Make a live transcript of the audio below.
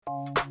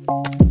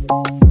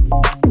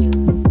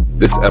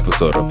This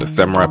episode of the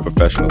Samurai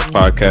Professionals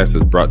podcast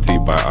is brought to you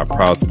by our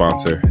proud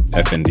sponsor,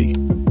 F&D.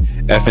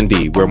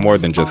 F&D, we're more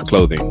than just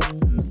clothing.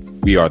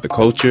 We are the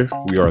culture,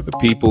 we are the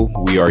people,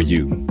 we are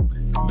you.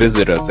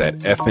 Visit us at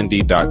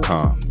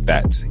fnd.com.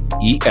 That's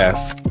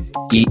EFENDEE.com.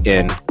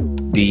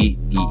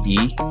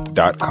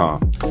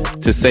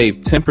 To save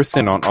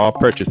 10% on all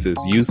purchases,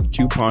 use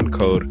coupon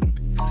code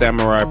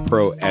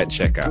SamuraiPro at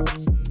checkout.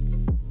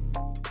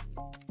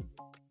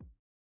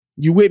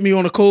 You with me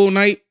on a cold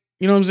night?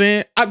 You know what I'm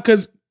saying?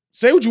 Because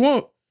say what you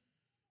want.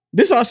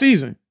 This our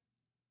season.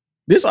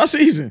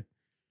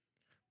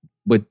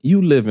 But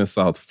you live in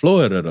South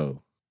Florida,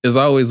 though. It's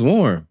always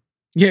warm.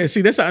 Yeah,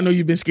 see, that's how I know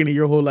you've been skinny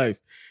your whole life.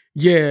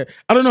 Yeah,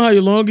 I don't know how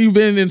long you've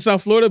been in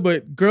South Florida,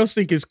 but girls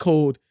think it's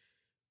cold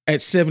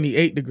at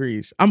 78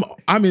 degrees.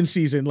 I'm in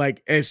season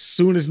like as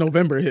soon as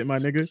November hit, my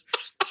nigga.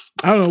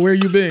 I don't know where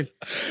you been.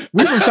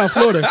 We from South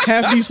Florida.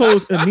 Half these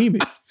hoes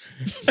anemic.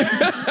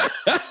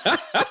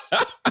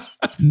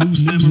 New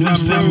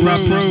Samurai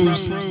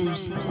Pros.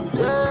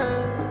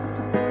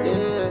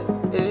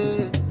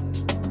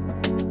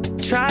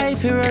 Try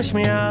if you rush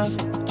me off,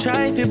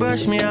 try if you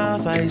brush me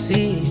off, I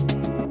see.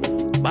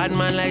 Bad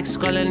man likes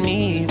calling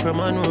me from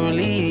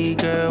unruly,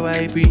 girl,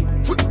 why be?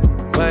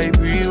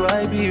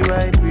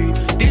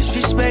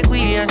 Disrespect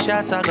we and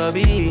shot a go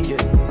be.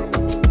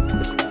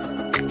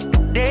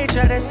 They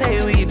try to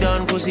say we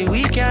done, pussy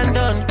we can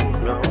done.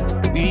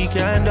 We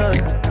cannot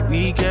done.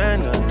 We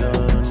cannot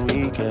done.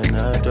 We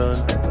cannot done.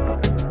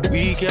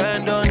 We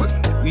cannot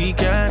done. We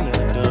cannot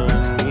done.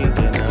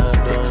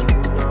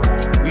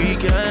 We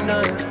cannot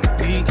done.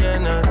 We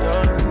cannot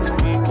done.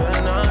 We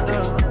cannot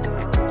done.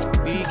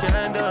 We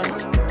can done.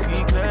 We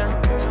can done.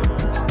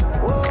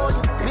 Oh,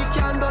 we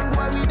can done.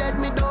 Why we dead?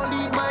 Me don't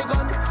leave my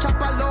gun. Chop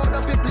a load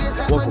up your place.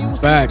 Welcome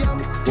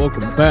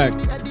back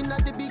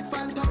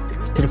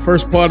to the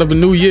first part of a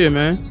new year,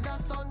 man.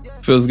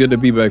 Feels good to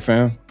be back,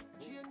 fam.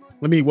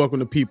 Let me welcome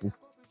the people.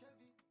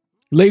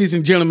 Ladies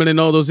and gentlemen, and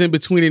all those in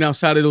between and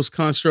outside of those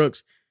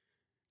constructs,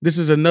 this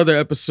is another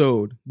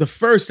episode, the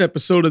first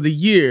episode of the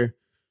year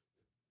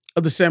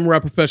of the Samurai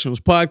Professionals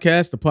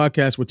podcast, the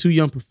podcast where two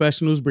young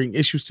professionals bring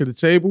issues to the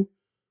table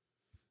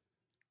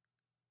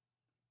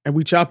and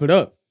we chop it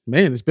up.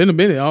 Man, it's been a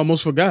minute. I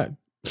almost forgot.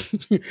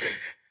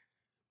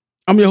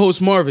 I'm your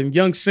host, Marvin,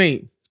 Young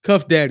Saint,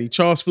 Cuff Daddy,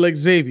 Charles Flex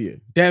Xavier,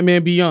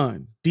 Datman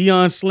Beyond,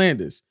 Dion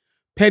Slanders,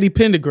 Petty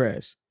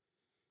Pendergrass.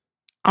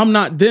 I'm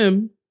not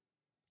them.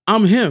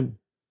 I'm him.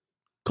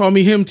 Call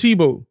me him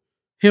Tebow,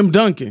 him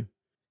Duncan,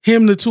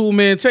 him the Tool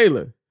Man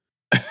Taylor.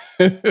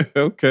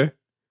 Okay.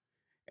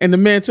 And the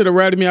man to the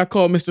right of me, I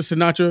call Mr.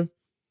 Sinatra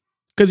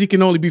because he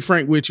can only be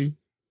frank with you.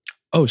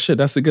 Oh, shit,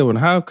 that's a good one.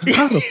 How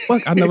the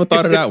fuck? I never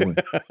thought of that one.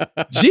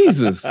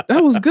 Jesus,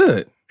 that was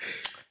good.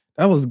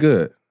 That was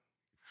good.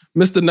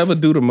 Mr. Never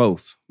Do the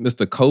Most,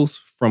 Mr.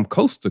 Coast from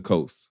Coast to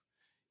Coast.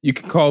 You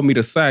can call me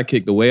the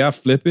sidekick the way I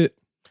flip it.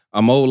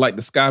 I'm old like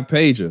the Sky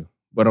Pager,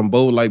 but I'm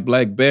bold like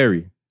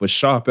Blackberry, but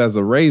sharp as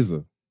a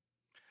razor.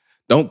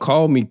 Don't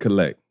call me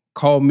collect.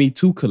 Call me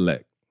to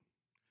collect.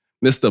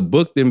 Mr.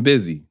 Booked and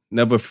Busy,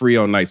 never free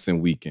on nights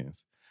and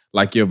weekends.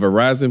 Like your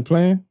Verizon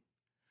plan?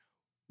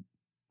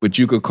 But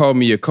you could call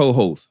me your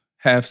co-host,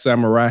 half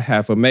samurai,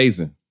 half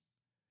amazing.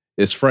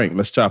 It's Frank.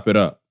 Let's chop it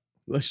up.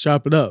 Let's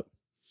chop it up.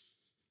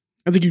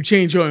 I think you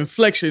changed your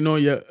inflection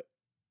on your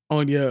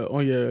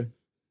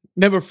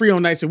never free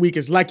on nights and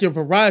weekends, like your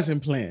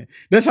Verizon plan.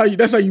 That's how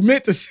you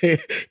meant to say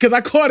it. Because I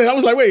caught it. I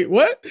was like, wait,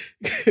 what?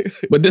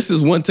 But this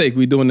is one take.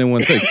 We doing it in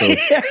one take. So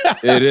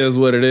it is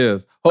what it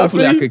is.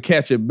 Hopefully I could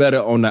catch it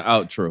better on the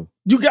outro.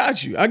 You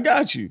got you. I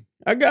got you.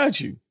 I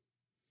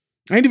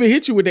ain't even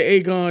hit you with the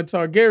Aegon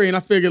Targaryen. I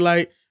figured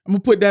like, I'm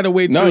going to put that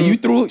away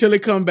till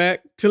it come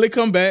back.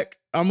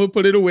 I'm going to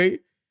put it away.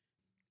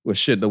 Well,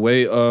 shit, the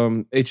way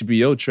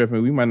HBO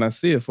tripping, we might not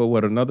see it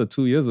for, another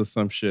 2 years or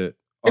some shit.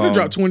 It'll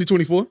drop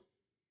 2024.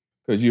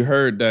 Because you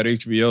heard that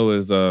HBO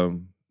is,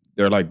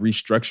 they're like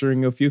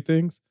restructuring a few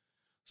things.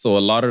 So a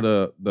lot of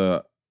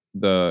the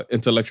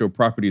intellectual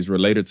properties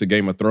related to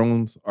Game of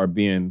Thrones are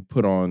being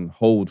put on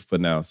hold for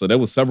now. So there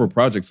was several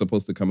projects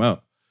supposed to come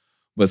out.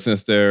 But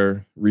since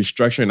they're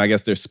restructuring, I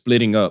guess they're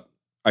splitting up,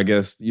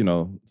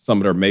 some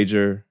of their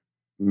major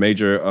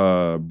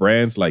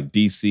brands like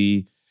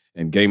DC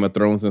and Game of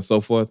Thrones and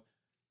so forth.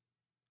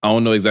 I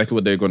don't know exactly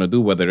what they're going to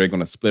do, whether they're going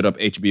to split up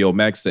HBO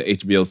Max to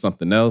HBO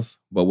something else.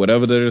 But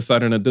whatever they're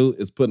deciding to do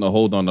is putting a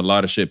hold on a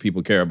lot of shit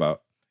people care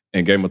about.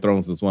 And Game of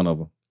Thrones is one of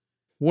them.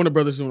 Warner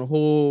Brothers doing a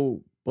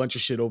whole bunch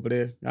of shit over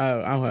there.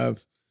 I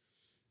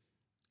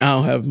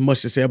don't have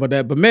much to say about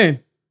that. But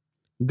man,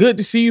 good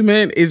to see you,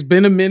 man. It's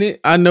been a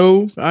minute. I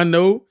know.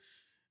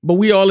 But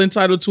we all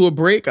entitled to a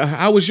break.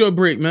 How was your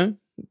break, man?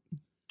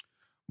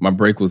 My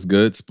break was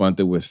good. Spent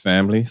it with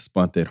family.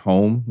 Spent it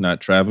home,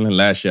 not traveling.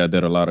 Last year I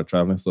did a lot of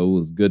traveling, so it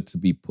was good to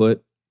be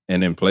put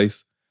and in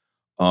place.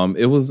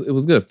 It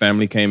was good.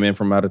 Family came in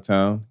from out of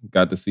town.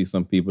 Got to see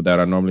some people that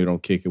I normally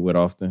don't kick it with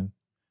often.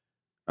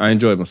 I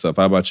enjoyed myself.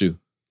 How about you?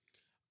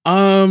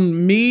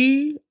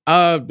 Me,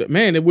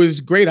 Man, it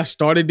was great. I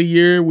started the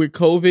year with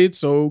COVID,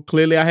 so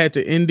clearly I had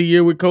to end the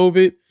year with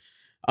COVID.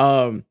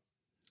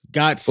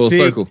 Got Full sick.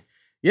 circle.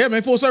 Yeah,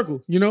 man, full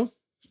circle,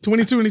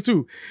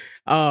 2022.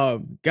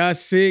 Got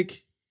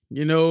sick,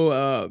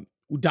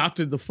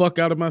 doctored the fuck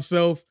out of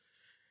myself.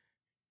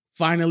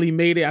 Finally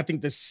made it. I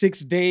think the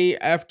 6th day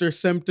after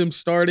symptoms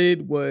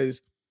started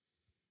was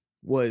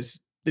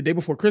the day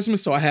before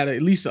Christmas. So I had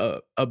at least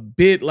a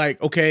bit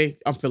like, okay,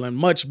 I'm feeling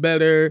much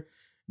better.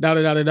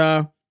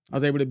 I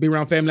was able to be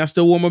around family. I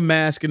still wore my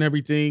mask and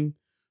everything,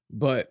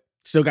 but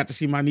still got to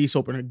see my niece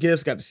open her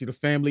gifts, got to see the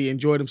family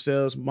enjoy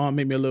themselves. Mom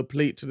made me a little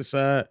plate to the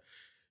side.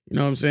 You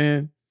know what I'm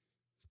saying?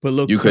 Put a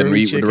little You couldn't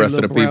curry eat with chicken, the rest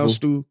of the little brown people?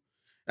 stew.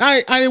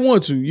 I didn't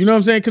want to, you know what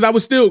I'm saying?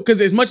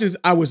 Because as much as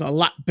I was a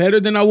lot better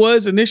than I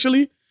was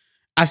initially,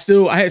 I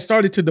had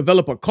started to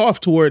develop a cough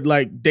toward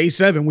like day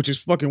 7, which is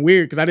fucking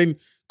weird because I didn't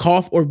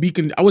cough or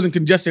I wasn't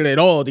congested at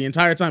all the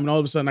entire time. And all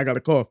of a sudden I got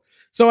a cough.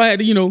 So I had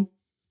to,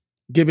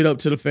 give it up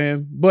to the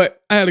fam.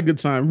 But I had a good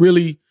time.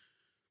 Really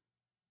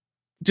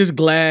just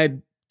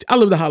glad. I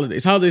love the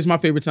holidays. Holidays is my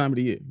favorite time of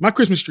the year. My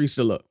Christmas tree's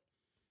still up.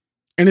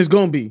 And it's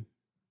going to be.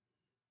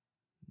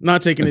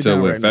 Not taking it down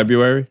Until right what,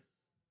 February?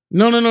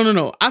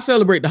 No. I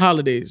celebrate the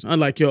holidays,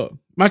 unlike y'all.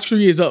 My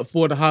tree is up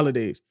for the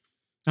holidays.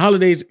 The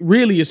holidays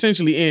really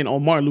essentially end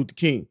on Martin Luther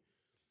King.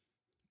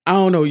 I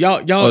don't know.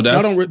 Y'all That's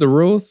don't the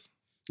rules?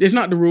 It's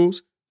not the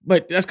rules,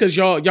 but that's because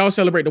y'all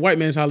celebrate the white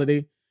man's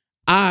holiday.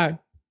 I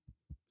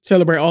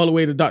celebrate all the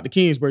way to Dr.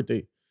 King's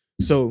birthday.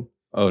 So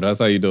That's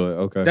how you do it.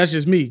 Okay. that's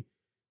just me.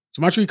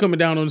 So my tree coming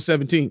down on the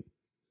 17th.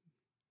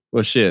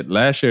 Well, shit.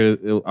 Last year,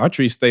 our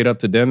tree stayed up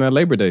to damn near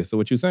Labor Day. So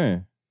what you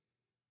saying?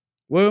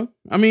 Well,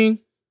 I mean,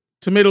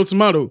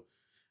 tomato.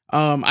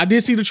 I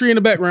did see the tree in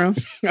the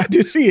background. I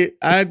did see it.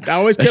 I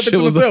always That kept it shit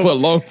to was up myself. for a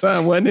long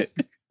time, wasn't it?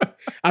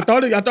 I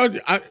thought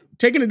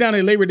taking it down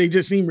at Labor Day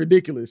just seemed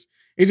ridiculous.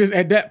 It just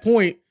at that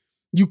point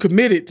you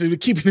committed to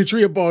keeping the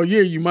tree up all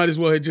year. You might as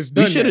well have just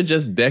done. We should have that.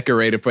 just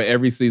decorated for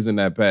every season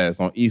that passed.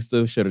 On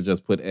Easter, should have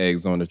just put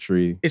eggs on the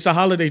tree. It's a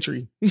holiday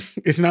tree.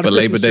 It's not. For a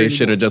Labor Christmas Day, tree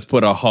should have anymore. just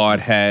put a hard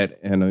hat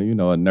and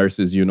a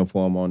nurse's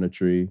uniform on the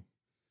tree.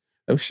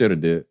 That should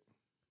have did.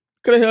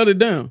 Could have held it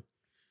down.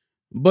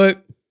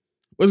 But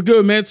what's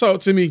good, man?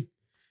 Talk to me.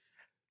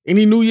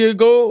 Any New Year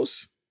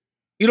goals?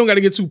 You don't got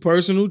to get too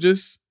personal.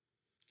 Just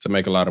To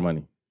make a lot of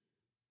money.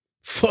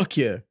 fuck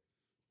yeah.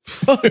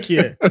 Fuck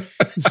yeah.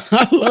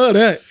 I love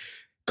that.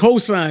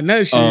 Co-sign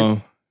that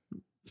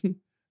shit.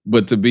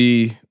 But to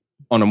be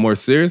on a more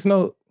serious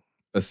note,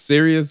 a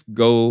serious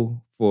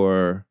goal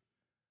for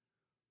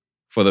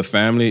the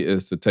family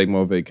is to take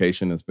more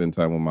vacation and spend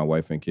time with my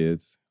wife and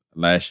kids.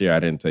 Last year, I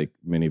didn't take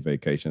many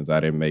vacations. I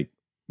didn't make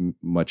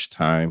much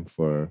time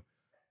for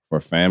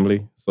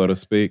family, so to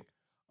speak.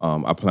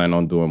 I plan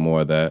on doing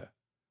more of that.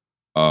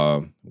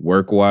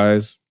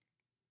 Work-wise,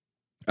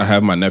 I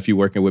have my nephew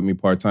working with me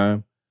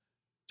part-time.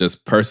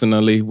 Just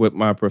personally with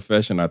my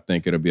profession, I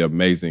think it'll be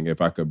amazing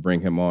if I could bring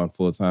him on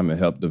full-time and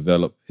help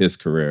develop his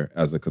career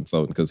as a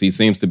consultant, because he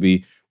seems to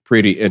be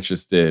pretty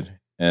interested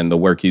in the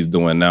work he's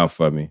doing now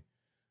for me.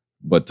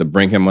 But to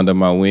bring him under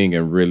my wing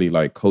and really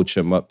like coach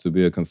him up to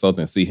be a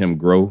consultant, see him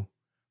grow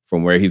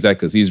from where he's at,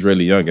 because he's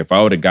really young. If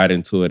I would have got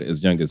into it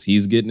as young as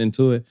he's getting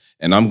into it,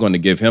 and I'm going to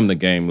give him the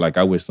game like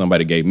I wish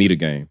somebody gave me the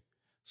game.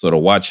 So to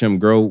watch him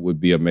grow would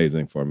be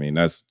amazing for me. And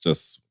that's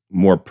just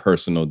more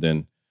personal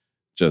than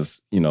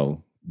just,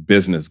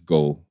 business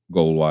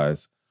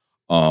goal-wise.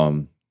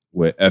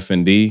 With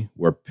F&D,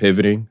 we're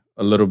pivoting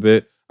a little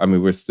bit. I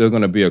mean, we're still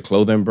going to be a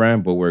clothing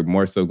brand, but we're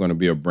more so going to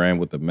be a brand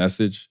with a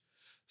message.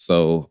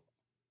 So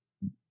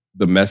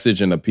the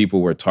message and the people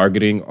we're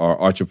targeting are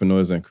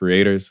entrepreneurs and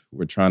creators.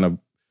 We're trying to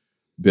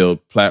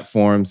build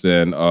platforms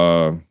and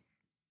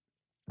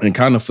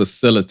kind of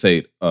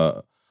facilitate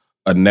a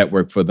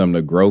network for them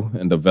to grow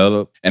and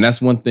develop. And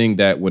that's one thing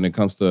that when it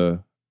comes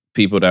to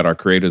people that are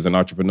creators and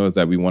entrepreneurs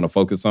that we want to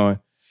focus on.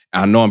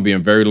 I know I'm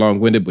being very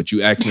long-winded, but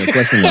you asked me a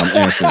question and I'm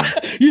answering.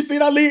 You see,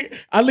 I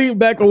lean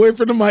back away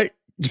from the mic.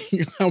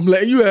 I'm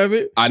letting you have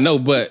it. I know,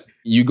 but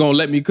you gonna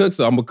let me cook,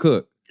 so I'm gonna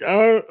cook.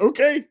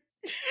 Okay.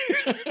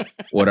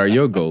 What are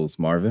your goals,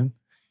 Marvin?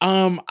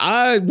 When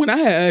I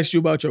had asked you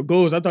about your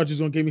goals, I thought you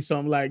was gonna give me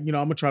something like, I'm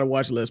gonna try to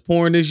watch less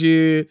porn this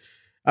year.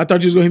 I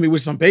thought you was gonna hit me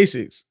with some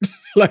basics.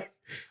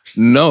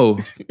 No.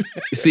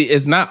 See,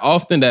 it's not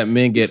often that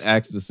men get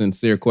asked a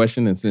sincere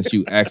question, and since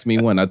you asked me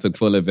one, I took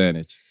full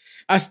advantage.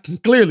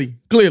 Clearly,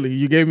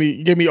 you gave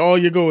me all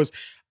your goals.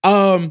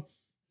 For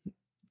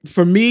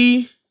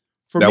me,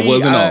 that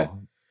wasn't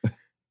all.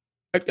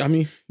 I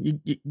mean,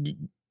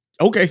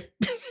 okay.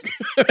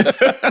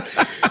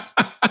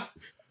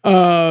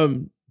 I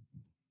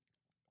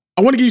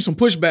want to give you some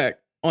pushback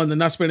on the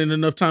not spending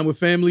enough time with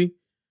family,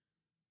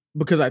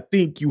 because I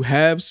think you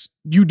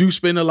do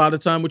spend a lot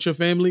of time with your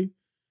family.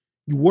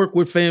 You work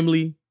with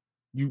family.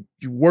 You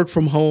work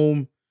from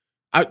home.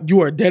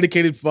 You are a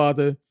dedicated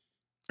father.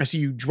 I see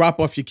you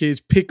drop off your kids,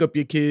 pick up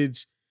your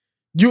kids.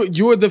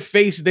 You're the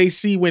face they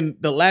see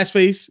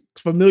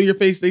familiar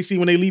face they see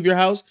when they leave your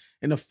house,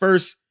 and the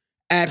first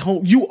at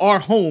home. You are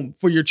home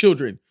for your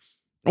children.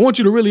 I want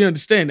you to really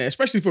understand that,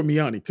 especially for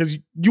Miani, because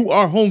you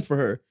are home for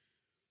her.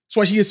 That's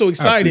why she gets so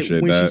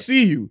excited when she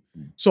see you.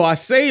 So I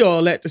say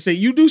all that to say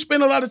you do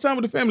spend a lot of time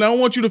with the family. I don't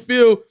want you to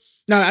feel.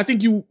 Now I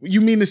think you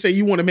mean to say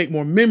you want to make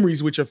more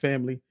memories with your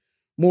family,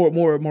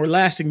 more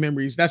lasting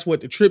memories. That's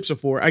what the trips are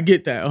for. I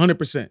get that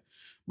 100%.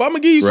 But I'm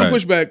gonna give you some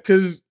pushback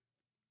because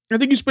I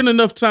think you spend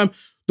enough time.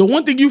 The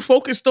one thing you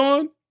focused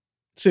on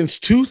since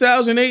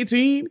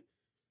 2018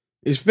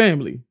 is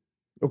family.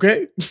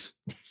 Okay.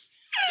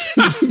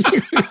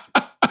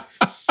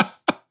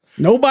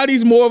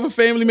 Nobody's more of a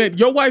family man.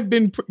 Your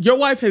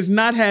wife has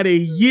not had a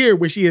year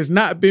where she has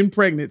not been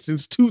pregnant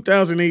since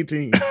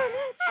 2018.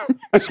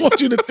 I just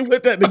want you to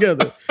put that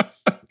together.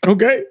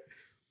 Okay?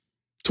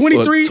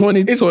 23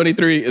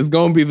 2023 is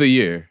going to be the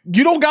year.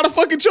 You don't got a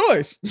fucking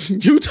choice.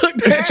 You took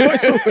that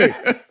choice away.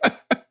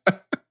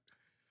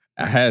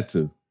 I had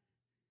to.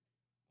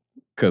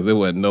 Because there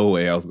wasn't no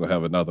way I was going to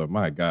have another.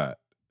 My God.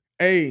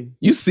 Hey.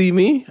 You see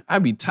me? I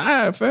be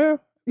tired, fam.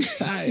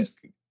 Tired.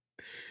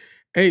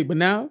 Hey, but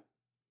now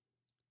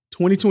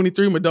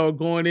 2023, my dog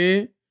going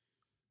in,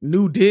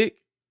 new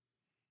dick,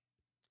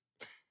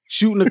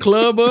 shooting the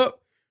club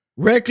up,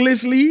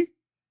 recklessly,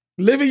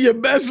 living your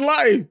best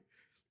life.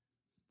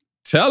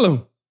 Tell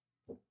him.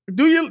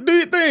 Do your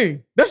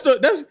thing. That's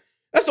the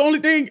only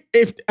thing.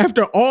 If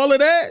after all of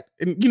that,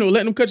 and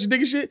letting them cut your dick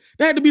and shit,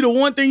 that had to be the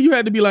one thing you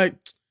had to be like,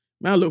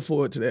 man, I look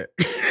forward to that.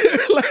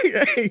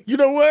 Like, hey, you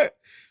know what?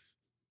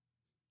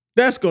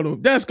 That's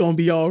gonna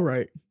be all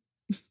right.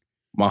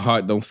 My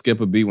heart don't skip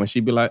a beat when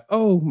she be like,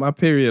 oh, my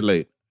period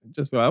late.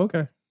 Just be like,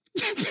 okay.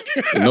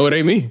 No, it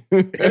ain't me.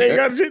 It ain't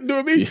got shit to do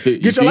with me.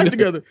 Get your life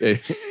together.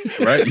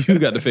 Right? You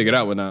got to figure it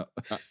out now.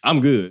 I'm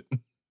good.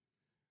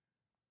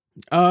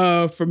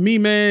 For me,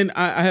 man,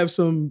 I have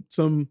some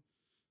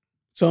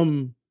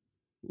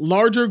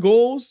larger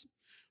goals,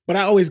 but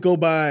I always go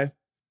by,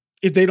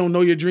 if they don't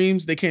know your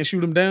dreams, they can't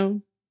shoot them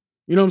down.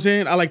 You know what I'm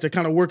saying? I like to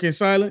kind of work in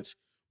silence,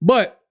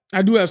 but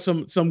I do have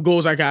some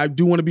goals. Like I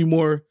do want to be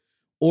more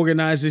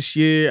organized this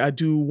year. I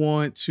do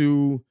want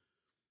to.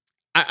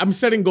 I'm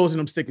setting goals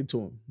and I'm sticking to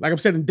them. Like I'm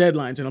setting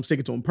deadlines and I'm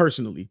sticking to them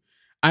personally.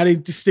 I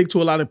didn't stick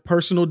to a lot of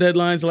personal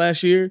deadlines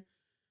last year.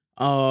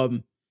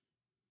 And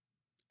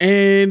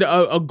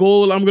a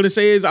goal I'm gonna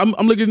say is I'm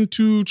looking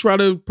to try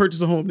to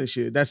purchase a home this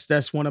year.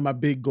 That's one of my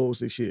big goals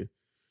this year.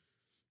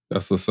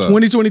 That's what's up.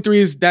 2023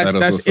 is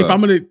that's if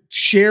I'm gonna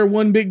share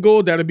one big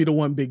goal, that'll be the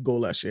one big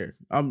goal I share.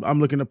 I'm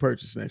looking to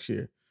purchase next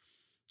year.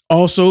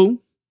 Also,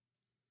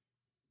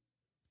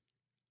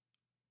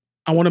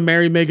 I want to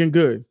marry Megan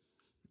Good.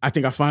 I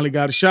think I finally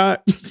got a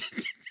shot.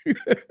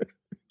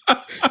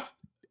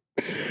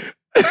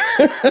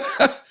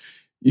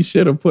 You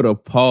should have put a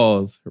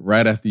pause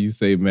right after you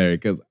say marry,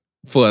 because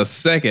for a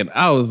second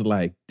I was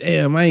like,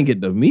 damn, I ain't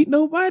get to meet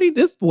nobody.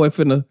 This boy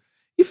finna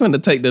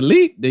take the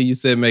leap. Then you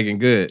said Megan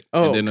Good.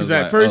 Oh, because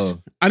at first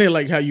I didn't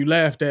like how you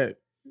laughed at.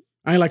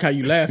 I didn't like how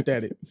you laughed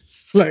at it.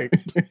 Like,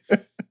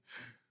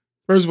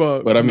 first of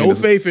all, but I mean, no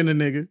faith in the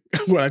nigga.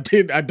 What I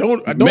did, I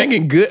don't.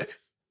 Megan Good.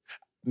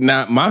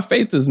 Now, my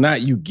faith is not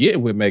you get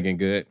with Megan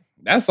Good.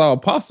 That's all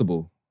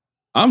possible.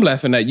 I'm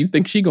laughing at you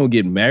think she gonna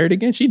get married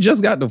again? She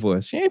just got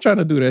divorced. She ain't trying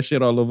to do that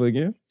shit all over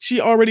again. She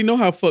already know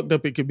how fucked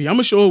up it could be. I'm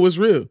gonna show her what's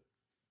real.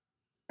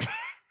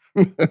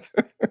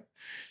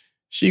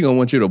 She gonna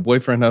want you to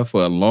boyfriend her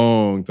for a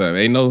long time.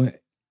 Ain't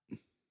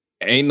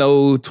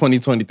no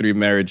 2023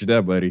 marriage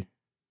there, buddy.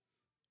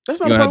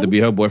 That's not You're gonna have to be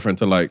her boyfriend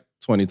till like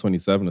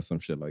 2027 or some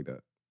shit like that.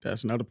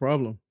 That's not a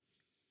problem.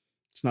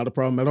 It's not a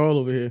problem at all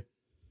over here.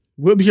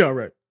 We'll be all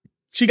right.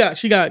 She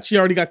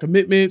already got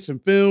commitments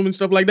and film and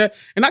stuff like that.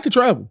 And I could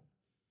travel.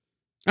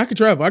 I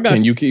got.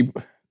 Can you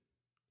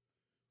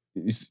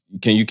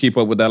keep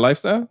up with that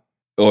lifestyle?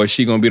 Or is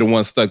she gonna be the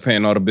one stuck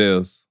paying all the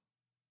bills?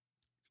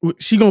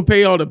 She gonna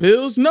pay all the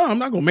bills? No, I'm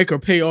not gonna make her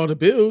pay all the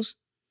bills.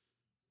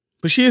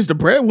 But she is the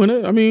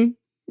breadwinner. I mean,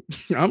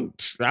 I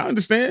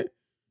understand.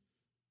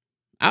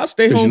 I'll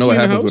stay home. You know what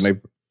happens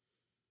when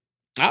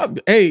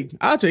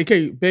I'll take,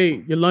 hey,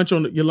 babe, your lunch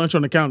on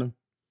the counter.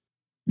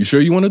 You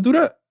sure you want to do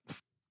that?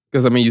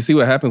 Because I mean, you see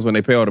what happens when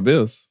they pay all the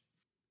bills.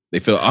 They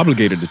feel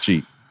obligated to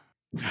cheat.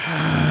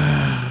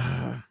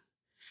 I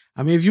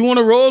mean, if you want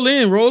to roll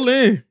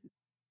in.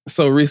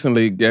 So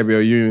recently,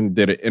 Gabrielle Union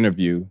did an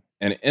interview,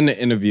 and in the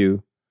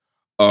interview,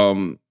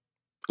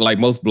 like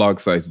most blog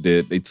sites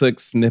did, they took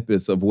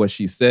snippets of what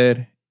she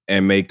said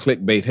and made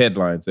clickbait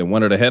headlines. And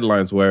one of the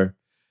headlines were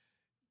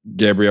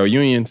Gabrielle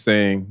Union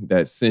saying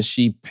that since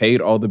she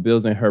paid all the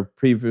bills in her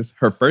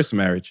first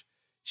marriage,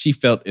 she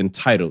felt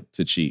entitled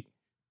to cheat.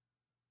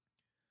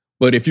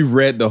 But if you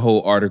read the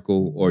whole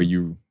article or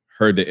you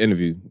heard the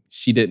interview,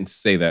 she didn't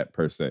say that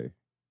per se.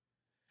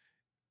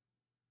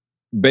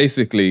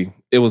 Basically,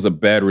 it was a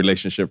bad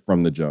relationship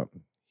from the jump.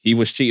 He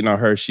was cheating on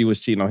her, she was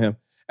cheating on him.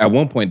 At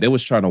one point, they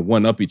was trying to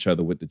one-up each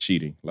other with the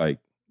cheating. Like,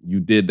 you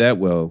did that,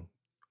 well,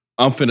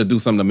 I'm finna do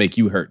something to make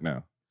you hurt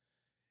now.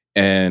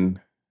 And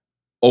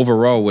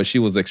overall, what she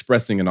was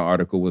expressing in the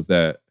article was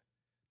that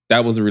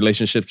was a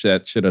relationship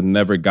that should have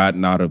never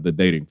gotten out of the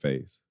dating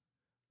phase.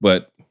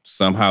 But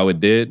somehow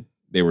it did.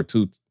 They were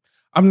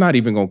I'm not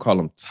even gonna call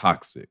them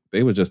toxic.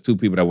 They were just two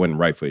people that weren't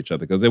right for each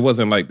other because it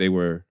wasn't like they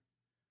were.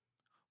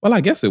 Well,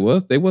 I guess it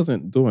was. They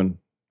wasn't doing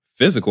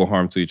physical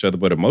harm to each other,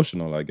 but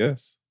emotional, I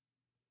guess.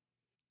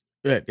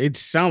 Yeah, it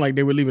sounded like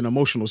they were leaving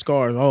emotional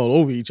scars all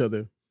over each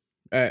other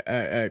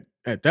at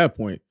that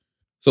point.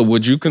 So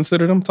would you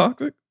consider them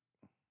toxic?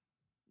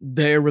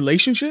 Their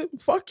relationship?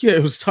 Fuck yeah,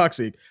 it was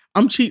toxic.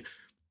 I'm cheat.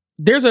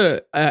 There's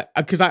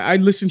because I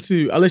listened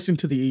to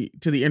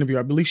the interview.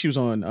 I believe she was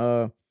on.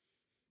 I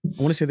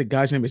want to say the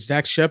guy's name is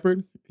Dax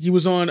Shepard. He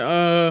was on.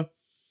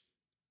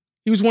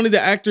 He was one of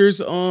the actors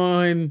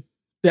on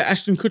the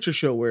Ashton Kutcher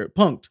show where it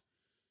Punked.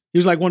 He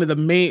was like one of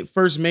the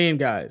first main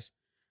guys.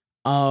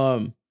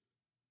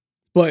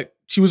 But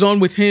she was on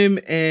with him,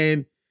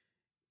 and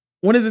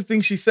one of the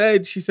things she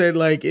said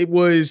like it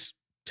was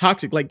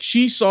toxic. Like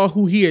she saw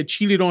who he had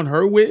cheated on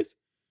her with,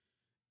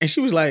 and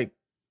she was like,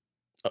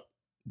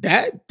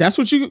 that's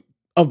what you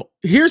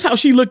here's how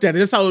she looked at it.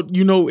 That's how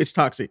you know it's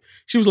toxic.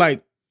 She was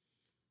like,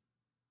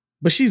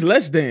 but she's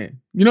less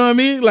than. You know what I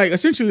mean? Like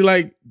essentially,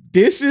 like,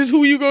 this is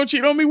who you gonna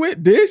cheat on me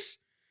with? This?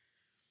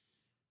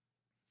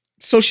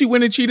 So she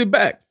went and cheated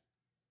back.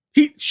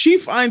 She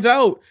finds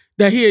out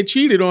that he had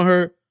cheated on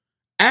her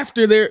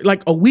after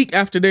a week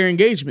after their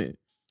engagement.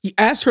 He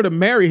asked her to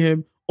marry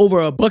him over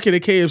a bucket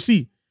of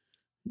KFC.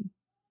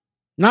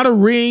 Not a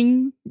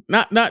ring,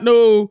 not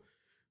no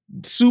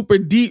super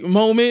deep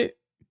moment.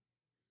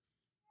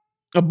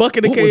 A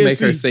bucket of KFC. What would make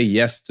her say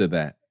yes to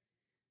that?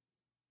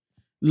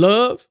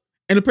 Love.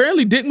 And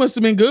apparently dick must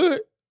have been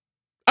good.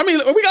 I mean,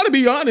 we got to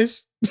be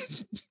honest.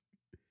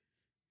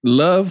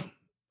 Love?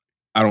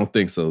 I don't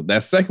think so.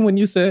 That second one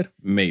you said,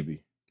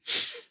 maybe.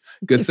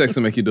 Good sex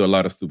will make you do a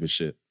lot of stupid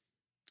shit.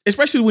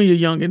 Especially when you're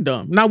young and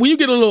dumb. Now, when you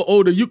get a little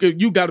older,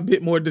 you got a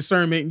bit more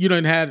discernment. You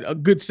done had a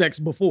good sex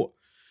before.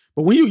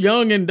 But when you're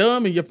young and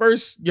dumb and your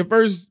first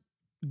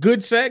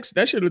good sex,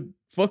 that should have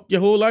fucked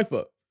your whole life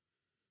up.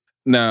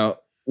 Now,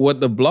 what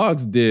the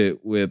blogs did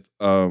with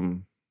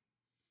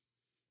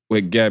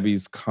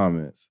Gabby's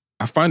comments,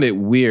 I find it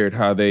weird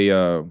how they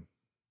I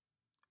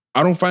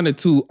don't find it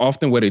too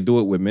often where they do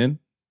it with men,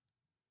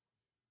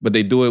 but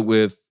they do it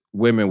with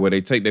women where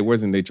they take their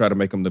words and they try to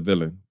make them the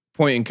villain.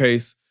 Point in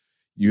case,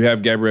 you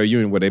have Gabrielle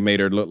Union where they made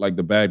her look like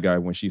the bad guy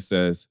when she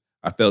says,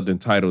 I felt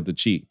entitled to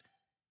cheat.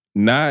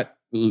 Not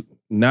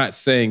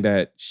saying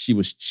that she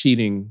was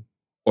cheating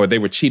or they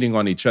were cheating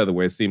on each other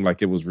where it seemed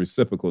like it was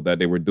reciprocal that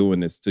they were doing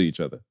this to each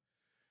other.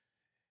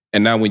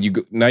 And now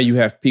now you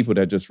have people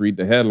that just read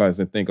the headlines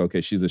and think,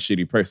 okay, she's a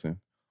shitty person.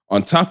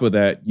 On top of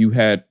that, you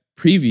had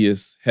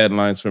previous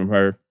headlines from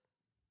her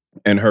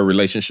and her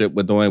relationship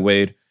with Dwayne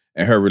Wade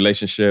and her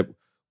relationship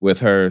with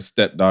her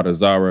stepdaughter,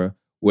 Zara,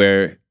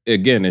 where,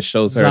 again, it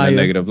shows her in a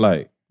negative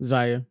light.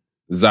 Zaya,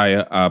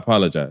 I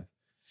apologize.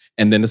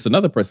 And then it's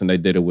another person they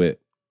did it with.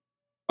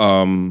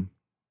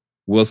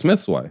 Will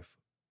Smith's wife,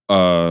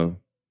 Jada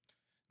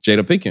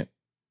Pinkett.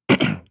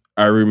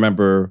 I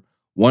remember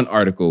one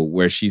article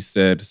where she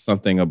said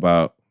something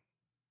about,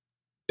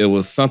 it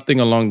was something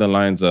along the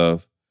lines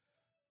of,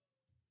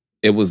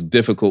 it was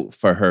difficult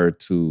for her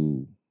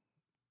to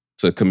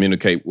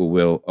communicate with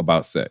Will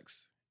about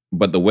sex.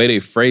 But the way they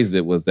phrased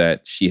it was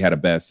that she had a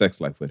bad sex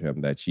life with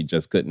him, that she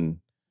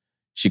couldn't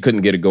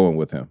get it going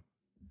with him.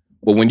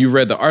 But when you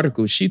read the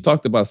article, she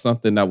talked about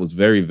something that was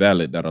very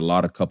valid that a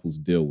lot of couples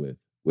deal with,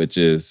 which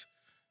is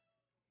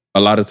a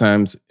lot of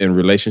times in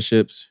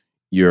relationships,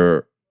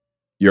 you're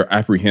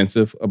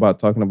apprehensive about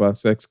talking about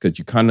sex because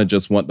you kind of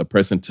just want the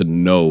person to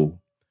know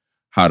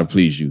how to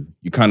please you.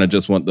 You kind of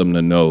just want them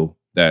to know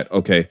that,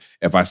 okay,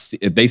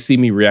 if they see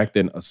me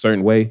reacting a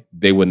certain way,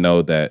 they would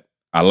know that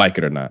I like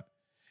it or not.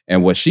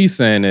 And what she's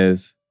saying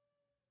is,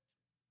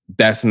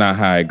 that's not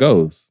how it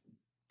goes.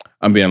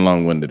 I'm being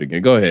long-winded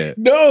again. Go ahead.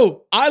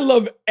 No, I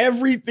love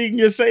everything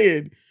you're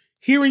saying.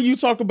 Hearing you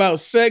talk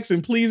about sex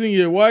and pleasing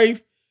your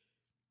wife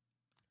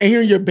and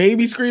hearing your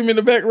baby scream in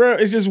the background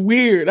is just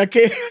weird. I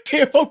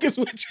can't focus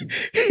with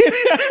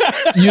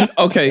you.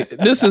 Okay,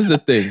 this is the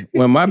thing.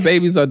 When my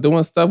babies are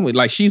doing stuff,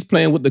 like she's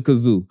playing with the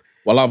kazoo.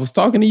 While I was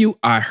talking to you,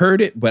 I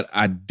heard it, but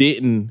I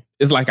didn't.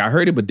 It's like I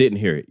heard it, but didn't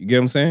hear it. You get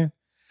what I'm saying?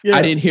 Yeah.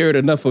 I didn't hear it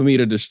enough for me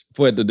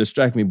for it to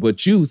distract me.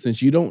 But you,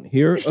 since you don't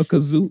hear a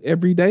kazoo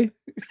every day,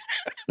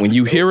 when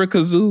you hear a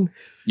kazoo,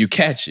 you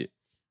catch it.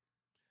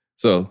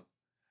 So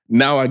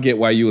now I get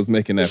why you was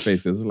making that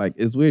face. It's like,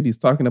 it's weird. He's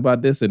talking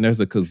about this and there's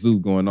a kazoo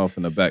going off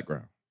in the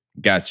background.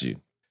 Got you.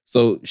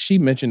 So she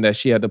mentioned that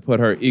she had to put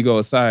her ego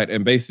aside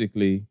and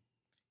basically,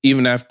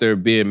 even after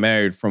being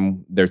married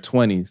from their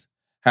 20s,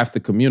 have to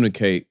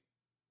communicate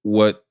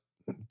what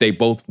they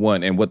both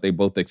want and what they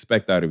both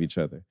expect out of each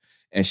other.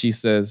 And she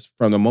says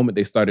from the moment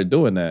they started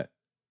doing that,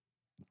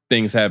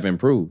 things have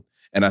improved.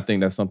 And I think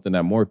that's something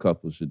that more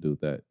couples should do,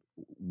 that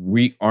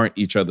we aren't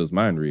each other's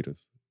mind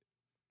readers.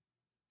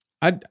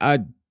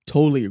 I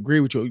totally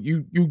agree with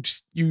you.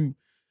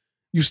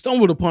 You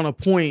stumbled upon a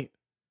point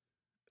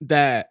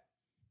that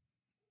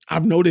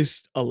I've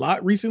noticed a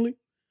lot recently.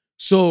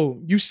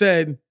 So you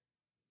said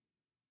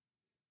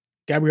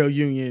Gabrielle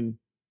Union,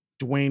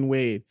 Dwayne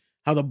Wade.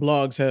 how the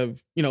blogs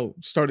have,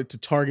 started to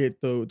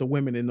target the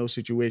women in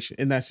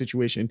that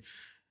situation.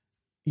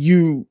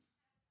 You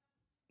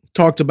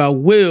talked about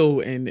Will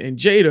and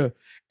Jada.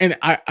 And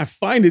I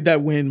find it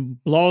that when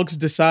blogs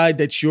decide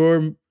that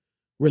your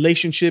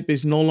relationship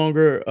is no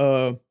longer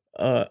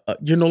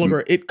you're no longer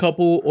an it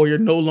couple, or you're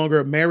no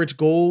longer marriage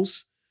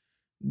goals,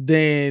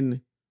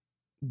 then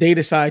they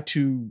decide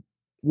to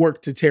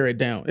work to tear it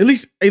down. At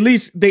least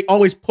they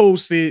always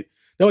post it.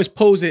 They always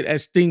pose it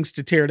as things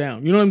to tear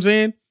down. You know what I'm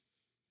saying?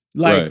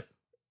 Like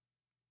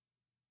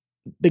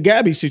the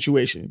Gabby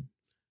situation.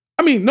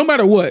 I mean, no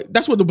matter what,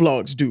 that's what the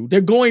blogs do.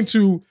 They're going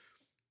to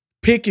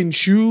pick and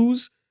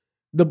choose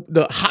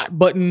the hot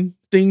button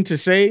thing to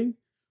say,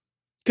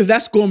 because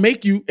that's gonna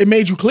make you. It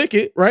made you click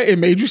it, right? It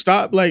made you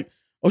stop. Like,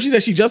 oh, she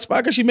said she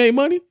justified because she made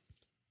money.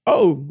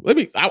 Oh,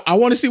 I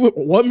want to see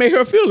what made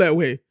her feel that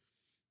way.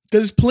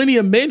 Because there's plenty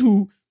of men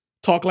who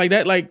talk like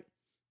that. Like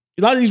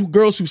a lot of these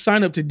girls who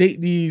sign up to date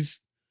these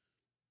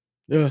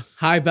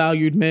high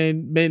valued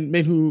men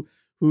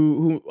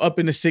who up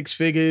in the six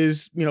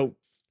figures,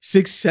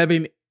 6,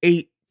 7,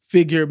 8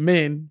 figure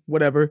men,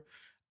 whatever.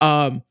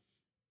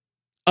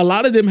 A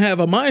lot of them have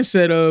a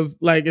mindset of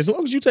like, as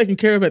long as you're taken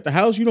care of at the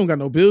house, you don't got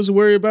no bills to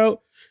worry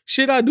about.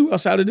 Shit I do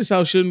outside of this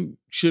house shouldn't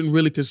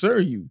really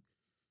concern you.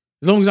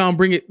 As long as I don't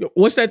bring it,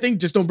 what's that thing?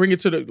 Just don't bring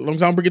it as long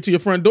as I don't bring it to your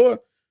front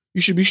door,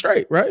 you should be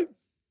straight, right?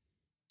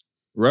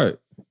 Right.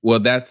 Well,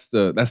 that's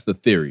the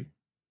theory.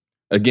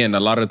 Again,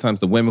 a lot of the times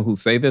the women who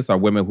say this are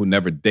women who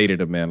never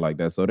dated a man like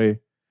that. So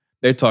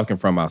they're talking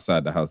from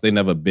outside the house. They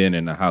never been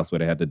in a house where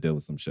they had to deal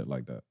with some shit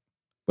like that.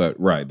 But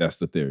right, that's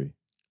the theory.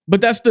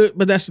 But that's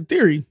the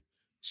theory.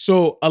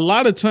 So a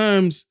lot of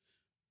times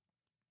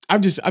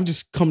I've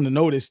just come to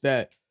notice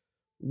that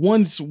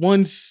once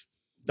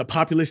the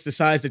populace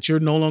decides that you're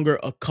no longer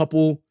a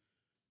couple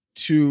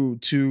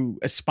to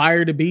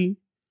aspire to be,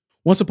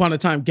 once upon a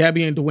time,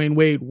 Gabby and Dwayne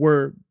Wade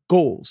were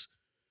goals.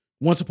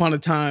 Once upon a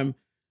time,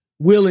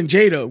 Will and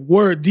Jada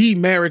were the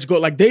marriage goal.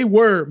 Like they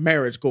were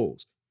marriage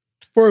goals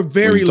for a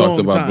very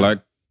long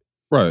time.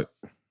 Right.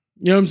 You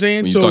know what I'm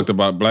saying? When you talked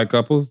about black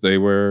couples, it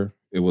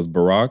was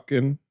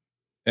Barack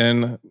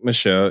and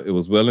Michelle. It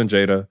was Will and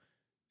Jada.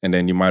 And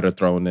then you might have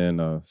thrown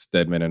in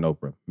Stedman and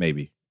Oprah,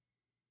 maybe.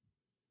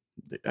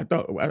 I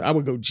thought I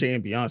would go Jay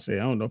and Beyonce. I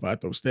don't know if I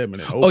throw Stedman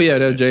and Oprah. Oh yeah,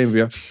 they're Jay and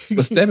Beyonce.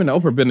 But Stedman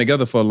and Oprah been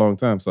together for a long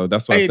time, so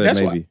that's why I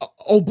said maybe.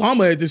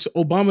 Obama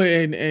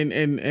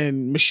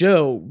and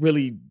Michelle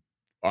really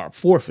are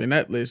fourth in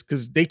that list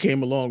because they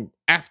came along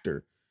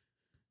after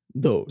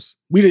those.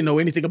 We didn't know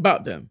anything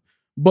about them,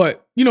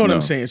 but you know what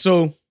I'm saying.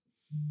 So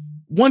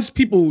once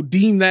people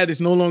deem that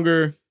is no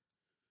longer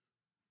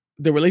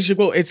the relationship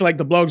goal, it's like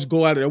the blogs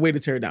go out of their way to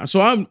tear it down.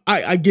 So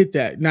I get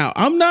that. Now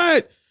I'm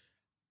not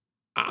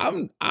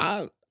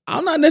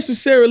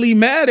necessarily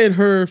mad at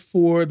her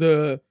for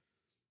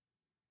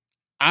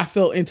I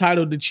felt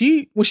entitled to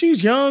cheat when she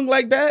was young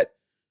like that.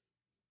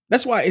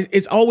 That's why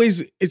it's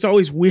always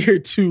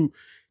weird to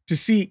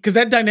see, because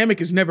that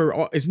dynamic is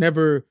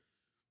never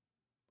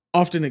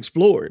often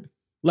explored.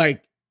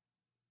 Like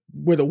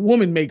where the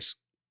woman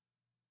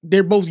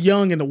they're both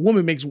young and the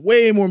woman makes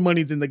way more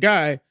money than the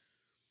guy.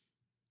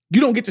 You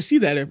don't get to see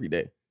that every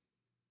day.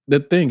 The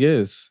thing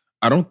is,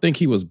 I don't think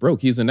he was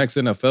broke. He's an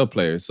ex-NFL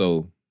player.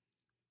 So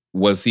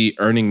was he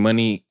earning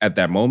money at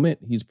that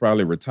moment? He's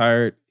probably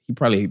retired. He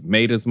probably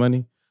made his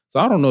money. So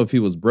I don't know if he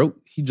was broke.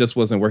 He just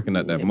wasn't working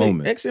at that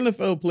moment.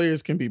 Ex-NFL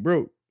players can be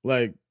broke.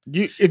 Like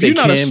if you're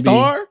not a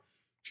star,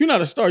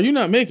 you're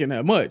not making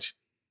that much.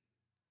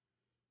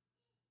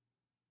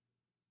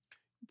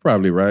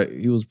 Probably right.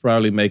 He was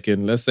probably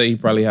making, let's say he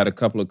probably had a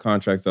couple of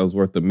contracts that was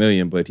worth $1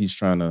 million, but he's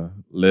trying to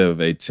live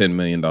a $10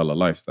 million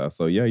lifestyle.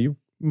 So yeah, you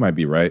might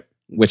be right,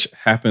 which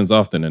happens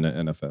often in the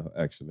NFL,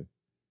 actually.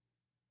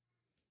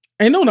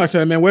 Ain't no knock to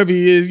that, man. Wherever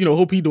he is,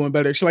 hope he's doing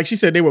better. Like she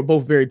said, they were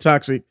both very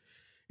toxic.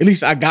 At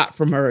least I got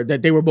from her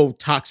that they were both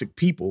toxic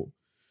people.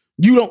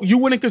 You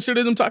wouldn't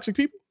consider them toxic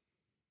people?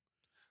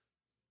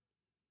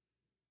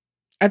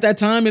 At that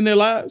time in their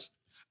lives?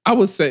 I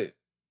would say,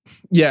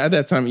 yeah, at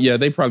that time, yeah,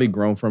 they probably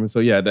grown from it. So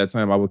yeah, at that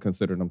time, I would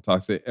consider them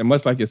toxic. And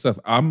much like yourself,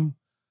 I'm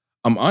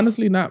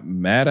honestly not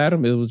mad at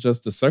them. It was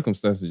just the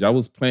circumstances. I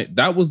was playing.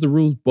 That was the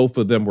rules both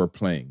of them were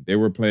playing. They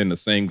were playing the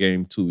same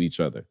game to each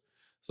other.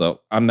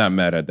 So I'm not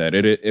mad at that.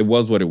 It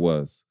was what it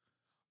was.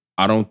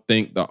 I don't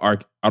think the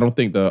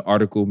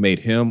article made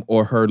him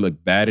or her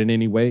look bad in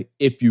any way.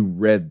 If you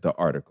read the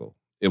article,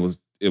 it was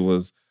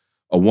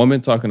a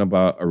woman talking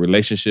about a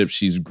relationship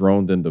she's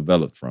grown and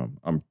developed from.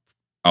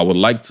 I would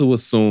like to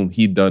assume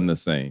he done the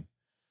same.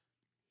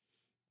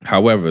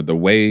 However, the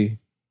way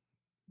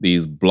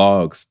these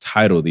blogs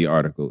title the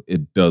article,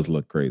 it does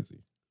look crazy.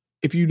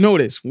 If you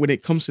notice, when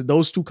it comes to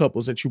those two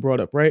couples that you brought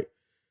up, right?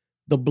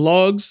 The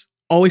blogs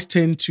always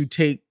tend to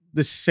take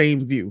the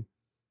same view.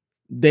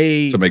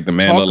 To make the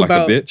man look like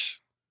a bitch?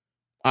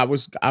 I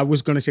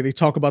was going to say they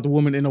talk about the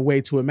woman in a way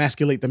to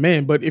emasculate the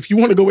man, but if you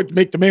want to go with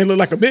make the man look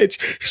like a bitch,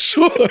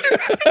 sure.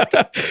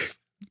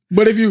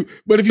 But if you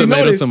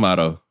notice...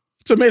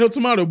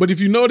 Tomato. But if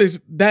you notice,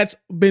 that's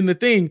been the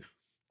thing.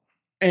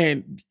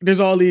 And there's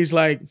all these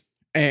like,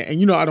 and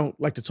you know, I don't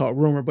like to talk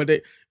rumor, but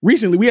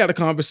recently we had a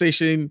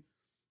conversation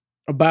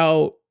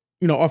about,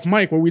 you know, off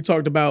mic where we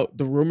talked about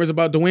the rumors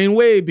about Dwayne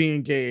Wade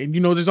being gay. And,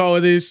 you know, there's all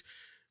of this,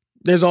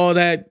 there's all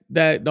that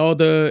all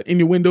the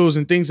innuendos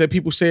and things that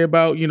people say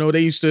about, you know,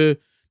 that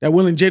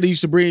Will and Jada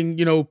used to bring,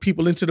 you know,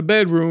 people into the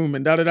bedroom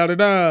and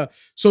da-da-da-da-da.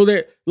 So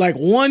that like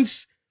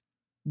once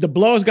the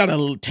Blogs got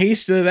a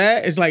taste of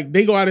that, it's like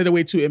they go out of their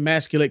way to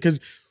emasculate, because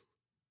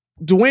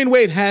Dwayne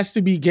Wade has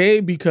to be gay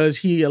because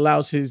he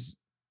allows his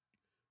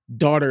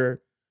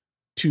daughter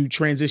to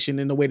transition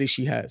in the way that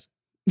she has.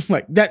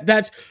 Like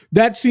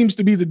that seems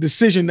to be the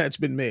decision that's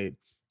been made.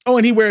 Oh,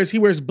 and he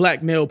wears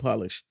black nail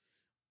polish.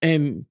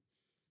 And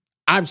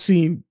I've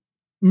seen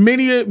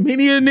many a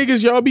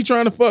niggas y'all be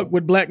trying to fuck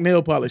with black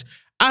nail polish.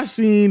 I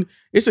seen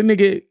it's a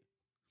nigga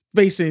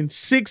facing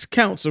 6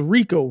 counts of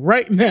RICO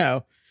right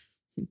now.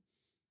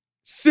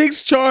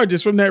 6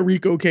 charges from that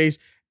RICO case,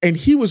 and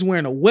he was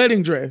wearing a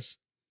wedding dress.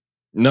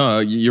 No,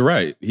 you're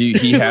right.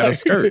 He had a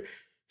skirt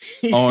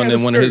on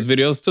in one of his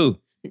videos too.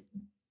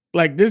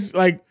 Like this,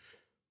 like,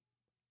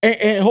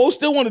 and Ho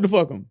still wanted to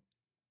fuck him.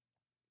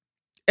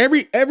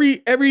 Every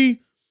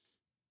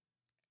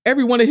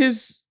one of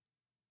his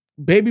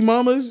baby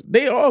mamas,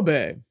 they all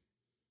bad.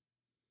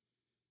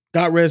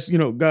 God rest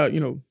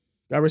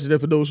it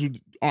for those who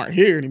aren't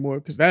here anymore,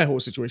 because that whole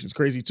situation is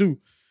crazy too.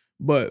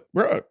 But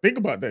bro, think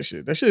about that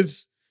shit. That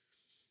shit's.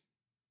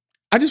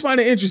 I just find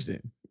it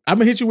interesting. I'm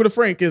gonna hit you with a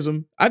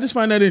Frankism. I just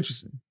find that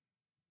interesting.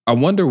 I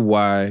wonder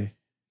why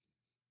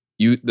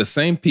the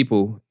same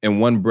people in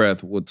one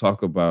breath will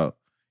talk about,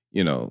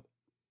 you know,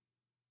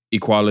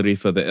 equality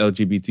for the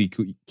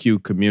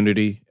LGBTQ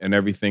community and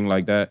everything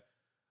like that.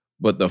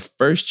 But the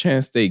first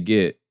chance they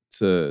get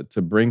to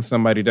bring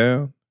somebody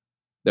down,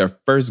 their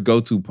first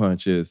go-to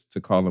punch is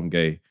to call him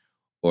gay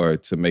or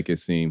to make it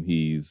seem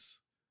he's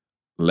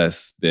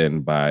less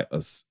than by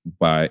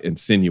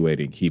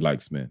insinuating he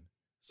likes men.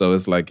 So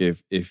it's like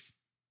if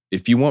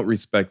you want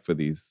respect for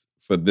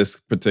this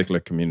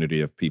particular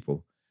community of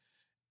people,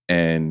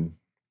 and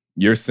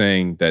you're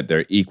saying that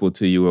they're equal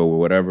to you or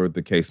whatever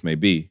the case may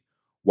be,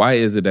 why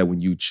is it that when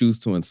you choose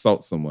to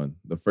insult someone,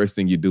 the first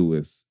thing you do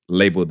is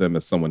label them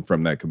as someone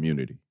from that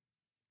community?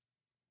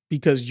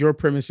 Because your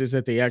premise is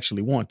that they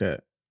actually want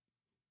that.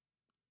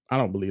 I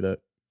don't believe that.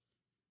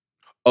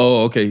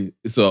 Oh, okay.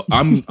 So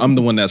I'm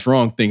the one that's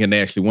wrong, thinking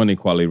they actually want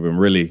equality, when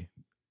really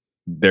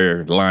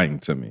they're lying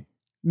to me.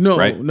 No,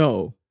 right?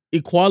 No.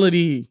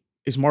 Equality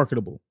is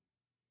marketable.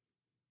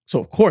 So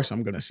of course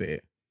I'm gonna say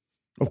it.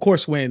 Of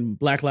course, when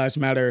Black Lives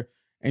Matter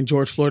and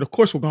George Floyd, of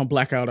course we're gonna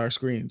black out our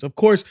screens. Of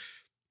course,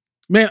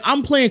 man,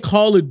 I'm playing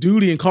Call of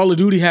Duty, and Call of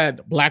Duty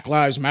had Black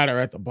Lives Matter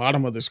at the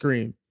bottom of the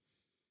screen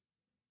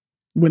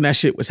when that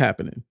shit was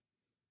happening.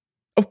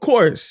 Of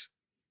course,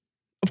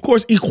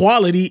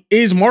 equality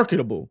is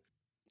marketable.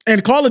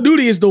 And Call of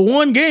Duty is the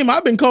one game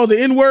I've been called the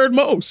N-word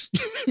most.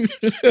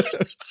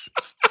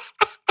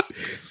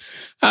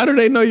 How do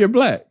they know you're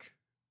black?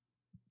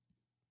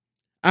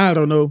 I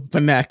don't know.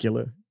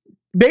 Vernacular.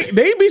 They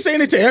be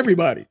saying it to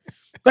everybody.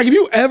 Like if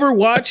you ever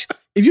watch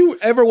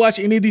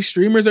any of these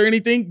streamers or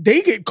anything,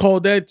 they get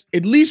called that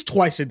at least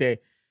twice a day.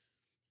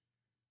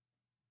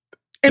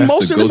 And that's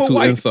most the of them are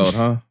white. Insult,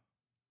 huh?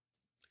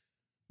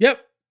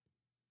 Yep.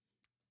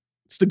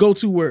 It's the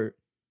go-to word.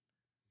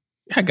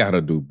 I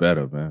gotta do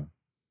better, man.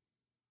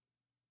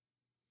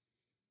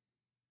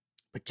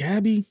 But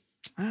Gabby,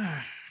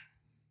 I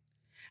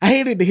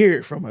hated to hear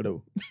it from her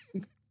though.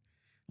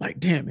 Like,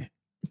 damn it.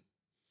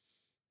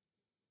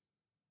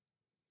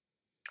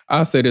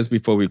 I'll say this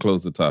before we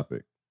close the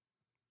topic.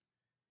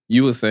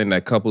 You were saying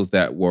that couples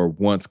that were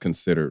once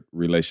considered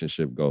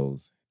relationship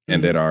goals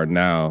and that are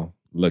now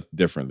looked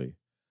differently.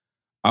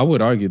 I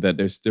would argue that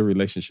they're still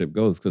relationship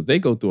goals because they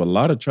go through a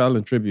lot of trial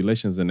and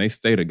tribulations and they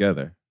stay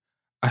together.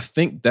 I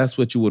think that's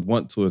what you would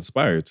want to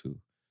aspire to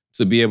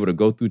be able to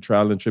go through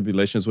trial and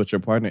tribulations with your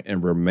partner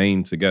and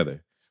remain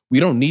together. We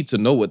don't need to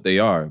know what they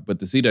are, but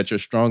to see that you're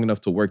strong enough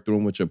to work through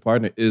them with your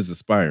partner is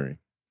aspiring.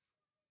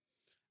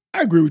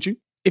 I agree with you.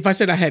 If I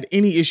said I had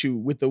any issue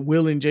with the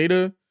Will and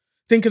Jada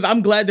thing, because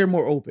I'm glad they're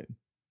more open.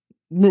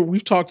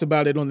 We've talked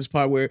about it on this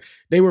pod where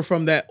they were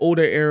from that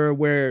older era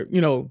where,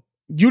 you know,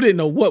 you didn't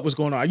know what was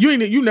going on.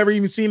 You never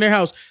even seen their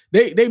house.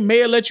 They may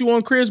have let you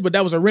on cribs, but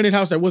that was a rented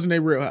house. That wasn't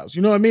their real house.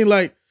 You know what I mean?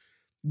 Like,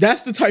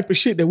 that's the type of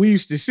shit that we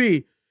used to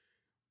see.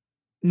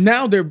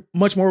 Now they're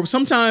much more,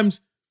 sometimes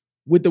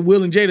with the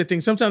Will and Jada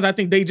thing, sometimes I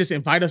think they just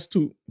invite us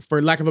to,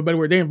 for lack of a better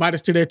word, they invite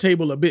us to their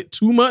table a bit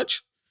too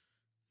much.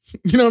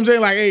 You know what I'm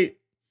saying? Like, hey,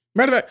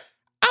 matter of fact,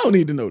 I don't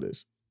need to know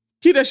this.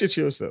 Keep that shit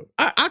to yourself.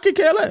 I could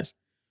care less.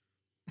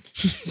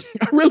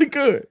 I really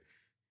could.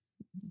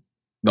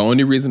 The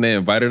only reason they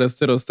invited us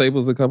to those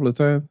tables a couple of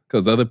times,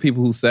 because other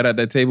people who sat at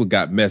that table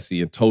got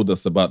messy and told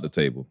us about the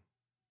table.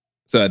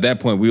 So at that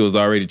point, we was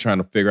already trying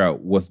to figure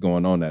out what's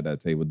going on at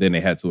that table. Then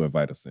they had to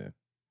invite us in.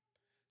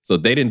 So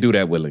they didn't do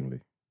that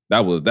willingly.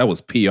 That was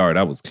PR.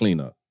 That was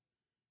cleanup.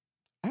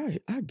 I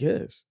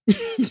guess.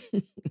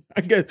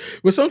 I guess.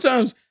 But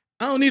sometimes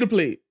I don't need a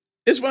plate.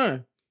 It's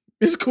fine.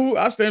 It's cool.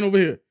 I'll stand over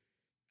here.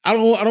 I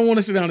don't want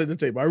to sit down at the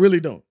table. I really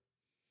don't.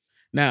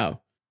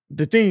 Now,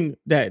 the thing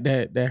that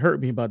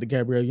hurt me about the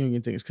Gabrielle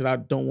Union thing is because I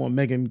don't want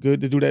Megan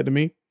Good to do that to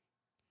me.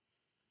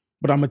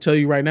 But I'm gonna tell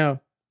you right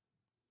now,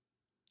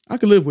 I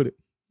could live with it.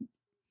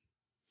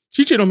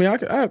 She cheated on me.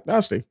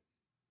 I'll stay.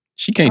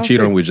 She can't cheat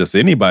on with just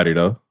anybody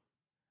though.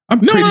 I'm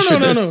pretty sure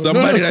there's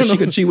somebody that she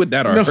could cheat with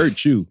that or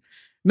hurt you.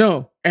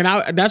 No, and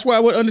that's why I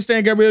would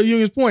understand Gabrielle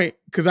Union's point,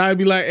 because I'd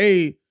be like,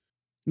 hey,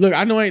 look,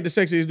 I know I ain't the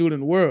sexiest dude in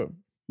the world,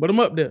 but I'm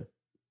up there.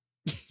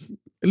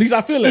 At least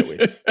I feel that way.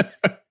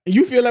 And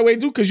you feel that way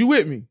too, because you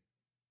with me.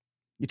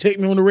 You take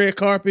me on the red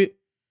carpet.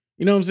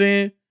 You know what I'm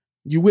saying?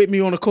 You with me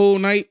on a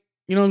cold night.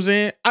 You know what I'm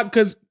saying?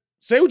 Because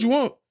say what you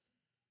want.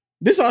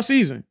 This our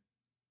season.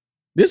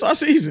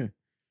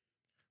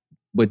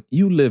 But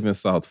you live in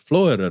South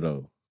Florida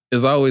though.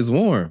 It's always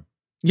warm.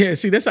 Yeah,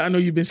 see, that's how I know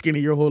you've been skinny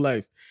your whole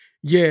life.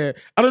 Yeah,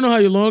 I don't know how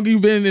long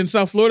you've been in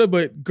South Florida,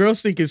 but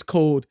girls think it's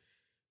cold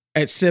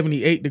at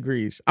 78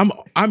 degrees.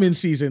 I'm in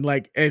season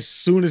like as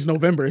soon as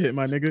November hit,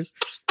 my nigga.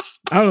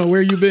 I don't know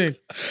where you been.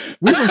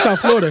 We from South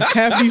Florida.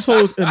 Half these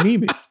hoes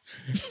anemic.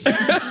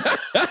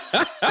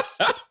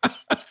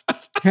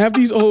 Half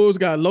these hoes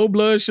got low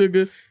blood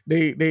sugar.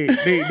 They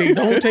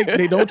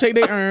don't take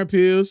their iron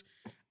pills.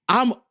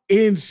 I'm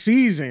in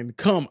season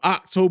come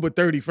October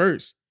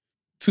 31st.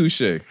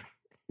 Touche.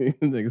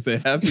 Nigga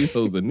said half these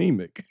hoes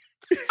anemic.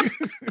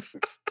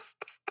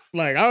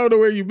 Like, I don't know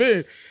where you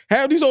been.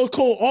 Half these hoes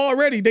cold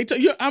already. They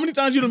you, how many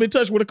times you done been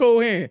touched with a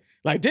cold hand?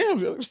 Like, damn,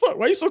 fuck,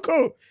 why you so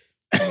cold?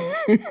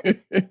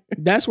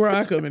 That's where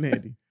I come in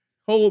handy.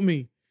 Hold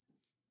me.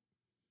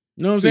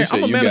 You know what I'm saying?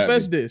 I'm gonna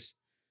manifest this.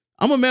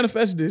 I'm gonna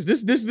manifest this.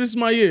 This is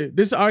my year.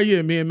 This is our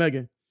year, me and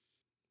Megan.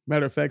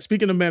 Matter of fact,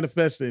 speaking of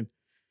manifesting,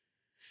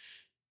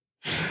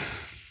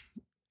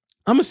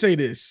 I'm gonna say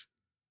this.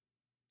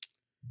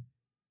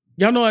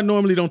 Y'all know I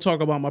normally don't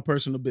talk about my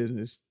personal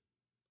business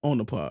on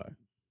the pod.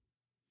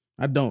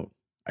 I don't.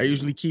 I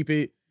usually keep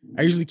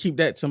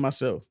that to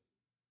myself.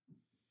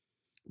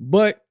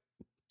 But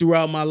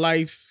throughout my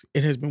life,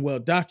 it has been well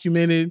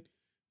documented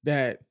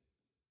that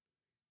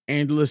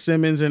Angela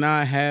Simmons and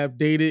I have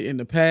dated in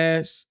the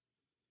past.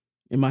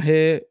 In my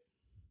head,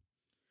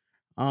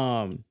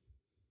 I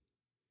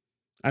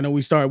know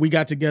we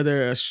got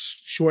together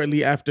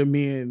shortly after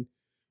me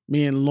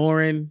and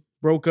Lauren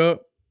broke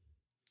up.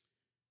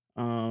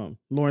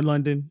 Lauren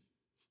London.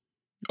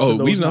 Oh,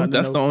 we know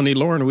that's the only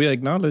Lauren we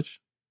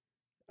acknowledge.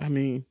 I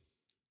mean,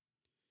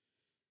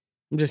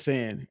 I'm just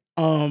saying.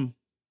 But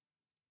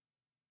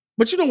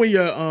you know when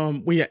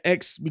your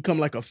ex become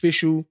like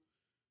official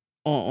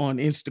on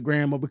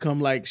Instagram, or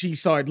become like she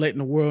started letting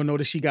the world know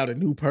that she got a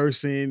new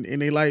person in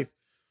their life.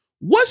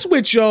 What's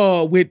with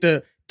y'all with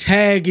the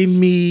tagging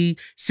me,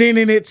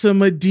 sending it to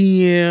my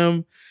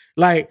DM?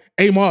 Like,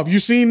 hey Marv, you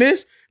seen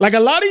this? Like, a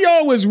lot of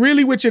y'all was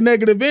really with your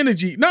negative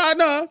energy.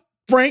 Nah.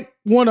 Frank,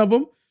 one of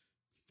them.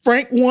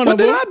 What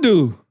did I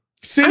do?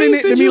 Sending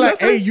it to me like,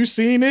 hey, you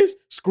seen this?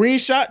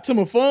 Screenshot to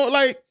my phone.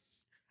 Like,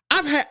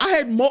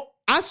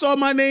 I saw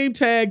my name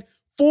tagged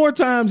 4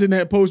 times in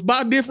that post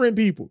by different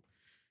people.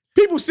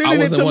 People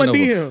sending it to my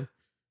DM.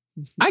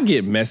 I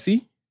get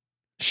messy.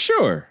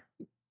 Sure.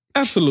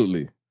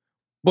 Absolutely.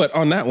 But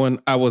on that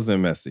one, I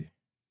wasn't messy.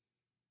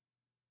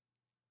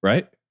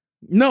 Right?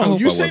 No,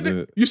 you sent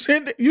it. You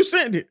sent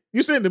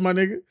it, my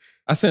nigga.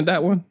 I sent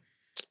that one?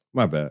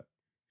 My bad.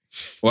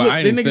 Well, look,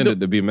 I didn't send it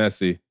to be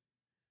messy.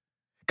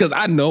 Because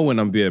I know when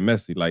I'm being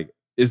messy. Like,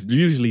 it's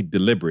usually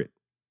deliberate.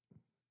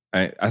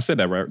 I said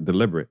that right?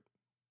 Deliberate.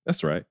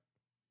 That's right.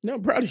 No,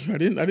 I'm proud of you. I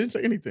didn't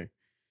say anything.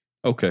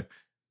 Okay.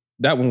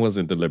 That one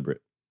wasn't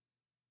deliberate.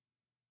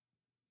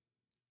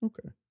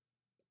 Okay.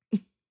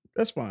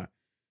 That's fine.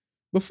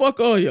 But fuck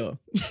all y'all.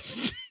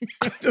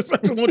 I just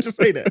want to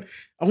say that.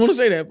 I want to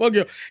say that. Fuck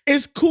y'all.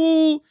 It's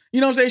cool.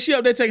 You know what I'm saying? She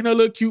up there taking her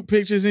little cute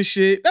pictures and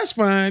shit. That's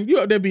fine. You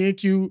up there being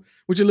cute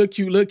with your little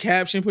cute little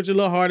caption. Put your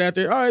little heart out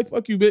there. All right,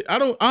 fuck you, bitch. I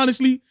don't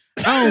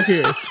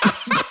care.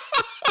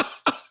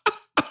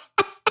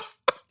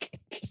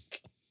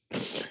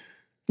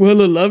 Well, a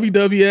little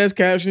lovey-dovey ass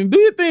caption. Do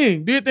your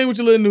thing. Do your thing with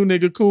your little new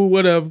nigga. Cool,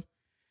 whatever.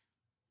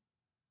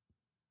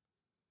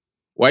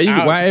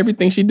 Why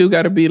everything she do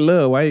gotta be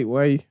love? Why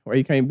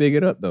you can't big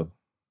it up though?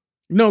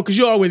 No, because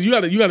you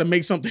gotta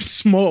make something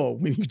small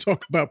when you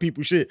talk about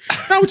people's shit.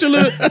 Not with your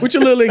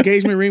little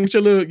engagement ring, with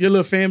your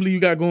little family you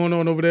got going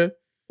on over there.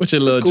 With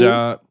your little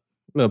job,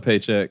 little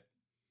paycheck.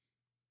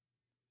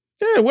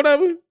 Yeah,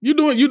 whatever. You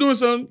doing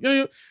something, you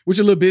know, with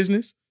your little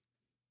business.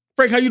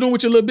 Frank, how you doing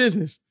with your little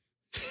business?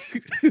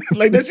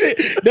 Like that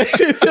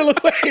shit feel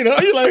away, though.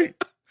 You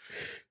like,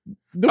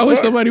 I wish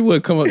somebody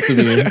would come up to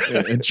me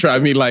and try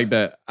me like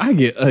that. I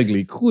get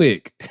ugly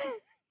quick.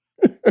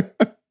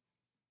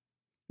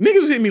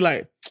 Niggas hit me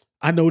like,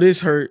 I know this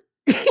hurt.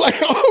 Like,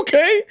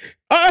 okay,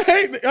 all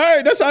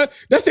right.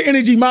 That's the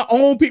energy my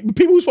own people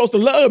who's supposed to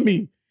love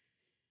me.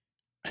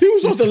 People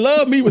who's supposed to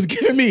love me was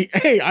giving me,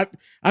 hey,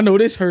 I know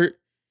this hurt.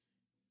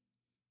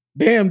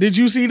 Damn, did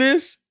you see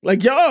this?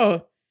 Like,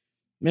 y'all,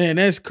 man,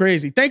 that's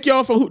crazy. Thank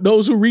y'all for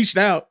those who reached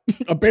out.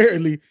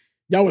 Apparently,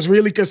 Y'all was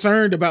really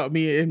concerned about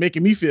me and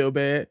making me feel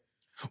bad.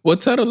 Well,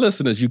 tell the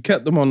listeners, you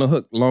kept them on the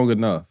hook long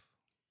enough.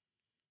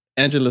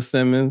 Angela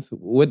Simmons,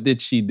 what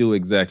did she do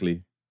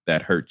exactly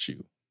that hurt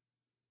you?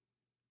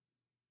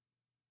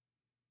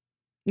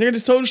 Nigga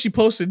just told you she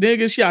posted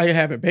niggas. She out here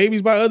having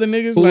babies by other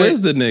niggas. Who is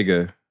the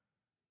nigga?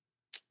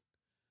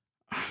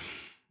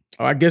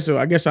 Oh, I guess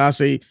I'll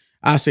say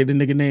the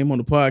nigga name on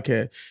the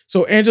podcast.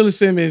 So Angela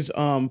Simmons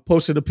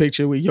posted a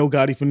picture with Yo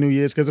Gotti for New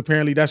Year's because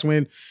apparently that's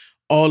when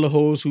all the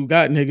hoes who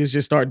got niggas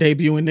just start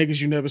debuting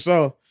niggas you never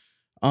saw.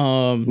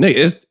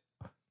 Nigga,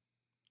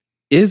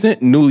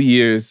 isn't New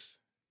Year's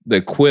the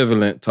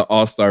equivalent to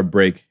All-Star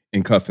break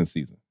in cuffing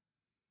season?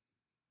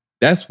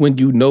 That's when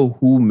you know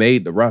who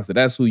made the roster.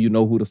 That's who you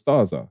know who the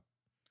stars are.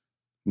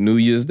 New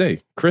Year's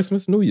Day,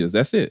 Christmas, New Year's.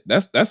 That's it.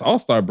 That's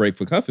All-Star break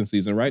for cuffing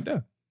season right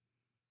there.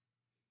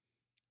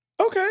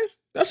 Okay,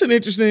 that's an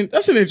interesting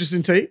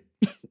take.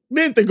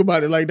 Didn't think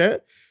about it like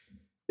that.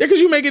 Yeah, because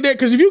you make it that.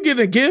 Because if you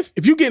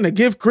getting a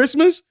gift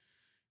Christmas,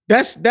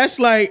 that's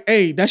like,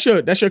 hey, that's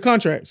your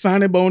contract,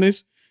 signing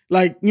bonus.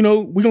 Like, you know,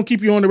 we're gonna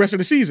keep you on the rest of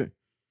the season.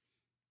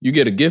 You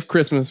get a gift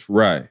Christmas,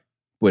 right?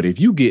 But if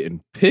you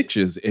getting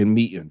pictures and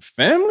meeting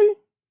family,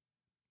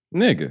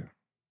 nigga,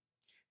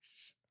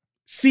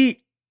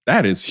 see,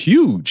 that is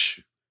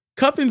huge.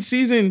 Cupping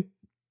season.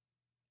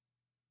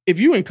 If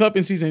you in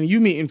cupping season and you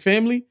meeting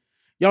family,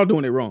 y'all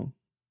doing it wrong.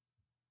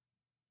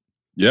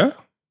 Yeah.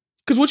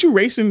 Cause what you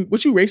racing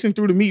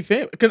through to meet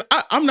family? Cause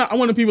I'm not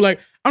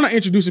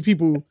introducing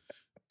people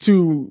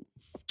to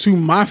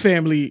my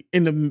family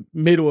in the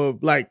middle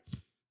of like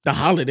the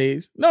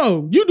holidays.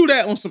 No, you do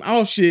that on some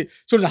off shit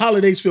so the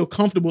holidays feel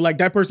comfortable. Like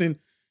that person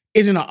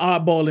isn't an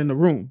oddball in the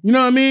room. You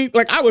know what I mean?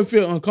 Like I would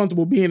feel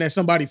uncomfortable being at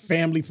somebody's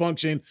family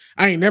function.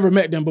 I ain't never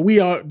met them, but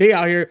they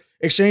out here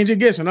exchanging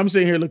gifts, and I'm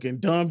sitting here looking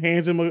dumb,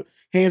 hands in my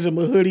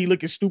hoodie,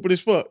 looking stupid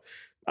as fuck.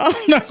 I'm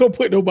not gonna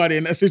put nobody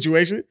in that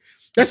situation.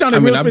 That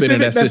sounded real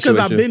specific. That's because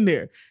I've been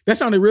there. That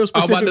sounded real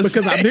specific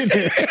because I've been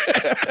there.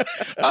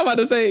 I'm about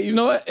to say, you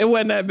know what? It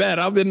wasn't that bad.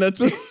 I've been there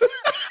too.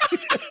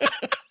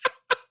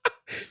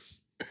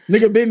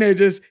 Nigga been there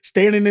just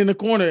standing in the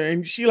corner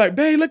and she like,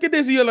 babe, look at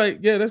this. And you're like,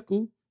 yeah, that's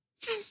cool.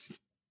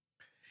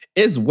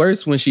 It's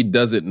worse when she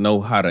doesn't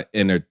know how to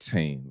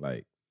entertain.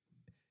 Like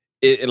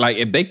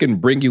if they can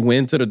bring you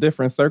into the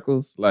different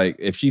circles, like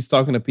if she's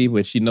talking to people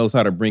and she knows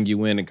how to bring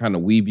you in and kind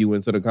of weave you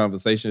into the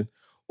conversation,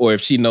 or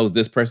if she knows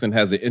this person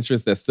has an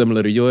interest that's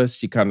similar to yours,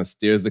 she kind of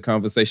steers the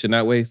conversation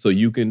that way so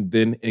you can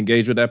then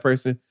engage with that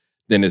person,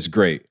 then it's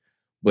great.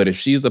 But if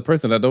she's a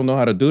person that don't know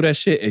how to do that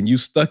shit and you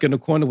stuck in the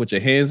corner with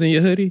your hands in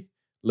your hoodie,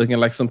 looking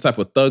like some type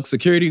of thug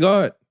security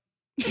guard,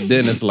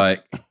 then it's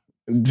like,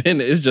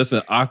 then it's just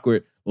an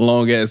awkward,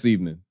 long-ass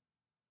evening.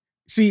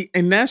 See,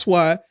 and that's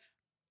why,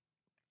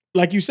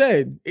 like you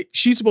said,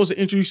 she's supposed to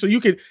introduce so you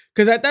could,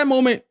 because at that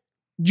moment,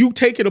 you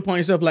take it upon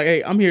yourself like,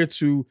 hey, I'm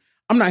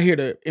not here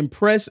to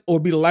impress or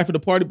be the life of the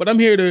party, but I'm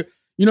here to,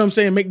 you know what I'm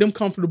saying, make them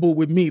comfortable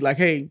with me. Like,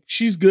 hey,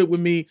 she's good with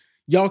me.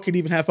 Y'all could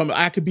even have fun.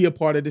 I could be a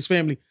part of this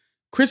family.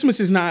 Christmas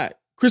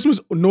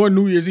nor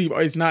New Year's Eve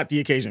is not the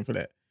occasion for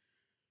that.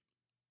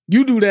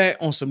 You do that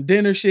on some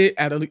dinner shit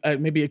at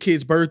maybe a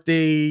kid's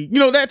birthday. You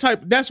know,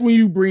 that's when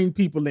you bring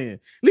people in. At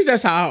least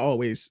that's how I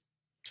always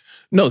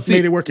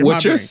made it work in my brain.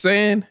 What you're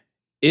saying,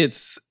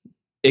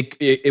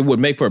 it would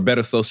make for a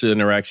better social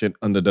interaction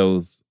under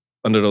those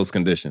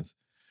conditions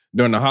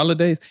during the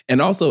holidays.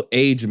 And also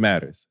age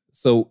matters.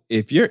 So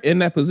if you're in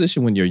that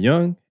position when you're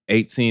young,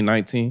 18,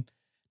 19,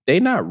 they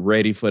not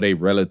ready for their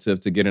relative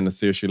to get in a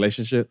serious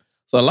relationship.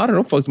 So a lot of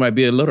them folks might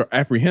be a little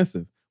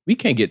apprehensive. We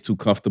can't get too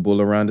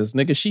comfortable around this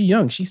nigga. She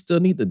young. She still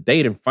need to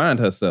date and find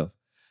herself.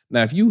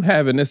 Now, if you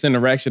having this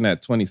interaction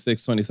at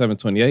 26, 27,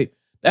 28,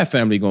 that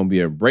family gonna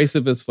be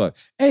abrasive as fuck.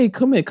 Hey,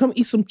 come in. Come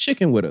eat some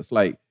chicken with us.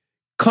 Like,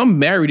 come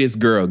marry this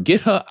girl.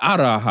 Get her out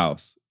of our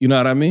house. You know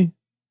what I mean?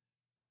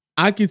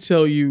 I could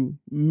tell you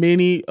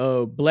many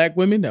black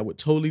women that would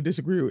totally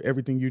disagree with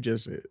everything you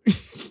just said.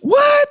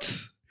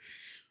 What?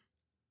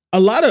 A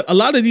lot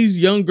of these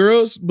young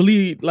girls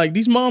believe like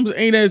these moms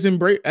ain't as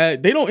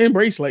they don't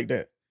embrace like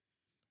that.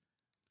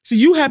 See,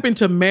 you happen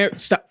to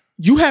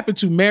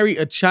marry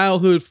a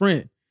childhood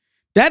friend.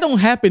 That don't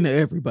happen to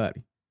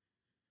everybody.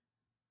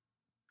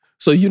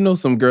 So you know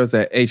some girls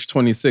at age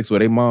 26 where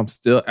they mom's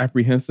still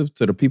apprehensive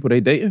to the people they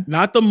dating?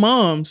 Not the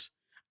moms.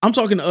 I'm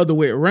talking the other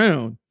way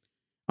around.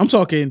 I'm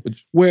talking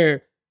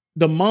where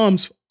the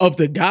moms of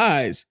the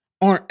guys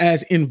aren't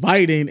as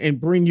inviting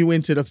and bring you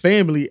into the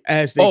family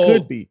as they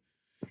could be.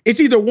 It's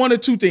either one or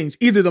two things.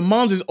 Either the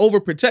moms is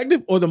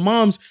overprotective or the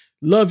moms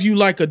love you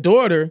like a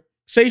daughter.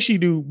 Say she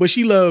do, but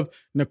she love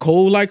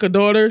Nicole like a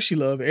daughter. She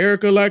love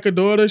Erica like a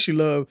daughter. She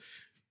love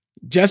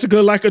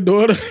Jessica like a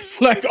daughter.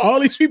 Like all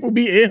these people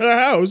be in her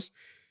house.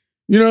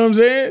 You know what I'm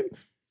saying?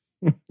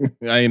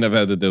 I ain't never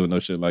had to deal with no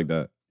shit like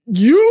that.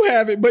 You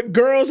haven't, but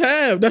girls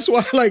have. That's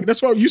why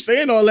you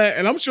saying all that.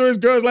 And I'm sure it's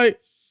girls like,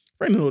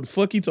 I don't know what the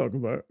fuck he talking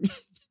about.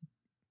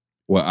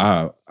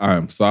 Well,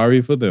 I'm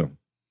sorry for them.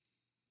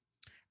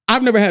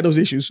 I've never had those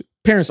issues.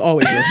 Parents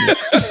always love me.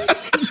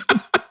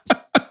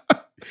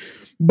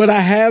 But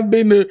I have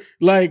been to,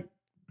 like,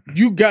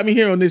 you got me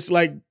here on this,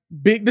 like,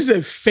 this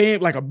is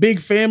a big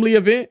family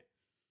event.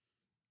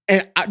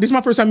 And this is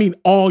my first time meeting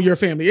all your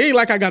family. It ain't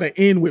like I got to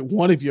end with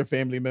one of your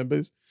family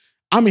members.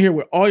 I'm here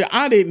with all your,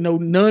 I didn't know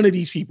none of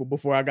these people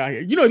before I got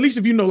here. You know, at least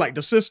if you know, like,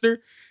 the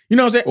sister, you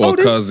know what I'm saying? Or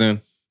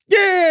cousin.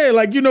 Yeah,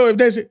 like, you know, if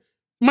there's,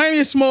 Miami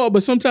is small,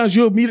 but sometimes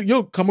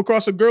you'll come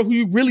across a girl who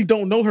you really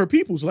don't know her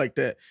peoples like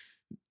that.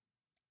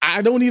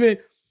 I don't even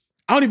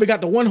got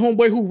the one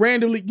homeboy who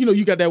randomly, you know,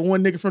 you got that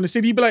one nigga from the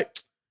city, you be like,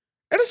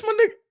 hey, this my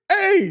nigga.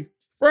 Hey,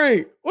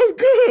 Frank, what's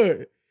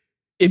good?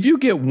 If you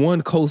get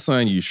one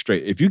cosign, you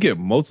straight. If you get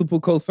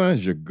multiple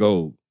cosigns, you're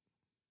gold.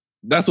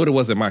 That's what it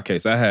was in my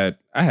case. I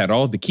had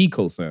all the key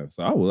cosigns,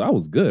 so I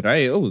was good.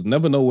 It was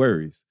never no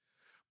worries.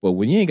 But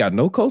when you ain't got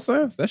no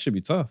cosigns, that should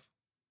be tough.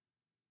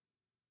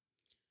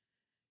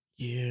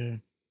 Yeah,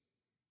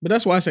 but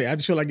that's why I say I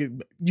just feel like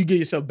you get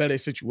yourself better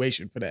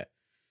situation for that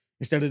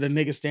instead of the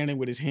nigga standing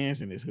with his hands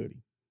in his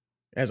hoodie.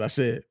 As I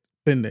said,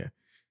 been there.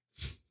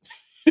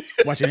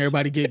 Watching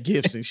everybody get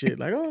gifts and shit.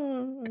 Like,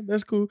 oh,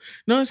 that's cool.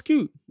 No, it's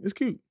cute. It's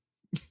cute.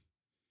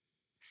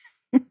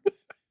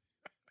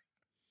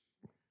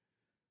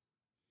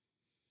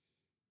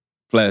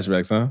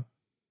 Flashbacks, huh?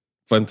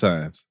 Fun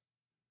times.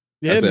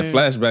 Yeah, I said man.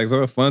 flashbacks,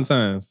 huh? Fun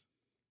times.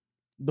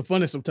 The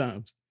funnest of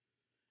times.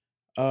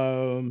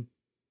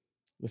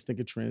 Let's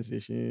think of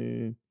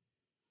transition.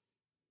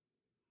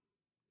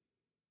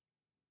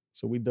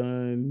 So we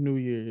done New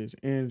Year's,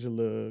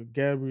 Angela,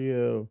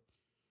 Gabrielle.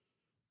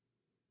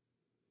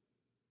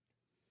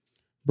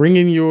 Bring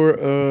in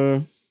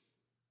your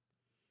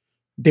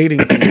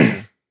dating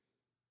thing.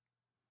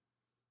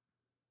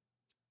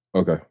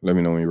 Okay, let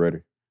me know when you're ready.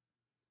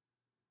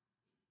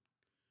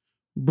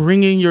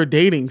 Bring in your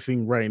dating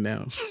thing right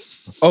now.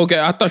 Okay,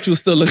 I thought you were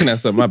still looking at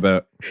something. My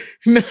bad.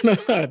 No.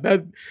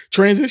 That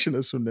transition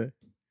us from there.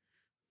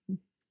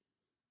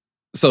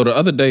 So the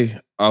other day,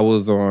 I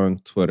was on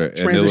Twitter. And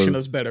Transition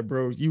us better,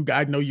 bro.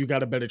 I know you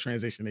got a better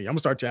transition than you. I'm gonna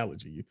start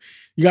challenging you.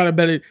 You got a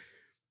better.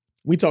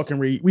 We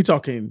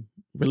talking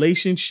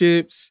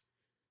relationships.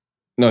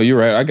 No, you're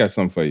right. I got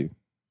something for you.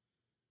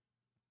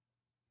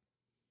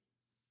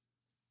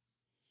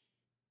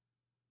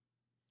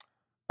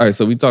 All right,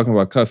 so we talking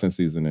about cuffing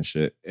season and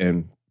shit,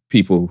 and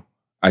people,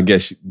 I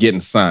guess, getting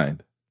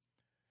signed.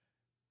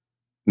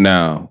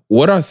 Now,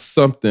 what are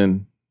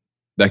something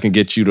that can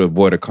get you to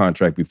avoid a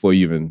contract before they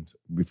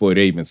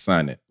even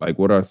sign it? Like,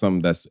 what are some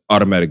that's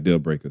automatic deal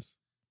breakers?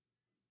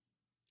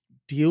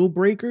 Deal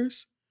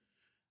breakers?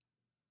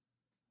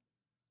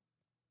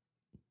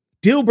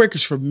 Deal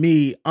breakers for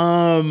me,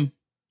 I'm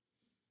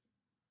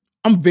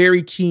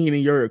very keen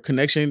in your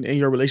connection and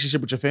your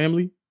relationship with your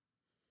family.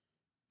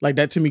 Like,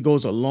 that to me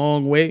goes a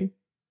long way.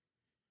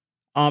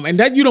 And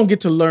that you don't get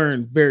to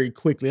learn very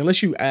quickly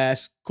unless you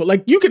ask.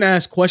 Like, you can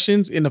ask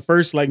questions in the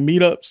first, like,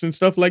 meetups and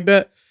stuff like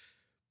that.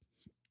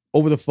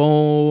 Over the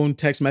phone,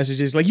 text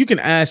messages. Like, you can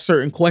ask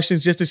certain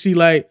questions just to see,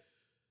 like,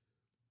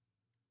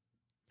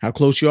 how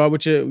close you are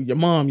with your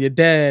mom, your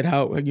dad,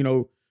 how, you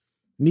know,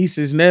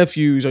 nieces,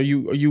 nephews, are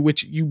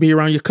you be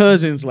around your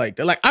cousins like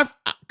that? Like,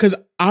 because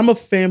I'm a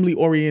family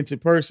oriented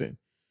person.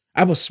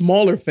 I have a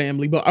smaller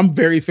family, but I'm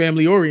very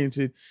family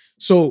oriented.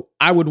 So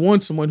I would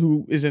want someone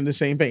who is in the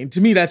same vein. To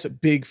me, that's a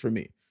big for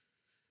me.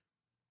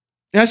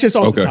 And that's just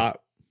off the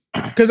top.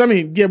 Because I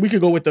mean, yeah, we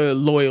could go with the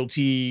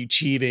loyalty,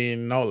 cheating,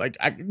 and all like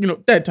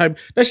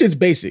that shit's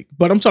basic.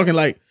 But I'm talking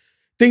like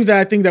things that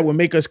I think that would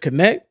make us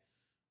connect.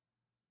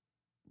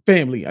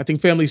 Family. I think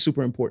family is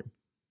super important.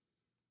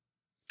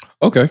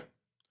 Okay.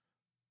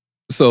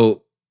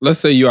 So let's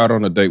say you're out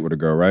on a date with a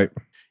girl, right?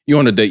 You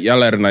on a date,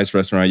 y'all at a nice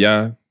restaurant,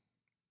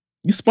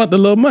 you spent a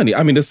little money.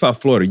 I mean, it's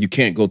South Florida. You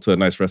can't go to a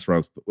nice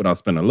restaurant without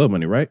spending a little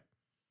money, right?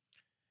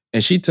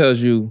 And she tells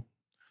you,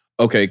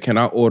 okay, can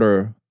I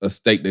order a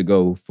steak to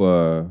go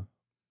for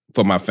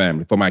my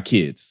family, for my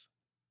kids?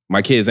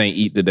 My kids ain't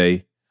eat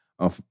today.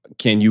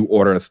 Can you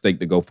order a steak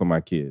to go for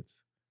my kids?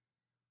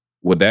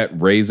 Would that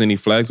raise any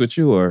flags with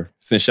you? Or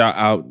since y'all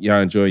out, y'all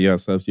enjoy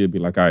yourselves, you'd be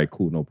like, all right,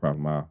 cool, no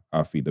problem.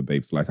 I'll feed the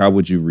babes. Like, how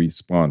would you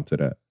respond to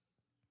that?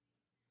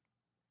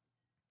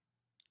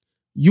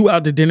 You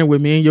out to dinner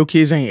with me and your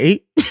kids ain't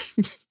ate?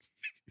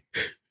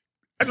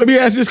 Let me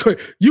ask this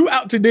question. You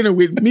out to dinner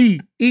with me,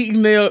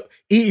 eating up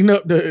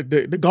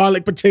the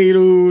garlic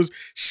potatoes,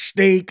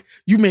 steak.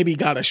 You maybe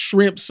got a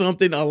shrimp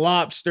something, a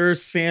lobster,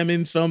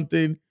 salmon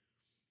something.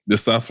 The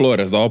South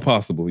Florida is all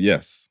possible,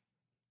 yes.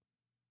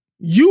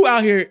 You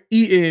out here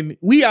eating,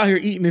 we out here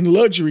eating in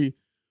luxury,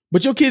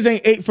 but your kids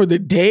ain't ate for the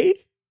day?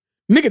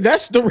 Nigga,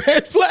 that's the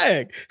red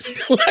flag.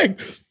 Like,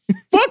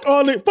 fuck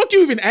all it. Fuck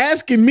you even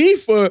asking me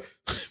for,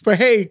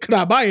 hey, could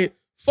I buy it?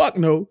 Fuck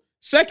no.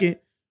 Second,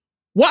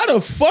 why the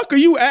fuck are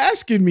you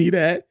asking me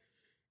that?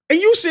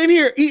 And you sitting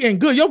here eating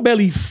good. Your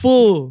belly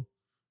full.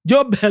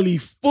 Your belly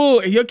full.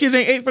 And your kids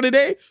ain't ate for the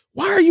day?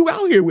 Why are you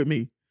out here with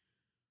me?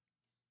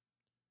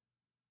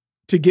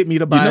 To get me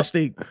to buy a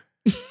steak.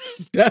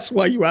 That's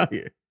why you out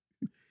here.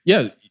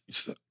 Yeah.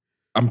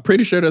 I'm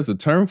pretty sure there's a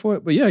term for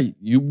it. But yeah,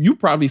 you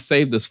probably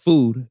saved this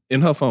food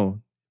in her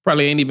phone.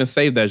 Probably ain't even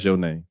saved as your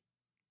name.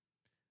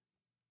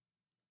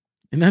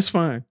 And that's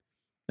fine.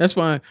 That's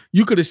fine.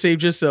 You could have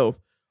saved yourself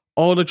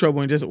all the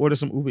trouble and just order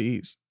some Uber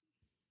Eats.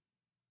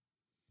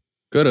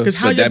 Could have. Because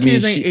how your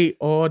kids ain't ate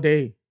all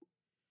day?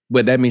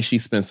 But that means she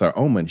spends her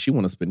own money. She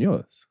want to spend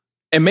yours.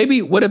 And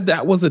maybe, what if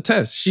that was a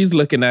test? She's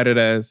looking at it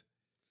as,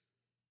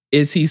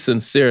 is he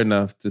sincere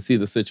enough to see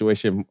the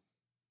situation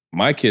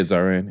my kids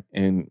are in?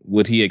 And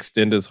would he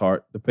extend his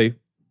heart to pay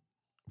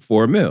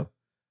for a meal?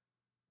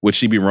 Would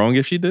she be wrong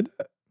if she did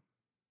that?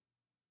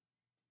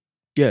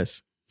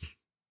 Yes.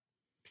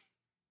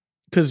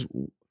 Because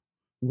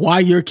why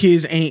your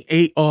kids ain't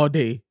ate all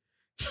day?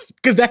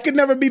 Because that could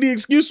never be the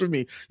excuse for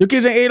me. Your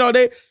kids ain't ate all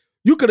day.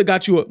 You could have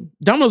got you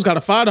Domino's got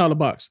a $5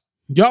 box.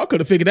 Y'all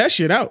could have figured that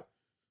shit out.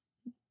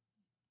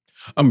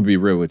 I'm going to be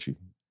real with you.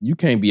 You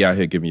can't be out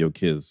here giving your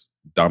kids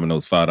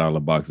Domino's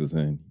 $5 boxes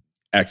and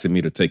asking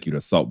me to take you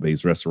to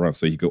Salt-Bae's restaurant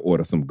so you could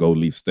order some gold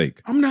leaf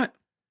steak. I'm not.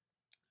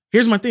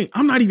 Here's my thing.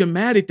 I'm not even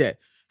mad at that.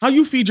 How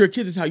you feed your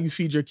kids is how you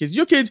feed your kids.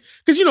 Your kids,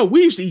 because, you know,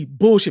 we used to eat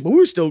bullshit, but we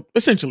were still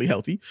essentially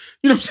healthy.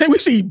 You know what I'm saying? We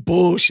used to eat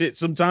bullshit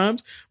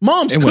sometimes.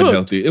 Mom's cooked. It wasn't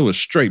healthy. It was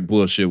straight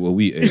bullshit what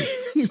we ate.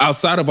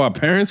 Outside of our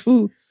parents'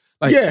 food.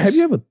 Like, Yes. have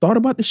you ever thought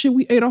about the shit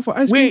we ate off an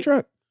ice cream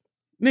truck?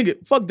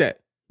 Nigga, fuck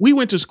that. We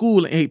went to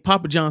school and ate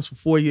Papa John's for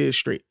 4 years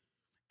straight.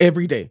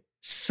 Every day.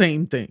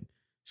 Same thing.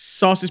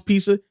 Sausage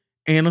pizza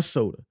and a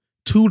soda.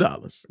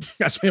 $2.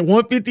 I spent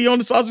 $1.50 on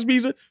the sausage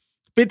pizza,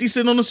 50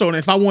 cents on the soda.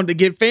 And if I wanted to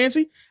get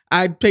fancy,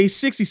 I'd pay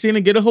 60 cents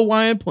and get a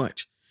Hawaiian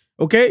punch.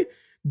 Okay?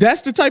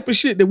 That's the type of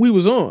shit that we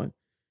was on.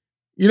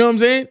 You know what I'm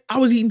saying? I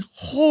was eating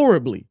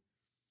horribly.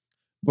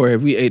 Boy,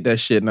 if we ate that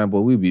shit now,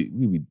 boy, we'd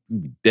be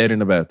dead in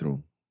the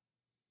bathroom.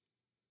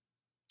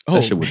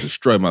 That shit would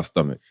destroy my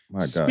stomach. My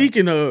God.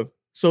 Speaking of,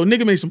 so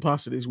nigga made some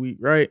pasta this week,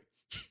 right?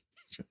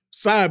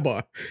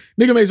 Sidebar.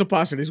 Nigga made some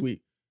pasta this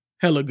week.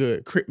 Hella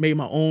good. Made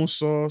my own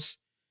sauce.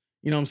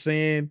 You know what I'm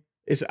saying?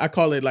 I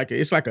call it like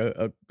it's like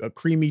a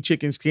creamy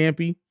chicken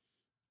scampi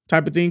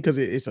type of thing because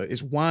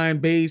it's wine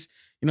based.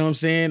 You know what I'm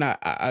saying?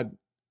 I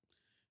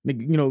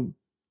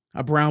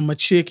brown my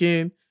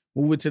chicken,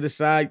 move it to the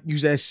side,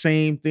 use that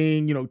same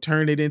thing, you know,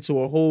 turn it into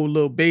a whole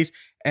little base,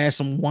 add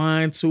some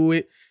wine to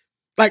it.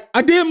 Like,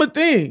 I did my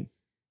thing.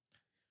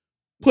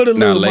 Put a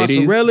little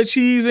mozzarella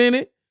cheese in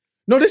it.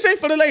 No, this ain't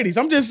for the ladies.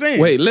 I'm just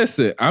saying. Wait,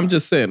 listen. I'm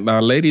just saying.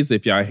 Now, ladies,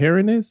 if y'all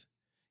hearing this,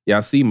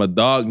 y'all see my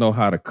dog know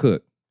how to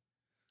cook.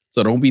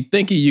 So don't be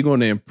thinking you're going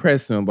to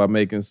impress him by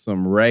making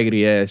some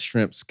raggedy-ass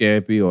shrimp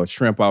scampi or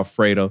shrimp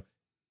Alfredo.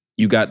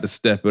 You got to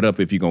step it up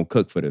if you're going to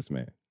cook for this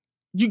man.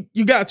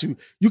 You got to.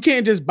 You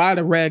can't just buy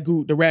the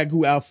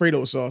ragu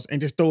Alfredo sauce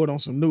and just throw it on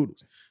some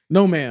noodles.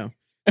 No, ma'am.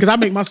 Because I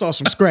make my sauce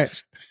from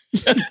scratch.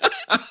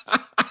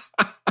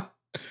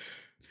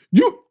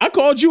 I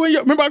called you and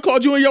remember I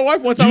called you and your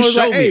wife one time. You I was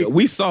like, hey.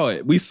 We saw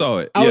it.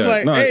 I was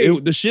like, hey.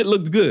 The shit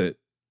looked good.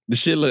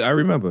 I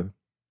remember.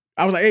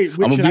 I was like, hey, I'm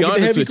going to be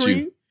honest with cream?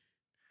 you.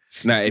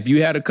 Now, if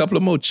you had a couple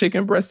of more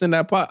chicken breasts in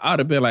that pot, I'd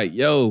have been like,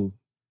 yo,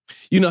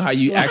 you know how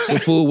you ask for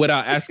food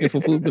without asking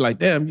for food? Be like,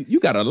 damn,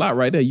 you got a lot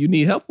right there. You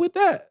need help with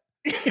that?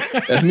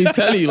 That's me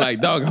telling you, like,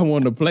 dog, I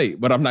want a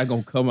plate, but I'm not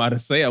going to come out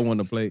and say I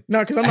want a plate. No,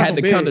 because I had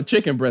to count the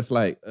chicken breasts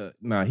like,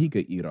 nah, he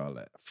could eat all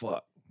that.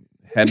 Fuck.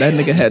 Had that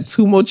nigga had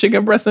 2 more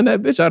chicken breasts in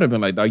that bitch, I'd have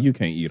been like, dog, you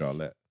can't eat all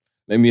that.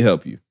 Let me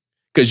help you.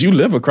 Because you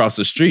live across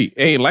the street.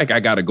 It ain't like I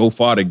got to go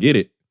far to get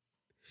it.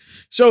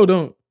 Show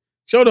don't.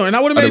 And I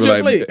would have made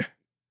your plate.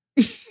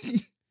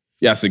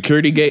 Yeah,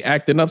 security gate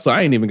acting up, so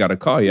I ain't even got to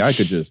call you. I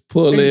could just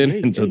pull in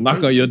and just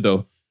knock on your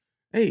door.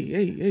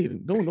 Hey,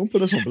 don't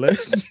put us on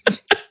blast. You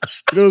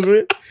know what I'm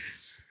saying?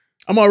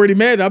 I'm already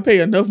mad that I pay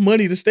enough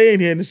money to stay in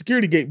here and the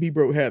security gate be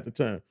broke half the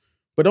time.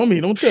 But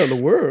don't tell the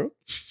world.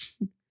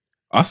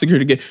 Our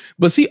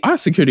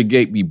security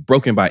gate be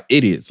broken by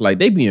idiots. Like,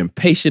 they be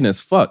impatient as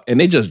fuck and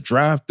they just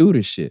drive through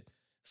this shit.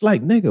 It's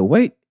like, nigga,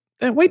 wait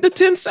the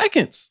 10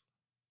 seconds.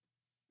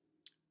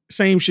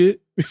 Same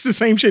shit. It's the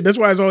same shit. That's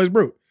why it's always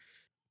broke.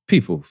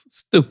 People,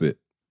 stupid.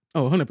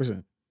 Oh,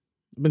 100%.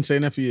 I've been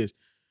saying that for years.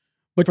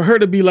 But for her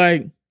to be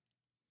like,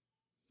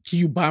 can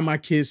you buy my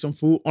kids some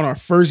food on our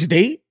first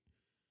date?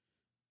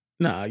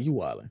 Nah, you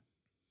wildin'.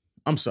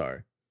 I'm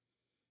sorry.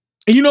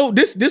 And you know,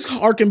 this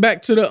harken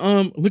back to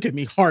the look at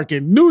me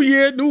harken. New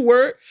year, new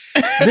word.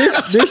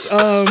 This just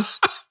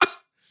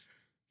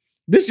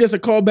a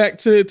callback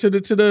to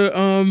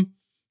the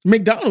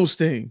McDonald's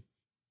thing.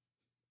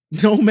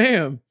 No,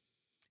 ma'am.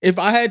 If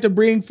I had to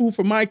bring food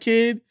for my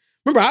kid,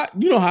 remember,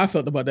 you know how I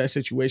felt about that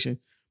situation.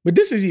 But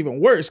this is even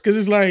worse because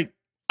it's like,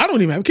 I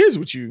don't even have kids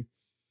with you.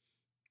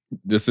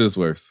 This is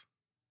worse.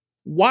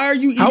 Why are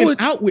you even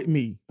out with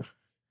me?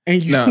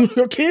 And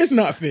your kid's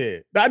not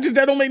fed. That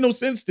don't make no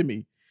sense to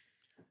me.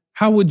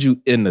 How would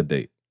you end the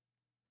date?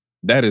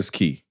 That is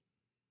key.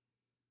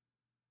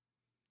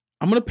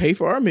 I'm going to pay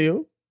for our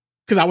meal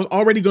because I was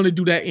already going to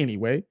do that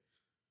anyway.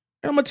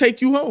 And I'm going to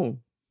take you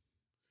home.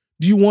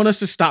 Do you want us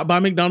to stop by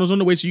McDonald's on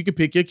the way so you can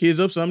pick your kids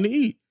up something to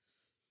eat?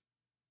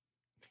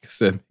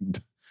 Said,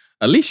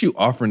 at least you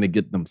offering to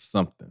get them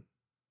something.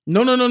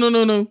 No.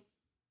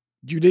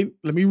 You didn't.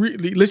 Let me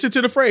listen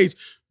to the phrase.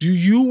 Do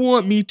you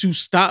want me to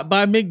stop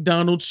by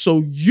McDonald's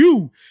so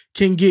you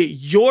can get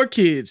your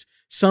kids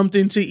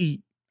something to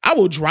eat? I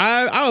will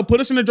drive. I will put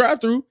us in the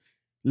drive-thru,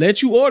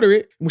 let you order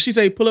it. When she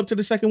say pull up to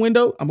the second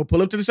window, I'm gonna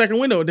pull up to the second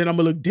window, and then I'm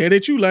gonna look dead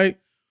at you like,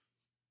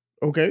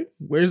 okay,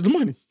 where's the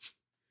money?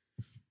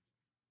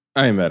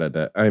 I ain't mad at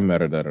that. I ain't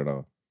mad at that at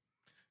all.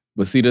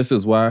 But see, this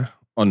is why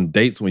on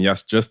dates when y'all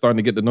just starting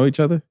to get to know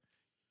each other,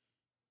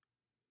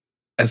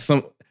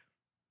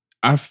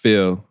 I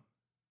feel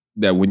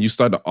that when you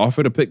start to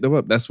offer to pick them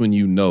up, that's when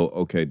you know,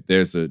 okay,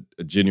 there's a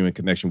genuine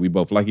connection. We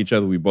both like each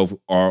other. We both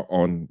are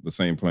on the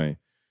same plane.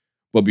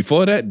 But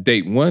before that,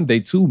 date 1,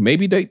 date 2,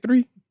 maybe date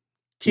 3.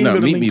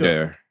 Meet me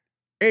there.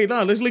 Hey,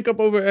 let's link up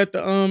over at the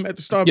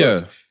Starbucks.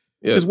 Yeah.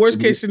 Because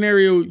worst case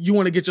scenario, you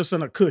want to get your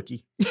son a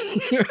cookie.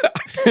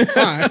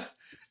 Fine.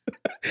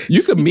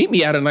 You could meet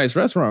me at a nice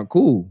restaurant,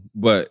 cool.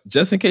 But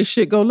just in case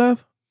shit go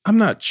left, I'm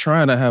not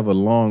trying to have a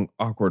long,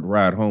 awkward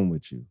ride home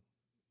with you.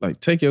 Like,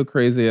 take your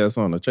crazy ass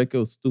on or take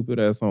your stupid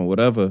ass on,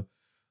 whatever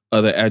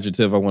other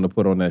adjective I want to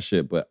put on that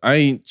shit. But I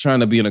ain't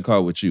trying to be in a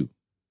car with you.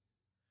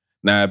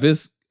 Now, if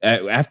it's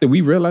after we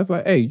realize,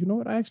 like, hey, you know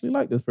what? I actually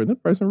like this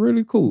person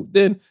really cool.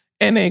 Then,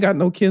 and they ain't got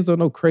no kids or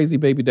no crazy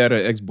baby dad or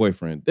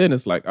ex-boyfriend. Then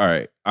it's like, all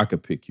right, I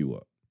could pick you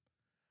up.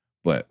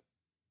 But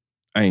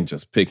I ain't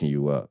just picking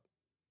you up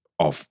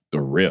off the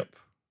rip.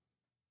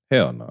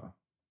 Hell no.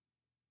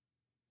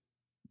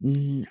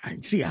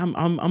 See,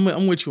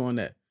 I'm with you on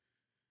that.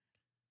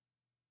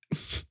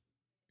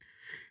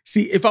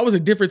 See, if I was a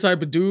different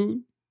type of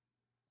dude,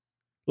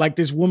 like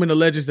this woman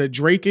alleges that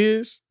Drake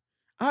is,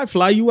 I'd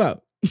fly you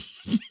out.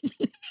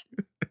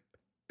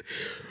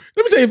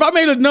 Let me tell you, if I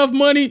made enough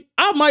money,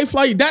 I might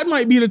fly you. That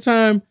might be the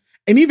time.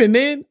 And even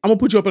then, I'm gonna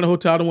put you up in a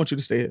hotel. I don't want you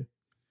to stay here.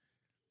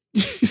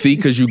 See,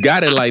 because you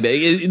got it like that.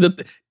 You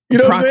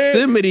know,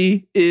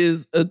 proximity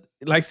is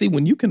like, see,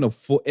 when you can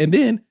afford, and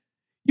then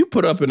you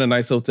put up in a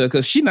nice hotel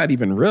because she not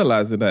even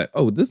realizing that,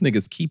 oh, this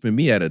nigga's keeping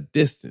me at a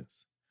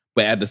distance.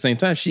 But at the same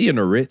time, she in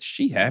the rich,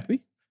 she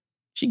happy.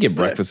 She get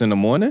breakfast in the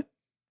morning.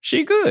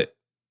 She good.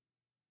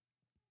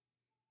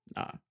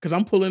 Nah, because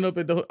I'm pulling up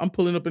in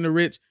the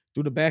Ritz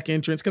through the back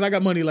entrance because I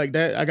got money like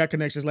that. I got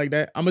connections like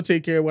that. I'm gonna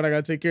take care of what I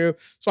gotta take care of,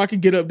 so I can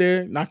get up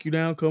there, knock you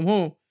down, come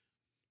home,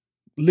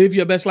 live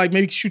your best life.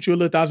 Maybe shoot you a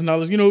little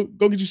 $1,000. You know,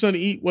 go get you something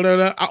to eat.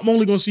 Whatever. I'm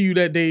only gonna see you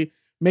that day,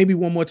 maybe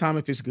one more time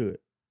if it's good.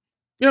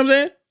 You know what I'm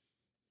saying?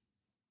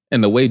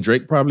 And the way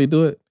Drake probably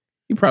do it,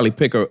 he probably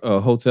pick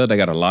a hotel that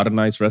got a lot of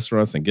nice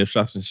restaurants and gift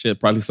shops and shit.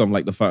 Probably something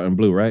like the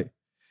Fontainebleau, right?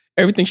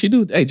 Everything she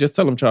do, hey, just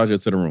tell them charge her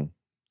to the room.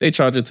 They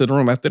charge it to the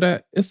room. After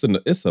that, it's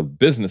a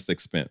business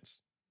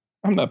expense.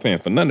 I'm not paying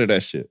for none of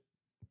that shit.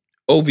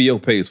 OVO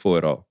pays for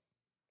it all.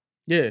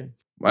 Yeah.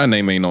 My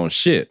name ain't on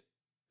shit.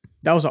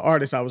 That was an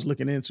artist I was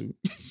looking into.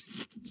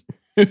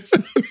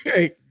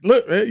 Hey,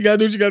 look, man, you gotta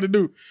do what you gotta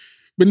do.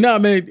 But nah,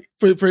 man,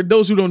 for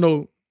those who don't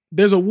know,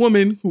 there's a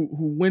woman who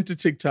went to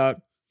TikTok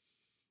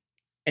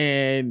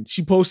and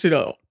she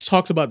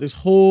talked about this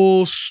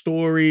whole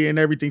story and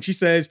everything. She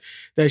says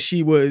that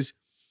she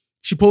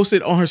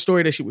posted on her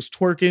story that she was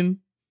twerking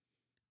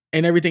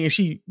and everything.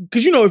 And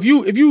because you know, if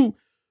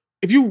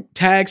you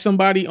tag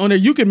somebody on there,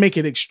 you can make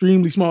it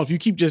extremely small. If you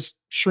keep just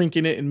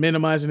shrinking it and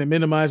minimizing and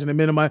minimizing and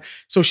minimizing.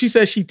 So she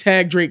says she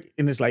tagged Drake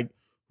and it's like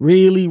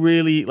really,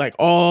 really like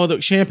all the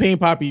champagne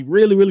poppy,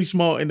 really, really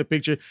small in the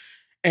picture.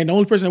 And the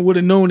only person that would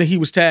have known that he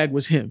was tagged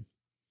was him.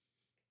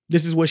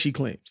 This is what she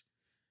claims.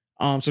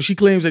 So she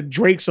claims that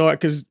Drake saw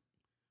it because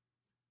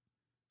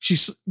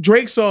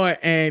Drake saw it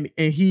and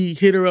he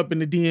hit her up in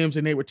the DMs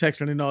and they were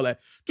texting and all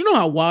that. Do you know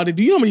how wild it?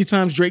 Do you know how many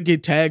times Drake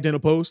get tagged in a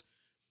post?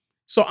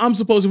 So I'm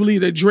supposed to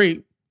believe that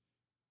Drake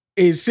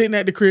is sitting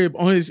at the crib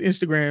on his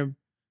Instagram,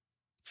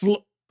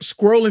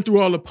 scrolling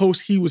through all the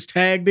posts he was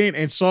tagged in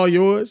and saw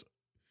yours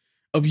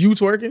of you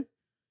twerking?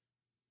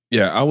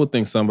 Yeah, I would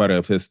think somebody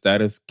of his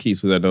status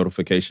keeps that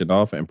notification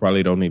off and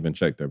probably don't even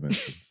check their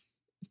mentions.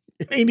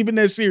 It ain't even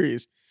that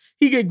serious.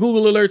 He get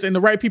Google alerts and the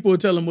right people will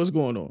tell him what's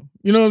going on.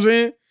 You know what I'm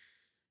saying?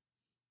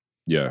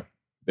 Yeah.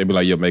 They be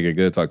like, yo, Megan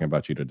Good talking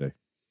about you today.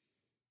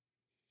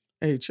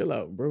 Hey, chill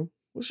out, bro.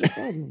 What's your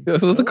problem?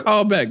 This is a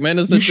callback, man.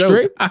 It's a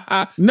joke.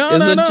 No.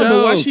 But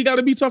why she got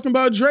to be talking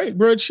about Drake,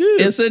 bro? Chill.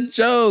 It's a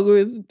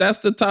joke. That's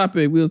the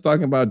topic. We was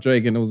talking about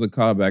Drake and it was a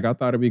callback. I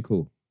thought it'd be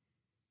cool.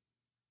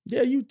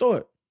 Yeah, you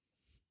thought.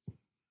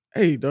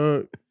 Hey,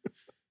 dog.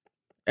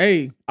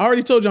 Hey, I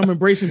already told you I'm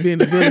embracing being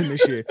the villain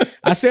this year.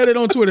 I said it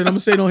on Twitter and I'm going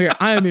to say it on here.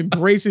 I am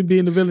embracing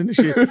being the villain this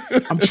year.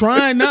 I'm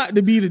trying not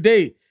to be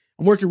today.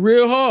 I'm working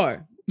real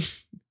hard.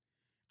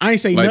 I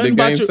ain't say like nothing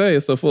the about game say,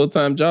 it's a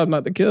full-time job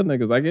not to kill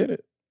niggas. I get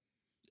it.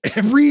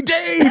 Every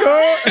day,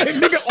 dog.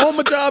 Nigga on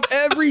my job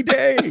every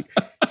day.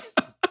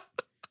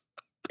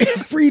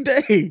 Every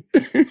day.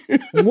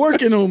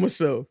 Working on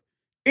myself.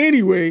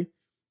 Anyway,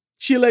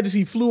 she alleges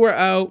he flew her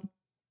out,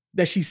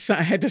 that she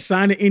had to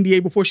sign an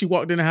NDA before she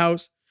walked in the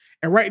house.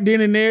 And right then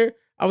and there,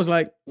 I was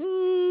like,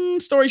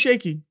 story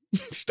shaky.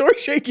 Story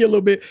shaky a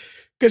little bit.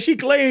 Because she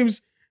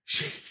claims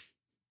she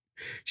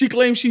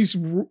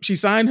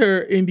signed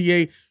her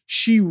NDA.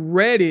 She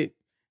read it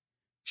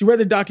She read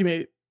the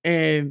document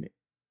and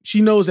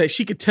she knows that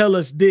she could tell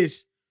us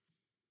this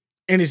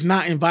and it's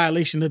not in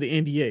violation of the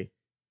NDA.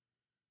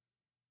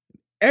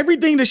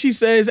 Everything that she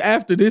says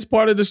after this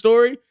part of the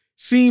story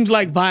seems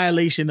like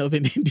violation of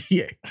an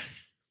NDA.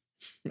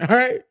 All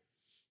right.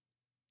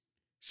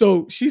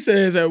 So she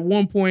says at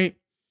one point,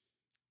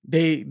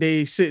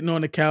 they sitting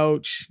on the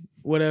couch,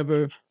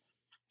 whatever.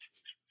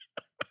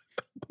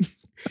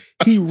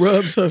 He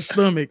rubs her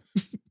stomach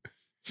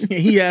and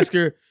he asks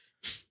her,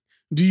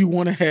 do you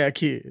want to have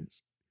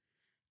kids?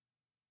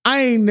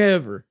 I ain't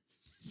never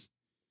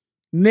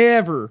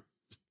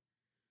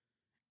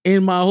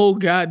in my whole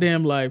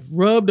goddamn life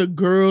rubbed a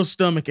girl's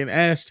stomach and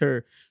asked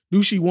her,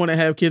 do she want to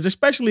have kids?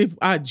 Especially if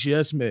I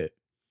just met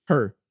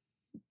her.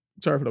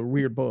 Sorry for the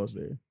weird pause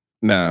there.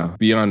 Now,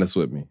 be honest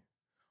with me.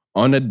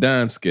 On a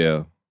dime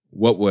scale,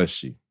 what was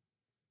she?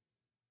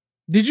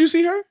 Did you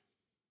see her?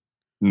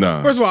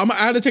 No. First of all, I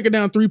had to take her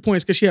down 3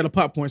 points because she had a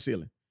popcorn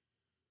ceiling.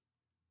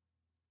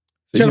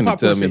 So She had you a gonna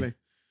popcorn tell me ceiling.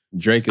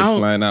 Drake is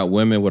flying out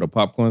women with a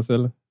popcorn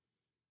ceiling?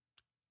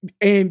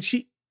 And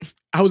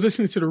I was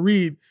listening to the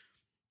read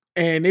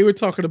and they were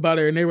talking about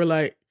her and they were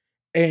like,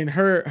 and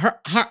her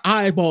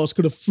eyeballs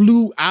could have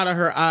flew out of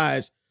her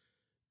eyes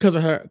because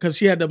of her, because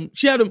she had them.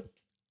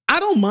 I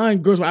don't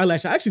mind girls with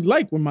eyelashes. I actually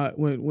like when my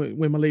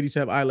ladies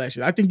have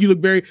eyelashes. I think you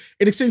look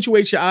it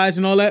accentuates your eyes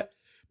and all that.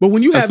 But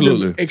when you have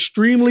them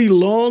extremely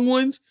long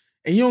ones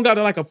and you don't got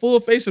like a full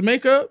face of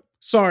makeup,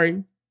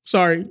 sorry.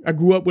 I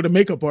grew up with a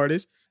makeup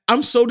artist.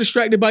 I'm so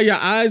distracted by your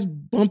eyes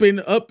bumping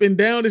up and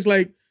down. It's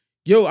like,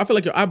 yo, I feel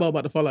like your eyeball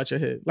about to fall out your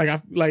head.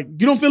 Like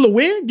you don't feel the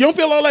wind? You don't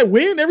feel all that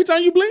wind every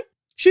time you blink?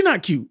 She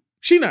not cute.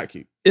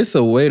 It's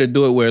a way to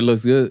do it where it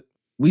looks good.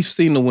 We've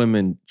seen the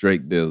women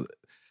Drake do.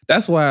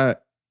 That's why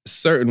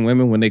certain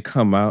women, when they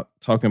come out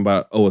talking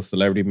about, a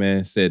celebrity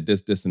man said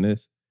this, and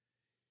this,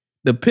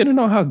 depending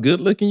on how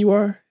good looking you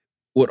are,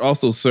 what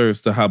also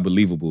serves to how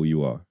believable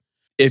you are.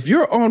 If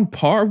you're on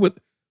par with,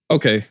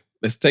 okay,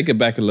 let's take it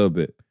back a little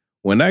bit.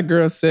 When that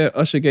girl said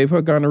Usher gave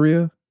her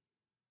gonorrhea,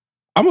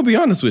 I'm going to be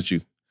honest with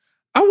you.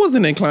 I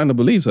wasn't inclined to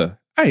believe her.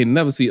 I ain't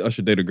never see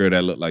Usher date a girl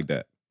that looked like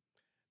that.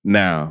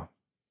 Now,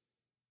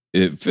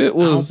 if it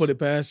was... I don't put it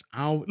past.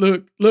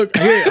 Look,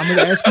 here, I'm going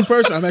to ask you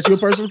personally. I'm asking you a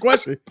personal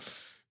question.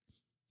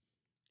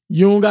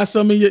 You don't got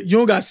some in your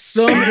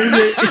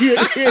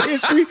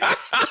history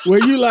where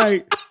you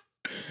like,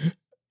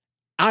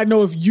 I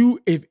know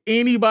if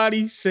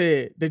anybody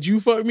said that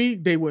you fucked me,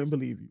 they wouldn't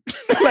believe you.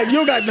 Like, you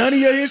don't got none of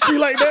your history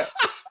like that?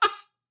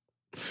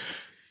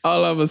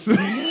 All of us.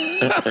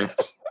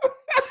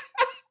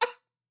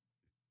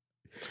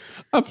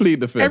 I plead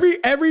the fifth.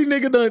 Every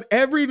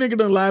nigga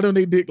done lied on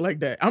their dick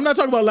like that. I'm not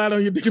talking about lying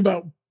on your dick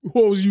about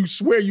who you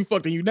swear you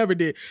fucked and you never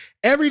did.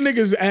 Every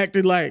nigga's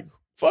acted like,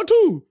 fuck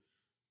who?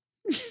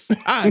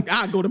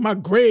 I go to my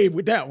grave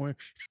with that one.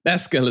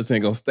 That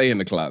skeleton gonna stay in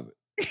the closet.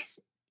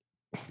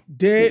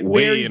 Dead,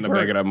 way in the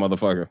back of that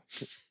motherfucker.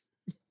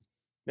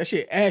 That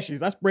shit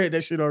ashes. I spread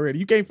that shit already.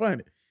 You can't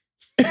find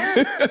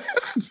it.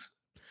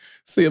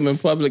 See him in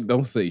public,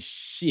 don't say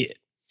shit.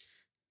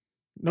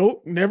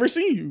 Nope, never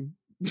seen you.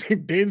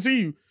 Didn't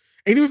see you.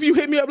 And even if you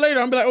hit me up later,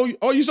 I'm be like,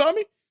 oh, you saw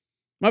me?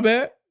 My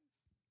bad.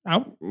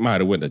 I might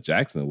have went to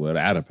Jacksonville,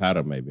 Adam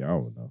Patter maybe. I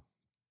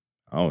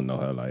don't know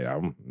her. Like, I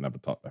never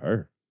talked to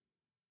her.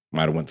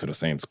 Might have went to the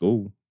same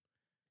school.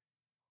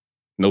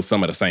 Know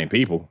some of the same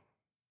people.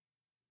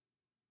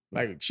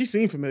 Like, she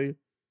seemed familiar.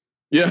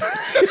 Yeah.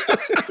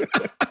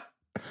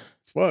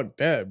 Fuck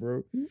that,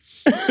 bro.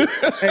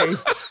 Hey.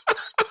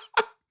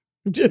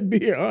 Just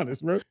being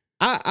honest, bro.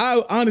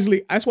 I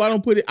honestly, that's why I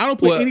don't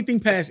put anything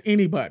past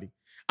anybody.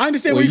 I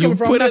understand where you're coming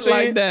from. Put it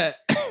like that.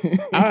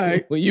 All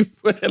right. When you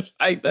put it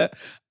like that,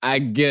 I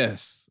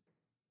guess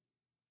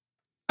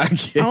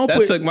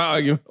that took my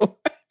argument.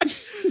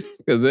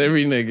 Because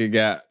every nigga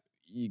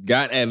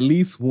got at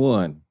least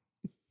one.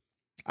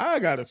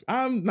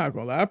 I'm not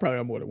gonna lie. I probably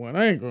got more than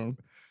one.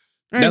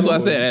 That's why I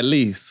said at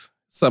least.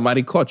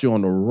 Somebody caught you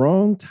on the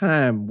wrong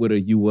time with a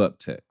you up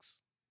text.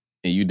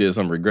 And you did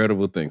some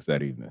regrettable things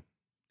that evening.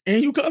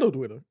 And you cuddled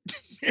with her.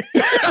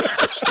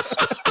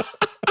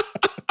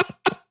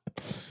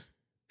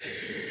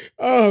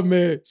 Oh,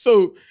 man.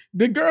 So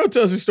the girl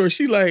tells the story.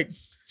 She like,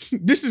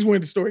 this is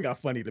when the story got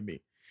funny to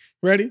me.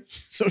 Ready?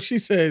 So she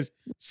says,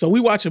 so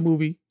we watch a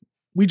movie.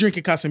 We drink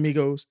at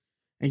Casamigos.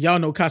 And y'all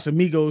know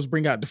Casamigos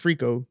bring out the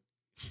Frico.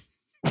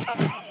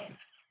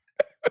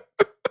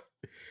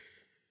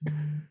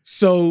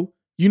 So,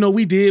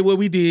 we did what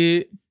we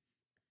did.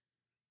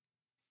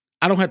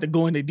 I don't have to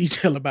go into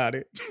detail about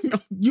it.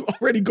 You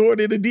already going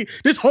into detail.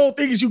 This whole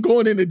thing is you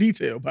going into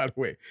detail, by the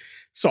way.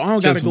 So I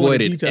don't got to go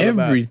into detail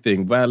about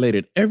everything.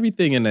 Violated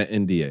everything in the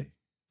NDA.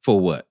 For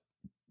what?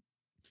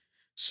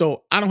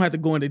 So I don't have to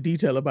go into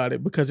detail about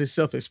it because it's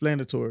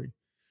self-explanatory.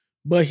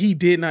 But he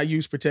did not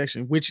use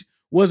protection, which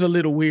was a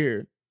little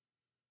weird.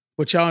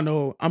 But y'all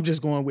know I'm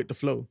just going with the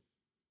flow.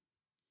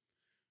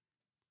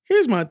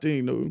 Here's my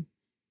thing, though.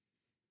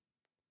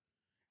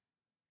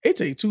 It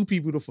takes two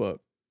people to fuck.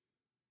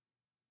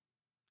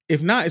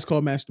 If not, it's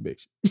called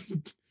masturbation.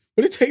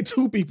 But it takes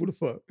two people to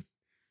fuck.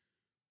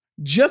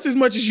 just as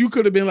much as you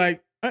could have been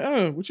like,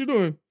 what you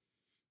doing?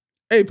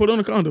 Hey, put on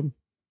a condom.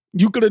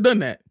 You could have done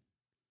that.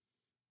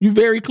 You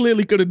very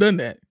clearly could have done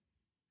that.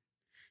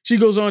 She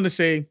goes on to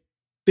say,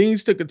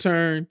 things took a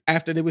turn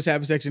after they was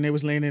having sex and they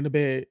was laying in the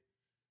bed.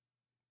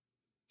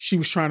 She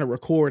was trying to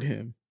record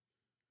him,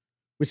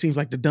 which seems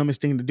like the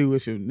dumbest thing to do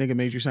if a nigga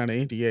made you sign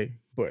an NDA,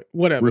 but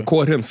whatever.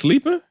 Record him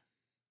sleeping?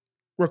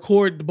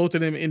 Record both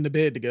of them in the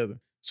bed together.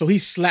 So he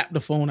slapped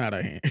the phone out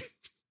of her hand.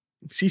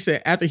 She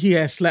said after he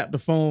had slapped the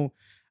phone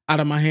out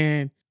of my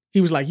hand, he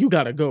was like, you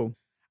gotta go.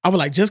 I was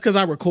like, just because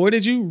I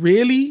recorded you?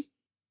 Really?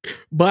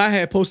 But I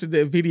had posted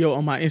that video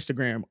on my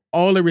Instagram.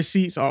 All the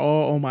receipts are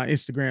all on my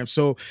Instagram.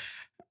 So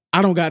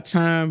I don't got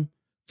time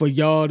for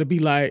y'all to be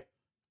like,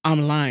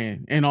 I'm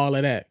lying and all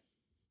of that.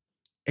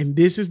 And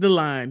this is the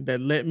line that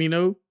let me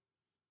know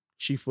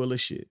she full of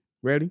shit.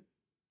 Ready?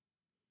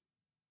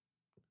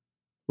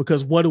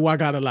 Because what do I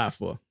got to lie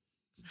for?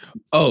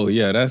 Oh,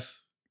 yeah,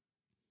 that's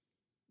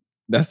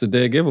the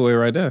dead giveaway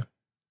right there.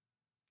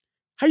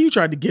 How you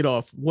tried to get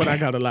off what I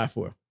got to lie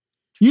for?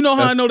 You know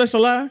how I know that's a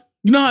lie?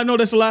 You know how I know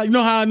that's a lie? You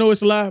know how I know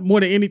it's a lie more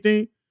than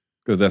anything?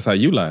 Because that's how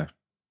you lie.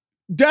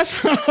 That's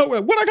how,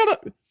 what I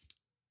got to,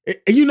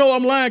 and you know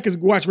I'm lying because,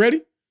 watch,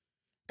 ready?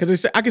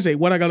 Because I can say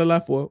what I got to lie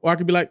for, or I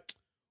could be like,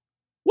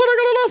 what I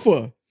got to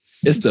lie for?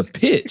 It's the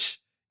pitch.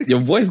 Your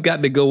voice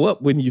got to go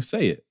up when you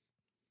say it.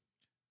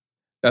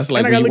 That's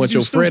like when you want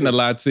your friend to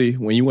lie to you.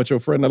 When you want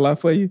your friend to lie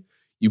for you,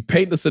 you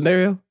paint the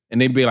scenario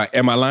and they be like,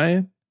 am I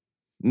lying?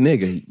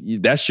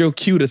 Nigga, that's your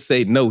cue to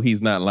say, no,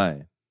 he's not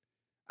lying.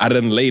 I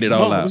done laid it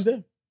all out. I was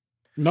there.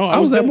 No, I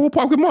was at Moore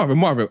Park with Marvin.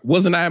 Marvin,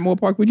 wasn't I at Moore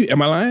Park with you?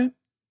 Am I lying?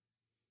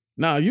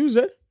 Nah, you was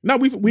there. No,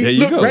 we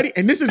look ready.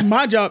 And this is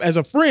my job as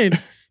a friend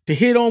to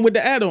hit on with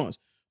the add-ons.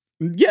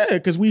 Yeah,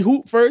 because we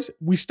hooped first.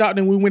 We stopped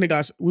and we went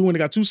and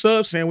got 2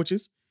 sub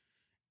sandwiches.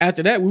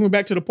 After that, we went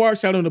back to the park,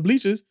 sat on the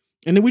bleachers,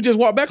 and then we just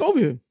walked back over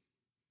here.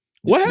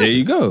 What happened? There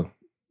you go.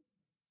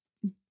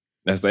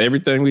 That's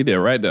everything we did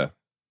right there.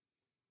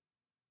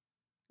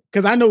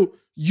 Because I know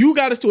you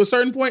got us to a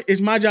certain point. It's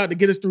my job to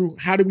get us through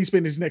how do we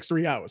spend this next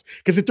 3 hours.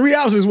 Because the 3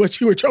 hours is what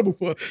you were in trouble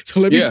for. So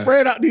let me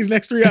spread out these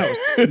next 3 hours.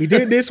 We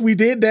did this, we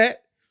did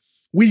that.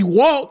 We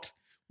walked.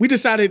 We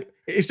decided,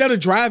 instead of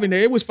driving there,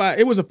 it was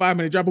a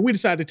 5-minute drive, but we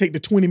decided to take the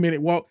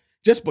 20-minute walk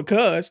just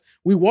because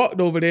we walked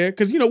over there.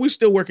 Because, we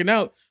still working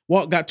out.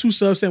 Got 2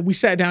 subs and we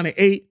sat down and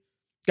ate,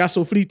 got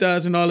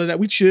sofritas and all of that.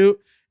 We chilled.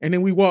 And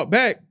then we walked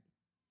back.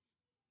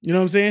 You know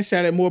what I'm saying?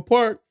 Sat at Moore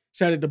Park,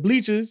 sat at the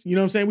bleachers. You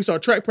know what I'm saying? We saw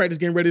track practice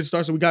getting ready to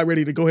start, so we got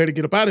ready to go ahead and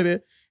get up out of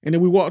there. And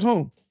then we walked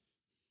home.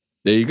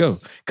 There you go.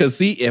 Because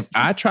see, if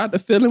I tried to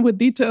fill in with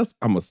details,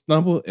 I'm going to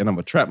stumble and I'm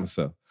going to trap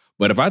myself.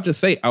 But if I just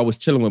say I was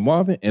chilling with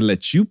Marvin and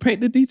let you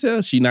paint the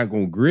details, she not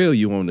going to grill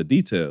you on the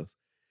details.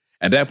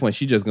 At that point,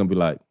 she just going to be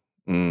like,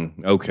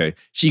 okay.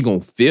 She going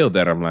to feel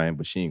that I'm lying,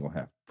 but she ain't going to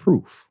have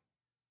proof.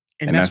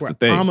 And that's where I'm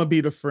going to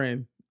be the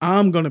friend.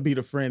 I'm going to be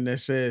the friend that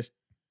says,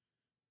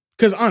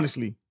 because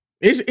honestly,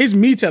 it's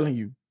me telling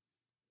you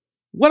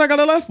what I got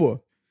to lie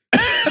for.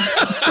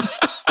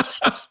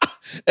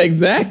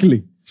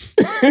 Exactly.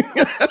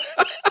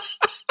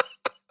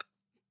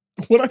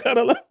 What I got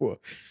to lie for.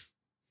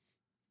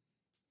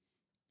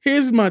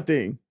 Here's my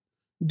thing.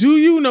 Do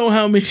you know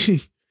how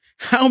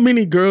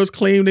many girls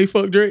claim they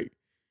fuck Drake?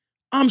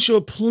 I'm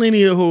sure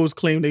plenty of hoes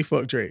claim they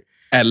fuck Drake.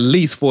 At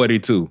least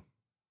 42.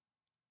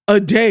 A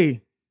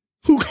day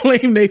who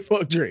claim they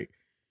fuck Drake.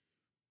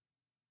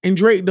 And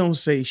Drake don't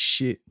say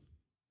shit.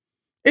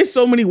 It's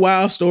so many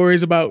wild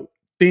stories about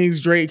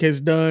things Drake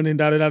has done and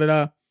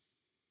da-da-da-da-da.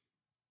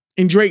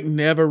 And Drake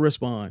never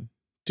respond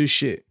to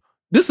shit.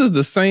 This is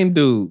the same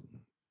dude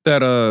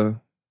that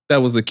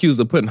was accused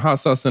of putting hot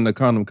sauce in the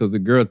condom because the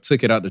girl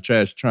took it out the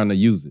trash trying to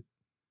use it.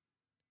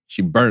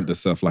 She burned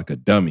herself like a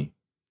dummy.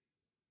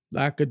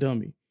 Like a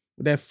dummy.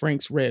 With that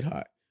Frank's Red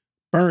Hot.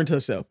 Burned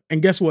herself.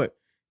 And guess what?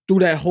 Through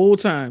that whole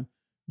time,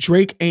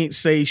 Drake ain't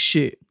say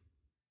shit.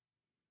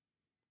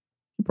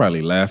 He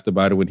probably laughed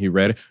about it when he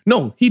read it.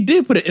 No, he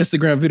did put an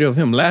Instagram video of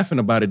him laughing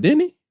about it,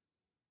 didn't he?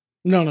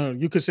 No.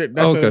 You could say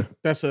that's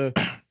a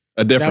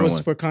different that was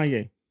one. for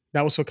Kanye.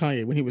 That was for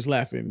Kanye when he was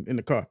laughing in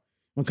the car.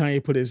 When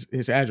Kanye put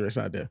his address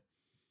out there.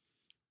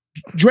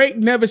 Drake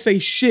never say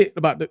shit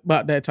about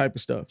that type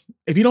of stuff.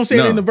 If he don't say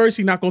it in the verse,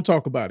 he's not gonna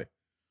talk about it.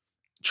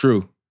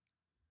 True.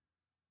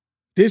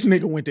 This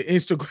nigga went to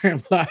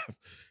Instagram Live.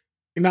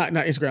 Not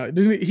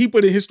Instagram. He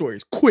put in his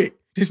stories quick.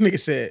 This nigga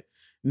said,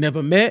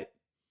 never met,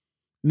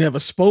 never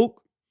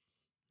spoke,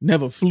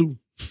 never flew.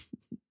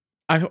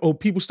 I hope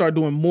people start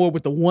doing more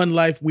with the one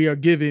life we are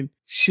given.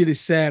 Shit is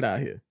sad out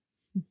here.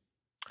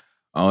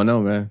 I don't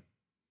know, man.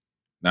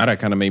 Now that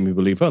kind of made me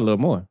believe her a little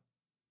more.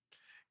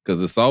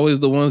 Because it's always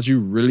the ones you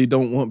really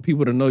don't want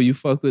people to know you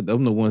fuck with.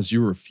 Them the ones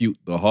you refute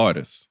the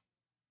hardest.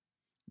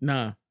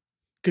 Nah.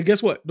 Because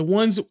guess what? The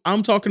ones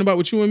I'm talking about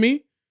with you and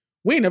me,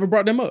 we ain't never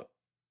brought them up.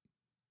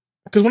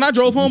 Because when I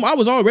drove home, I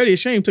was already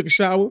ashamed, took a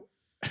shower,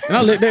 and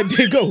I let that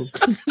dick go.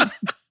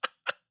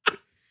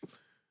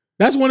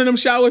 That's one of them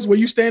showers where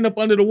you stand up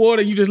under the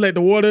water, you just let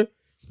the water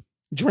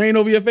drain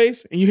over your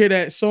face, and you hear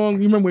that song.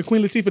 You remember when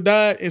Queen Latifah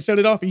died and set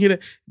it off, and you hear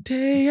that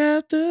day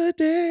after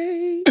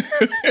day,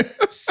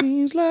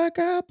 seems like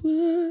I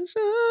push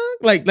up.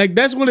 Like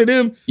that's one of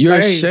them. You're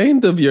like,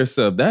 ashamed of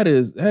yourself. That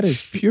is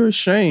pure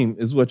shame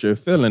is what you're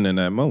feeling in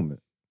that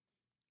moment.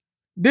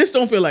 This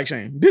don't feel like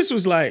shame. This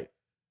was like,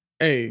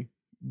 hey,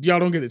 y'all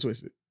don't get it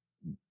twisted.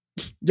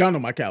 Y'all know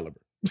my caliber.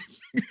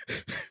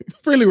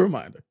 Friendly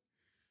reminder.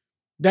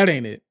 That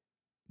ain't it.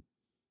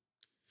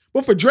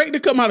 But for Drake to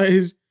come out of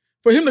his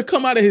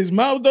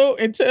mouth though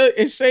and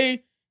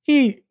say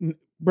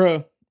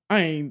bruh,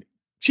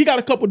 she got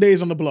a couple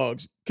days on the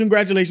blogs.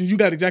 Congratulations, you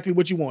got exactly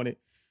what you wanted.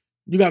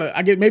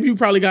 Maybe you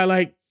probably got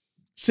like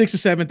 6,000 or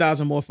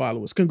 7,000 more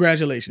followers.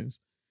 Congratulations.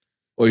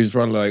 Or he's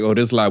probably like, oh,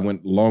 this lie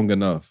went long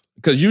enough.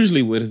 Because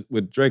usually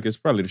with Drake, it's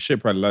probably the shit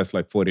probably lasts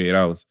like 48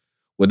 hours.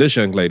 With this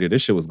young lady,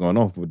 this shit was going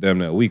on for damn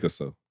near a week or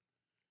so.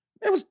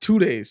 That was 2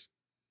 days.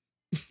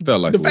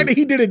 Felt like the fact that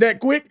he did it that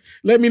quick,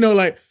 let me know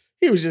like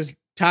he was just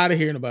tired of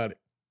hearing about it.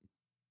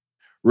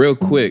 Real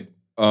quick,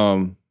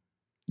 the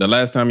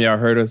last time y'all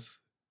heard us,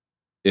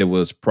 it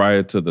was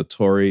prior to the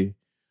Tory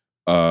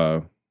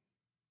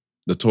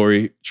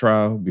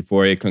trial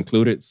before it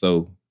concluded.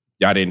 So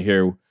y'all didn't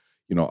hear,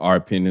 our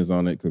opinions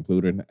on it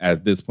concluded.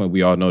 At this point,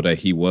 we all know that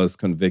he was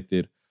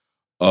convicted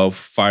of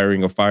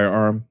firing a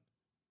firearm.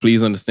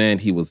 Please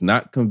understand, he was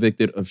not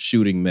convicted of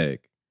shooting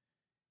Meg.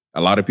 A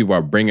lot of people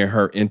are bringing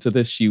her into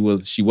this. She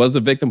was a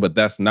victim, but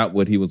that's not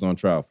what he was on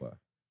trial for.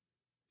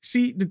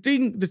 See, the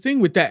thing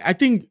with that, I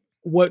think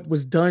what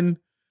was done,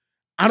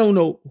 I don't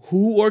know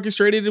who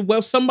orchestrated it.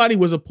 Well, somebody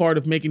was a part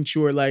of making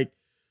sure like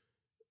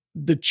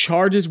the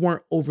charges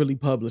weren't overly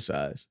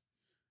publicized.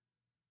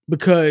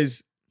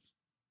 Because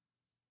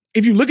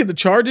if you look at the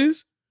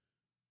charges,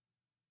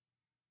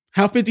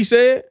 how 50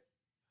 said?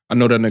 I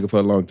know that nigga for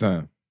a long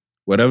time.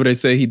 Whatever they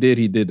say he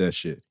did that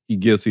shit. He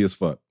guilty as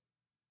fuck.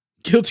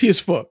 Guilty as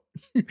fuck.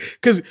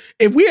 Because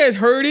if we had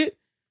heard it.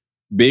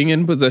 Being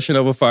in possession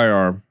of a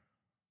firearm,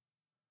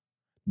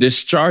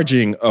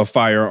 discharging a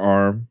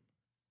firearm,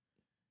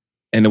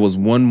 and there was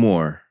one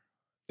more.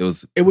 It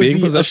was being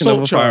in possession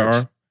of a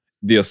firearm,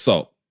 the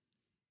assault.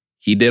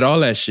 He did all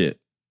that shit.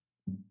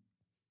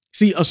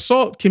 See,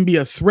 assault can be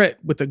a threat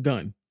with a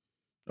gun.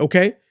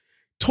 Okay?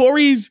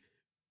 Tories,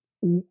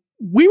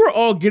 we were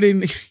all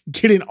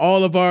getting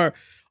all of our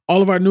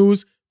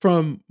news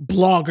from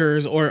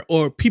bloggers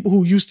or people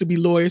who used to be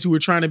lawyers who were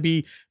trying to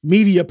be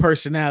media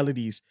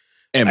personalities.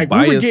 And like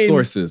biased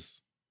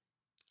sources.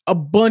 A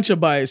bunch of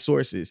biased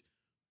sources.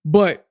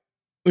 But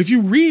if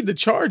you read the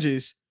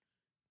charges,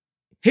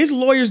 his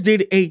lawyers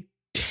did a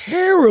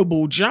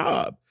terrible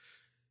job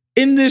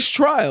in this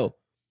trial.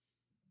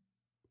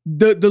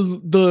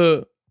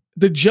 The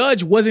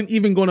judge wasn't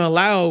even going to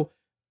allow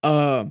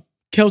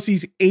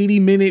Kelsey's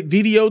 80-minute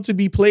video to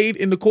be played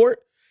in the court.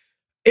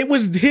 It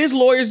was his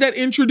lawyers that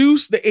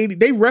introduced the 80.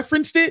 They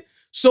referenced it.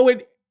 So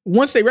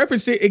once they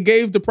referenced it, it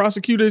gave the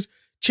prosecutors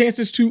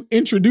chances to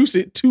introduce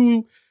it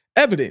to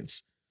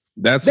evidence.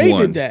 They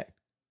did that.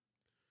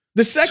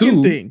 The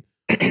second thing,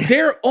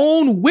 their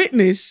own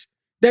witness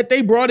that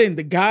they brought in,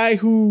 the guy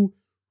who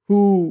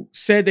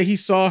said that he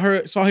saw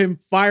him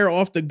fire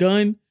off the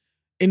gun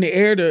in the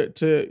air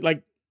to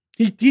like,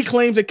 he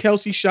claims that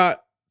Kelsey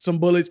shot some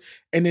bullets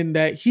and then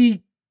that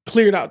he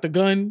cleared out the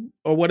gun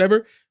or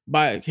whatever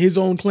by his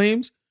own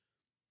claims.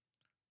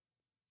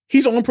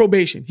 He's on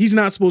probation. He's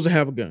not supposed to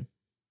have a gun.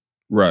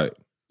 Right.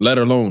 Let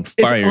alone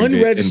firing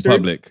it in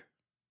public.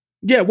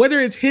 Yeah, whether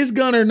it's his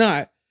gun or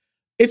not,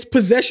 it's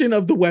possession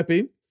of the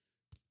weapon.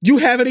 You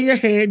have it in your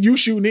hand, you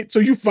shooting it, so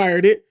you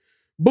fired it.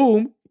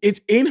 Boom,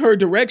 it's in her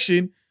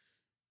direction.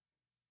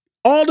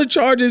 All the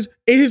charges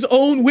in his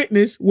own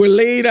witness were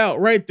laid out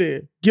right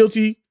there.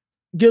 Guilty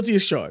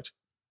as charged.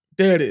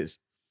 There it is.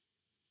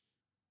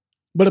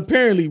 But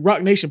apparently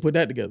Rock Nation put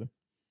that together.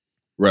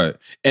 Right.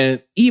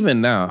 And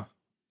even now,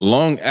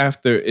 long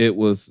after it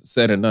was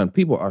said and done,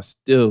 people are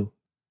still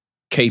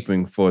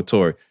caping for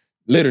Tory.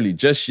 Literally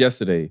just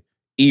yesterday,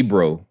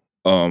 Ebro,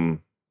 y'all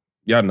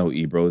know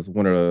Ebro, is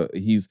one of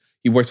the,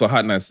 he works for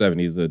Hot 97.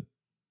 He's a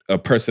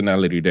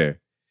personality there.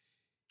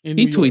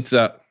 He tweets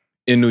out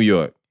in New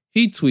York.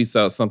 He tweets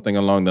out something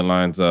along the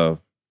lines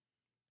of,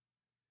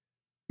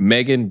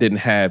 Megan didn't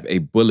have a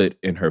bullet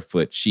in her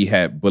foot. She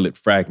had bullet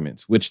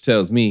fragments, which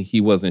tells me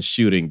he wasn't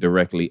shooting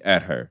directly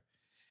at her.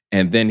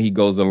 And then he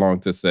goes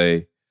along to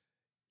say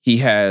he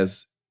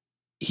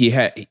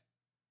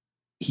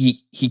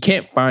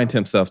can't find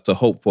himself to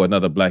hope for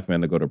another black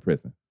man to go to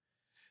prison.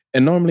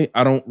 And normally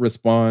I don't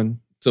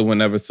respond to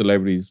whenever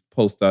celebrities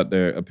post out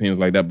their opinions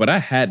like that, but I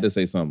had to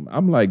say something.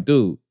 I'm like,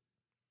 dude,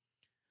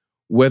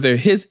 whether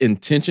his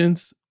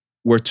intentions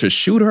were to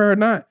shoot her or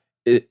not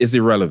is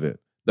irrelevant.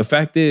 The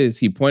fact is,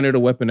 he pointed a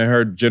weapon in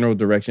her general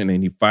direction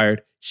and he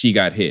fired. She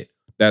got hit.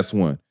 That's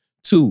one.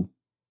 Two,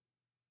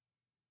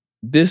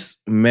 this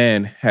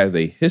man has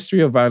a history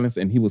of violence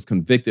and he was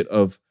convicted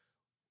of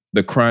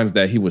the crimes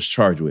that he was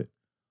charged with.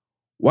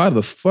 Why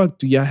the fuck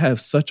do y'all have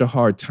such a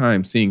hard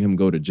time seeing him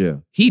go to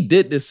jail? He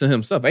did this to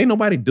himself. Ain't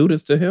nobody do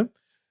this to him.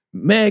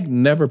 Meg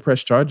never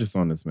pressed charges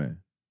on this man.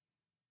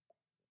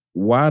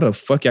 why the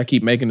fuck y'all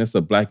keep making this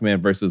a black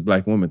man versus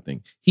black woman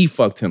thing? He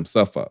fucked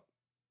himself up.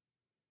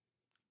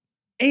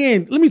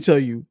 And let me tell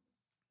you,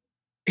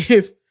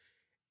 if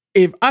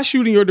I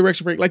shoot in your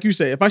direction, Frank, like you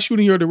say, if I shoot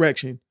in your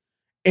direction,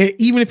 and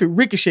even if it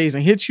ricochets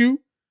and hits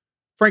you,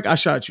 Frank, I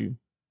shot you.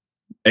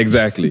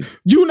 Exactly.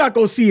 You're not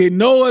going to see it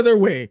no other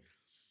way.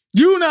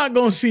 You're not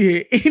going to see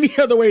it any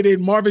other way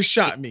than Marvin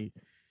shot me.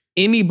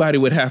 Anybody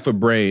with half a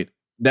brain,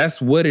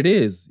 that's what it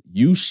is.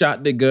 You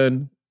shot the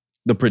gun,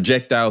 the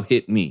projectile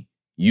hit me.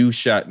 You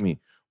shot me.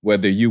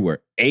 Whether you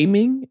were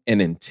aiming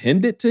and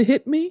intended to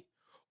hit me,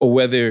 or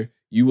whether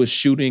you were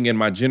shooting in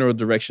my general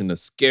direction to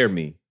scare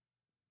me,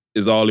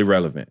 is all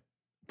irrelevant.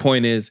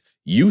 Point is,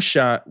 you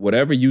shot,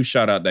 whatever you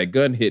shot out, that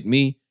gun hit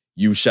me,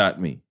 you shot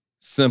me.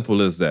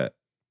 Simple as that.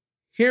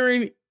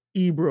 Hearing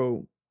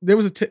Ebro, there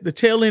was the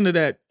tail end of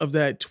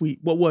that tweet.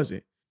 What was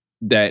it?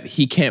 That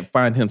he can't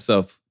find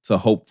himself to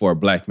hope for a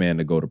black man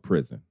to go to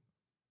prison.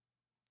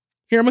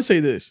 Here, I'm going to say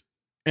this,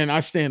 and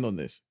I stand on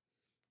this.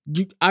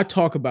 I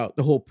talk about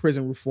the whole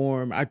prison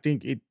reform. I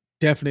think it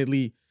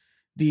definitely,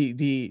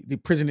 the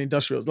prison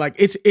industrial, like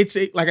it's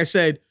like I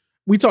said,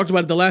 we talked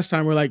about it the last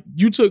time. We're like,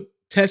 you took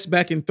tests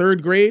back in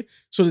 3rd grade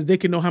so that they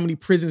could know how many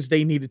prisons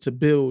they needed to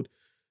build,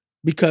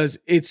 because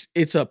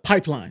it's a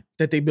pipeline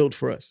that they built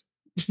for us.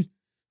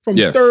 From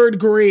 3rd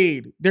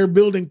grade, they're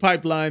building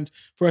pipelines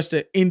for us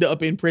to end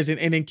up in prison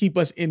and then keep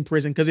us in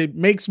prison, because it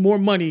makes more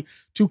money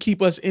to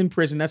keep us in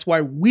prison. That's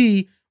why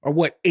we are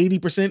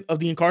 80% of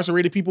the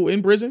incarcerated people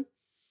in prison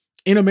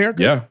in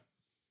America.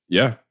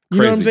 Yeah. You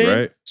know what I'm saying?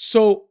 Right?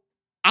 So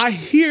I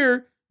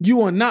hear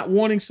you are not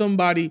wanting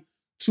somebody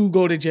to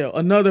go to jail,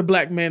 another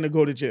black man to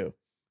go to jail.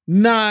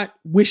 Not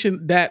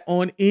wishing that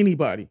on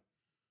anybody.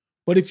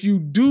 But if you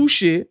do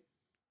shit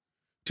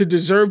to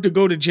deserve to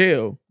go to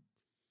jail,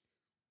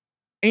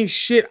 ain't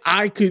shit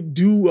I could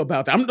do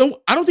about that.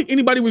 I don't think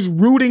anybody was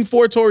rooting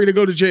for Tory to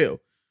go to jail.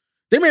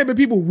 There may have been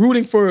people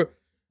rooting for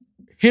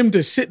him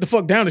to sit the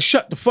fuck down and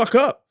shut the fuck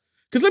up.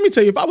 Because let me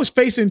tell you, if I was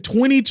facing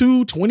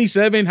 22,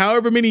 27,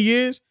 however many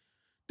years,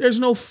 there's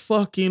no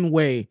fucking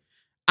way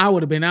I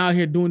would have been out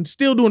here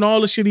still doing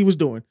all the shit he was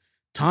doing.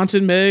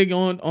 Taunting Meg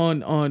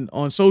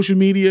on social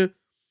media,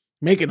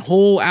 making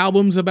whole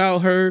albums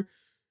about her,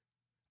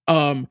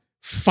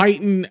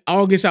 fighting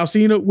August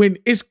Alsina, when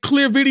it's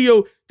clear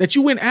video that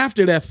you went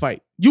after that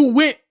fight. You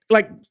went,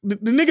 like, the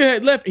nigga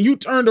had left and you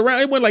turned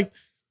around. It wasn't like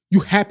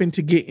you happened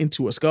to get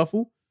into a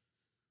scuffle.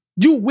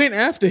 You went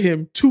after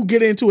him to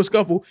get into a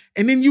scuffle,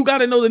 and then you got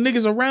to know the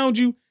niggas around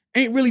you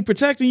ain't really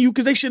protecting you,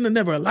 because they shouldn't have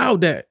never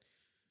allowed that.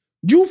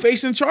 You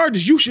facing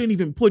charges. You shouldn't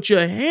even put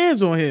your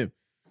hands on him.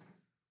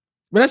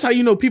 But that's how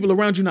you know people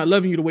around you not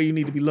loving you the way you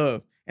need to be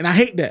loved. And I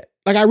hate that.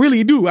 Like, I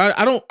really do.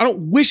 I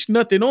don't wish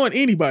nothing on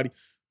anybody.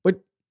 But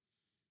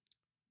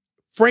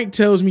Frank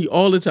tells me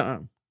all the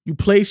time, you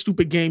play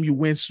stupid game, you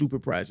win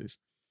stupid prizes.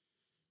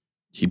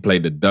 He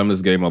played the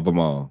dumbest game of them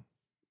all.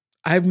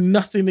 I have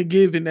nothing to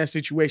give in that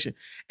situation.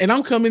 And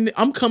I'm coming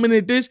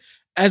at this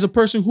as a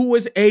person who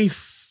was a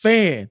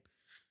fan,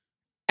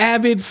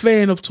 avid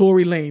fan of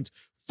Tory Lanez.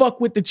 Fuck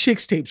with the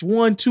Chicks tapes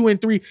 1, 2, and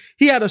 3.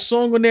 He had a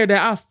song on there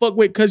that I fuck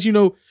with, because, you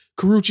know,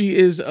 Karrueche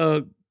is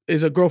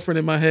a girlfriend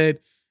in my head.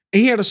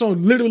 And he had a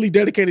song literally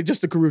dedicated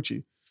just to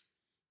Karrueche.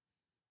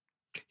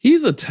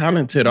 He's a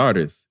talented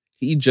artist.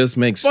 He just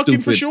makes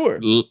stupid, for sure.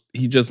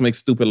 He just makes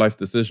stupid life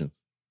decisions.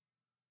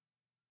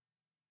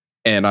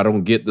 And I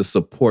don't get the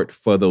support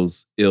for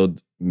those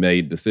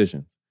ill-made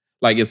decisions.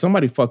 Like, if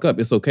somebody fuck up,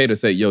 it's okay to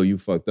say, yo, you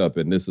fucked up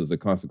and this is the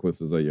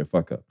consequences of your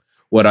fuck up.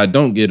 What I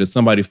don't get is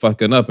somebody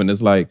fucking up and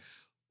it's like,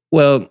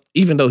 well,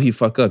 even though he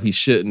fuck up, he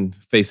shouldn't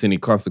face any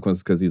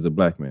consequences because he's a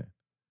black man.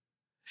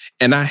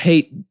 And I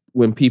hate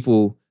when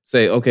people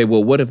say, okay,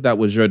 well, what if that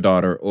was your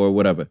daughter or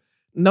whatever?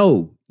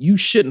 No, you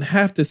shouldn't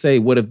have to say,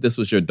 what if this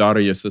was your daughter,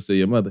 your sister,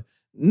 your mother?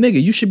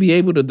 Nigga, you should be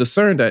able to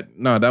discern that,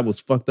 nah, that was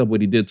fucked up what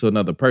he did to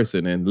another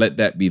person, and let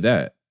that be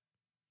that.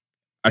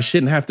 I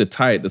shouldn't have to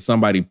tie it to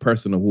somebody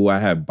personal who I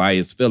have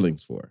biased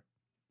feelings for.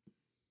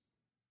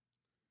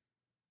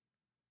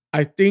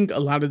 I think a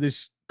lot of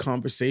this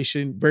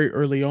conversation very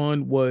early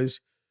on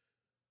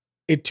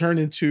it turned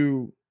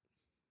into,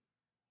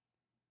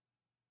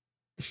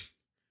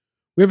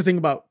 we ever think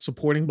about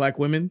supporting black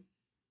women?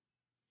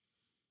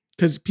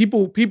 Because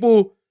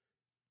people,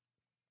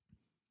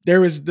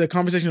 there is the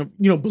conversation of,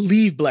 you know,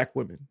 believe black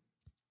women.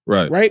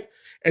 Right.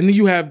 And then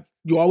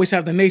you always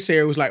have the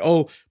naysayer who's like,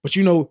 oh, but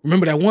you know,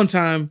 remember that one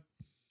time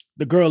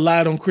the girl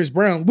lied on Chris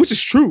Brown, which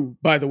is true,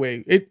 by the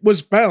way. It was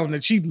found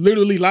that she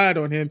literally lied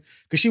on him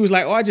because she was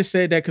like, oh, I just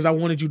said that because I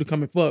wanted you to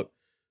come and fuck.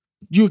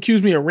 You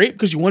accused me of rape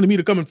because you wanted me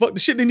to come and fuck? The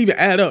shit didn't even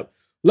add up.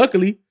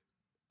 Luckily,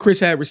 Chris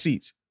had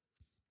receipts.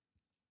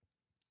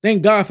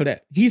 Thank God for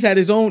that. He's had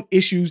his own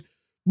issues,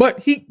 but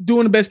he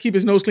doing the best, keep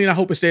his nose clean. I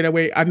hope it stay that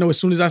way. I know as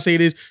soon as I say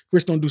this,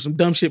 Chris don't do some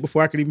dumb shit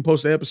before I could even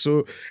post the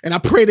episode. And I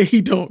pray that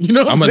he don't. You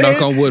know what I'm saying? I'm going to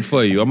knock on wood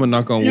for you. I'm going to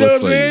knock on wood for you. You know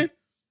what I'm saying?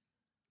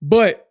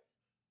 But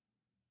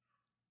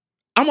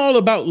I'm all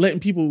about letting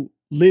people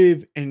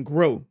live and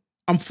grow.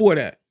 I'm for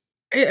that.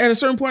 At a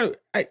certain point,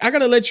 I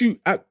gotta let you.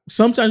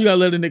 Sometimes you gotta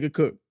let a nigga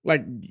cook.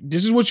 Like,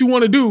 this is what you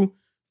want to do.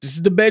 This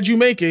is the bed you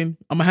making.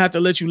 I'm gonna have to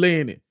let you lay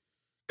in it.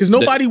 Because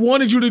nobody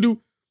wanted you to do.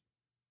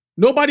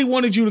 Nobody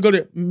wanted you to go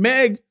there.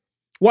 Meg,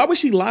 why would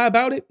she lie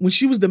about it when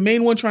she was the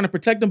main one trying to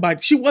protect them?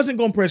 She wasn't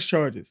gonna press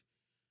charges.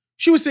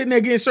 She was sitting there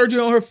getting surgery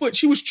on her foot.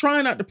 She was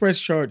trying not to press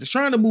charges,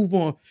 trying to move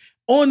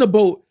on the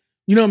boat.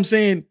 You know what I'm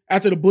saying?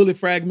 After the bullet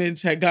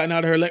fragments had gotten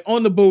out of her, like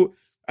on the boat,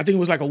 I think it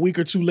was like a week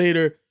or two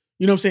later.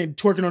 You know what I'm saying?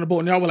 Twerking on the boat.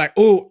 And y'all were like,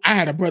 oh, I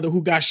had a brother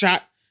who got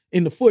shot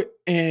in the foot.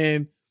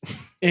 And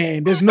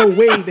there's no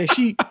way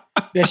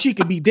that she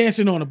could be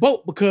dancing on a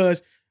boat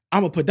because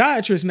I'm a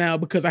podiatrist now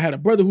because I had a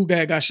brother who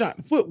got shot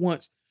in the foot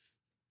once.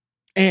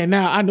 And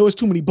now I know it's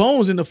too many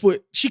bones in the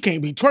foot. She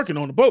can't be twerking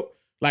on the boat.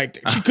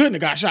 Like, she couldn't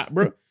have got shot,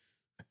 bro.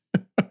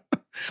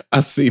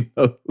 I've seen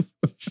those.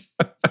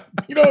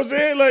 You know what I'm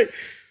saying? Like,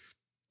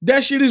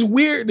 that shit is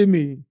weird to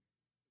me.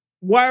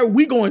 Why are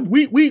we going?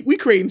 We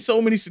creating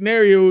so many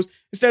scenarios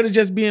instead of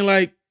just being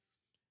like,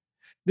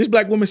 this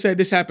black woman said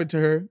this happened to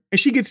her, and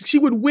she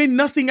would win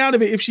nothing out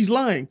of it if she's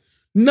lying.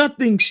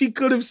 Nothing she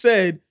could have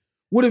said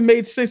would have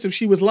made sense if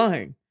she was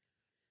lying.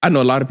 I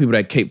know a lot of people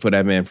that cape for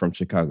that man from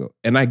Chicago,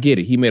 and I get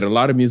it. He made a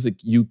lot of music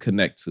you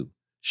connect to.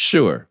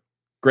 Sure,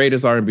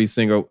 greatest R&B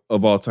singer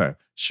of all time.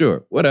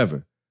 Sure,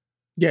 whatever.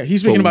 Yeah,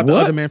 he's speaking about the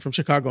other man from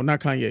Chicago, not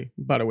Kanye,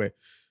 by the way.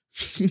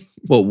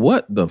 But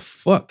what the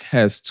fuck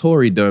has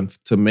Tory done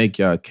to make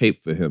y'all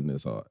cape for him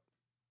this hard?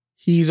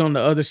 He's on the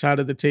other side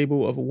of the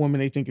table of a woman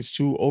they think is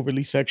too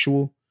overly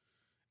sexual.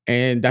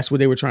 And that's what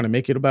they were trying to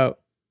make it about.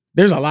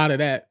 There's a lot of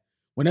that.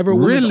 Whenever a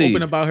woman's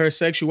open about her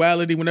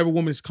sexuality, whenever a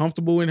woman is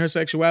comfortable in her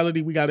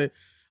sexuality, we got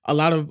a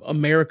lot of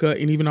America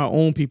and even our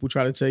own people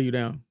try to tear you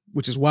down,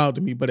 which is wild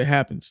to me, but it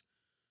happens.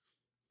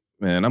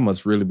 Man, I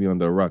must really be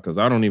under a rock because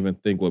I don't even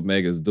think what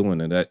Meg is doing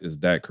and that is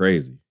that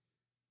crazy.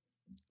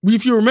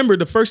 If you remember,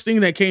 the first thing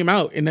that came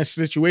out in that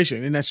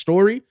situation, in that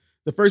story,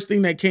 the first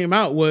thing that came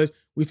out was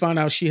we found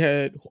out she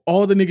had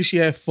all the niggas she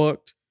had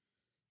fucked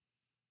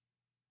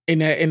in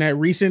that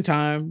recent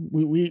time.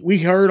 We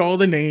heard all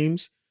the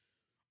names,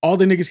 all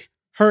the niggas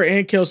her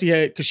and Kelsey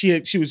had, because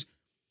she was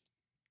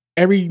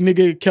every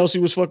nigga Kelsey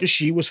was fucking,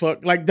 she was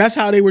fucked. Like, that's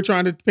how they were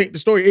trying to paint the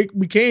story. It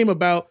became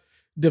about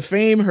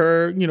defame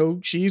her. You know,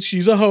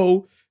 she's a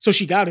hoe, so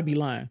she got to be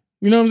lying.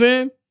 You know what I'm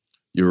saying?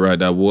 You're right.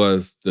 That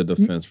was the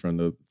defense from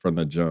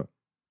the jump.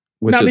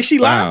 Which now, is did she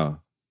foul. lie?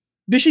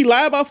 Did she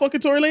lie about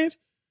fucking Tory Lanez?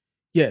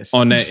 Yes.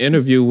 On that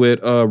interview with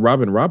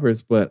Robin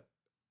Roberts, but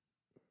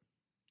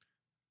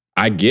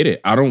I get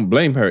it. I don't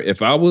blame her.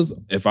 If I was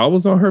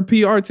on her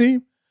PR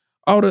team,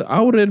 I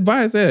would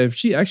advise that if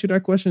she asked you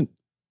that question,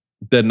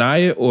 deny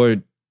it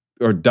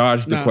or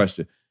dodge the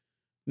question.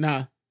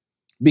 Nah.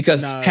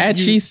 Because had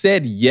she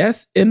said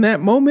yes in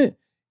that moment,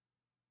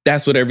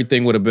 that's what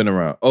everything would have been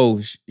around.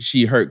 Oh,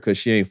 she hurt because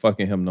she ain't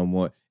fucking him no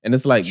more. And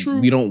it's like,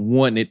 we don't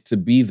want it to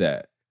be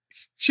that.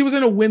 She was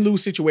in a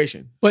win-lose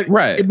situation. But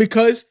right.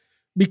 Because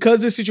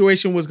the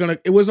situation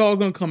it was all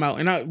gonna come out,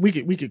 and we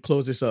could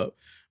close this up.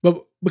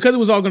 But because it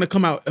was all gonna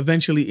come out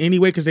eventually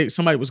anyway, because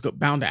somebody was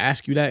bound to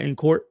ask you that in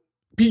court,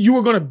 you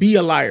were gonna be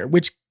a liar,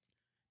 which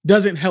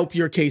doesn't help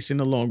your case in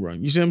the long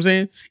run. You see what I'm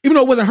saying? Even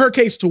though it wasn't her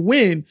case to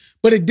win,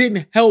 but it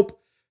didn't help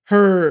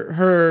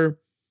her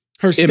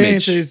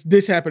stance is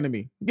this happened to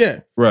me. Yeah.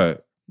 Right.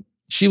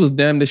 She was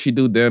damned if she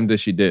do, damned if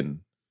she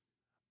didn't.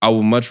 I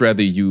would much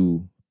rather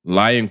you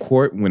lie in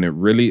court when it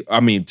really,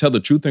 tell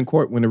the truth in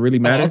court when it really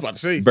matters. I was about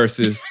to say.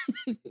 Versus,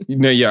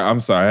 I'm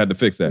sorry, I had to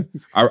fix that.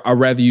 I'd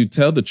rather you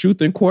tell the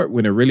truth in court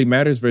when it really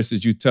matters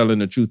versus you telling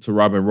the truth to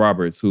Robin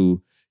Roberts,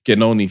 who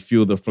can only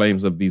fuel the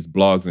flames of these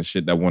blogs and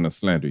shit that want to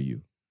slander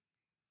you.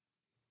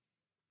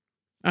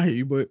 I hear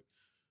you, but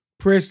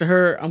prayers to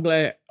her. I'm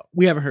glad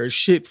we haven't heard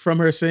shit from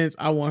her since.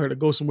 I want her to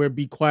go somewhere,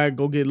 be quiet,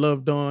 go get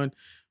loved on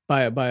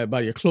by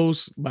your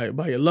close, by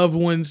your loved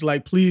ones.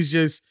 Like, please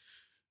just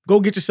go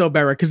get yourself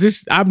back right.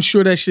 Because I'm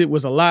sure that shit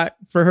was a lot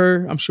for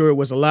her. I'm sure it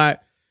was a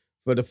lot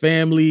for the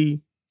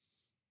family.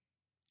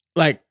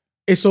 Like,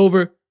 it's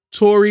over.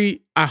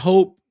 Tory, I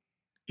hope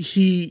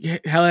he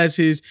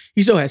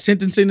still has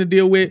sentencing to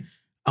deal with.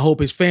 I hope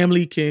his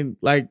family can,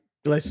 like,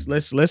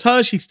 let's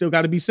hush. He still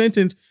got to be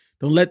sentenced.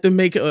 Don't let them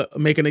make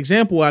an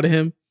example out of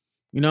him.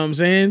 You know what I'm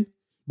saying?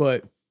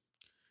 But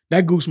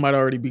that goose might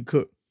already be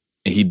cooked.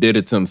 And he did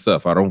it to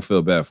himself. I don't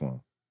feel bad for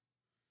him.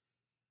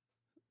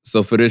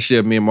 So for this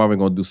year, me and Marvin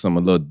going to do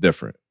something a little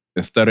different.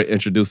 Instead of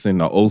introducing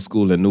the old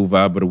school and new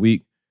vibe of the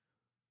week,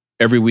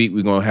 every week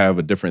we're going to have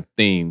a different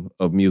theme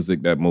of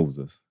music that moves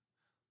us.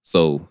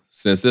 So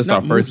since this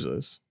our first...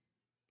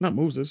 Not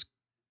moves us.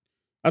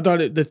 I thought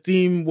the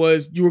theme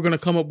was you were going to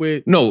come up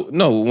with... No.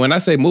 When I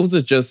say moves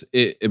us, just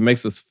it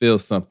makes us feel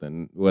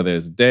something. Whether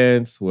it's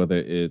dance, whether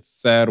it's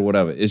sad or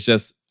whatever. It's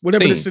just...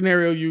 Whatever theme. the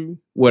scenario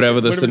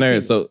Whatever the scenario.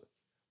 So,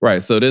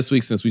 right. So this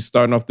week, since we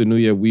starting off the new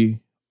year,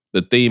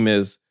 the theme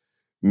is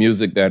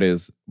music that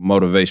is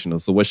motivational.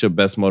 So what's your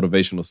best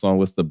motivational song?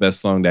 What's the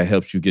best song that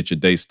helps you get your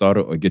day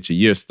started or get your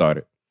year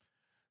started?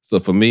 So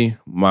for me,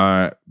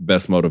 my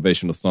best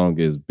motivational song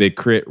is Big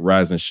Crit,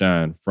 Rise and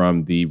Shine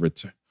from the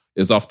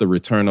It's off the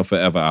Return of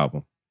Forever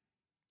album.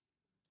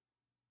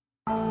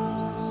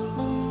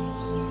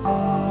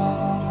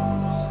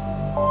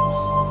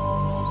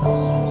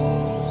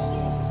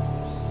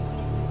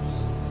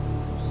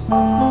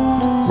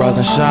 Rise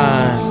and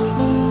shine.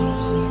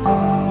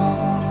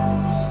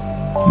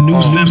 New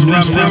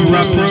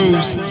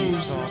Pros.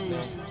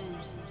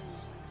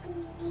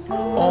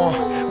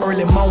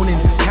 Early morning,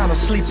 kinda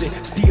sleeping,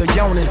 still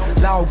yawning,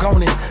 log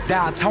on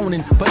dial toning,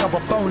 forever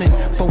phoning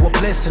for a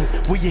blessing.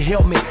 Will you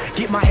help me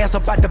get my ass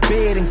up out the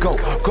bed and go?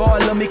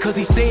 God love me cause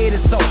he said it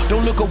so.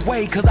 Don't look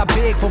away cause I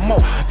beg for more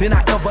than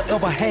I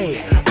ever had.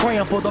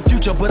 Praying for the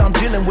future but I'm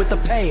dealing with the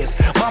past.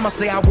 Mama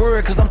say I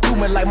worry cause I'm too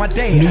much like my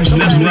dad. New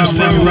Pros.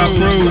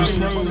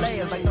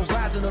 Like the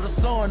rising of the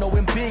sun or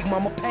when Big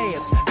Mama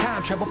passed.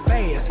 Time travel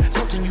fast,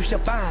 something you shall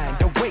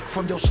find. Awake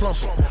from your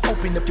slumber,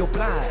 open up your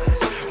blinds.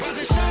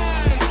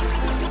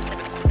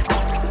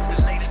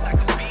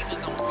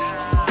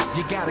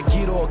 You gotta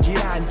get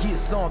out and get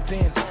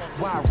something.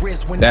 Why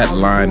rest when That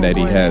line that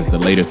he has, the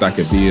latest I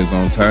could be is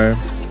on time.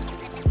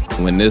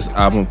 When this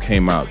album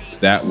came out,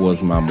 that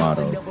was my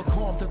motto.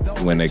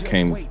 When it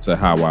came to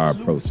how I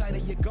approached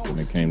it. When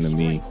it came to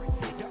me,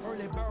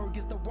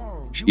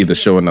 either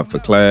showing up for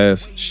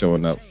class,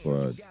 showing up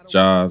for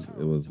jobs,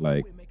 it was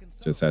like,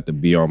 just had to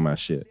be on my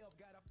shit.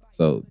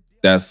 So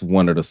that's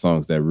one of the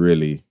songs that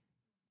really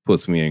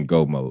puts me in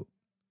go mode.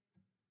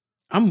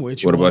 I'm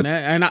with you What on about-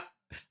 that. And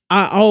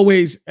I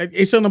always,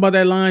 it's something about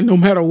that line, no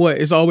matter what,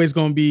 it's always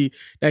going to be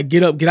that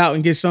get up, get out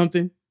and get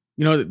something.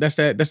 You know, that's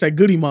that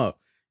Goody Mob.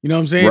 You know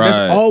what I'm saying? Right.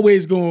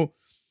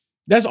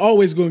 That's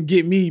always going to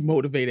get me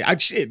motivated.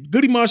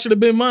 Goody Mob should have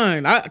been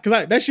mine.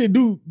 Cause that shit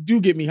do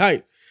get me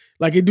hyped.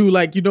 Like it do,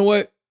 like, you know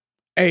what?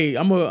 Hey,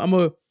 I'm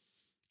gonna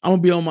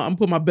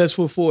put my best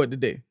foot forward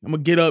today. I'm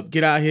gonna get up,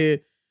 get out here,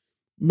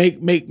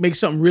 make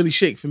something really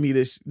shake for me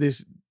this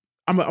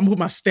I'm gonna put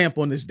my stamp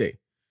on this day.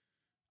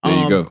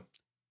 There you go.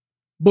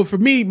 But for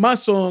me, my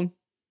song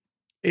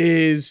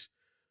is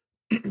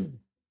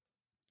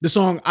the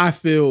song I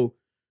feel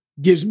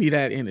gives me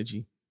that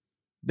energy,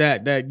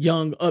 that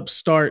young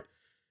upstart.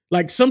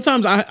 Like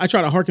sometimes I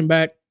try to harken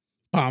back.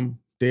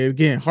 There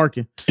again,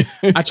 harken.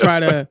 I try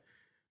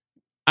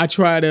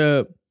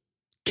to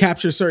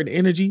capture certain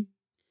energy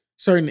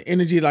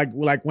like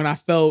when I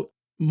felt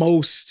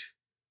most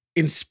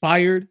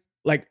inspired.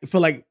 Like I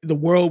feel like the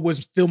world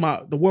was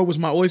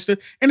my oyster,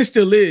 and it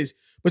still is.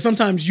 But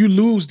sometimes you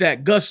lose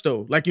that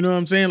gusto. Like, you know what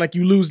I'm saying? Like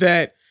you lose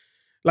that,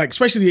 like,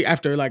 especially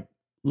after like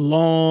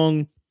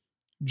long,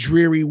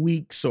 dreary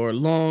weeks or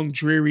long,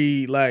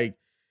 dreary, like,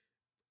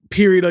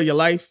 period of your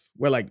life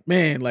where like,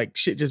 man, like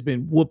shit just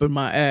been whooping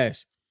my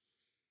ass.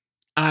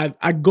 I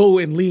go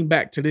and lean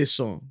back to this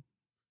song.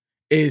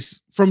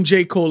 It's from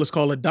J. Cole. It's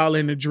called $1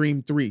 in a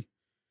Dream 3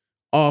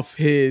 off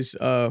his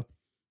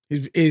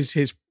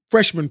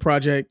freshman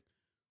project,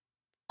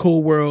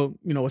 Cold World,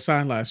 you know, A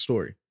Sideline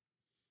Story.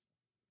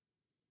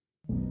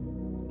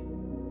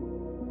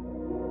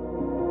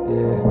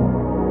 Yeah.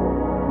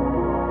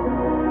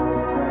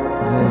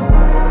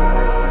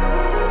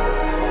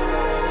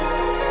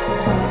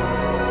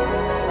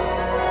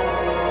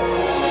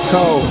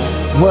 Cold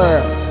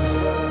World.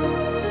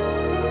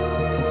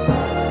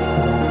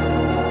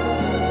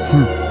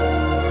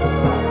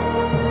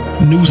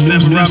 New Pros.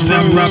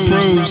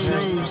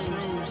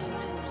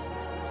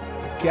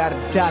 Got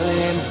 $1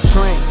 in the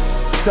drink.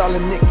 It's all a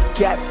nigga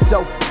got,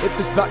 so if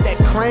it's about that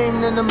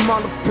cream, then I'm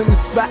all up in the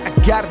spot. I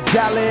got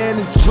 $1 in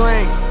the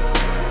drink.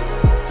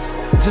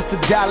 Just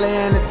 $1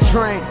 in the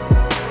drink.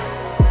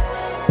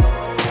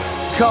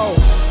 Cold,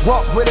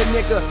 walk with a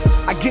nigga,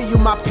 I give you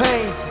my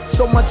pain.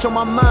 So much on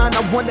my mind,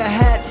 I wonder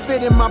how it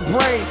fit in my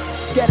brain.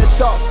 Scattered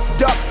thoughts,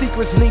 dark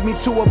secrets lead me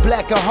to a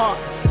blacker heart.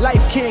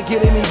 Life can't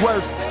get any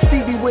worse.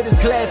 Stevie with his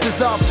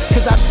glasses off,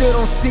 cause I still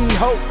don't see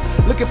hope.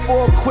 Looking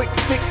for a quick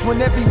fix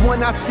when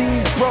everyone I see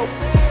is broke.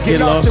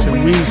 Get lost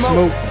in weed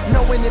smoke.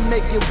 Knowing it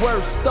make it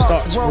worse.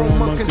 Thoughts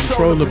roam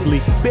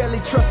uncontrollably. Barely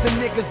trusting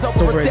niggas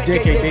over a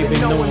decade. They've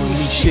been knowing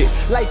me shit.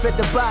 Life at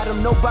the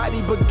bottom, nobody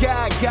but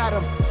God got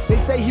him. They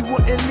say he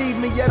wouldn't leave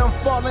me, yet I'm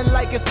falling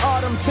like it's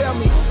autumn. Tell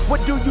me,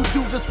 what do you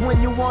do just when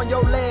you on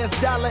your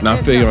last dollar? Now, I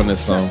feel you on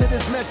this song.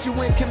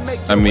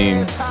 I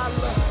mean,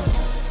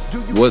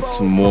 what's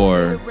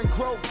more,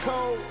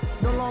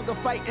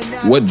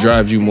 what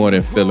drives you more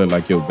than feeling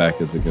like your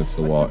back is against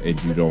the wall and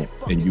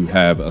you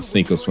have a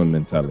sink or swim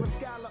mentality?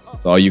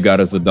 So all you got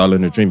is $1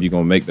 in a dream. You're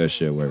gonna make that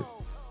shit work.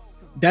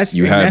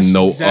 You have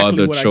no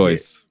other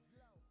choice.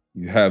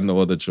 You have no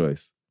other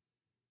choice.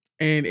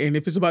 And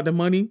if it's about the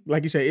money,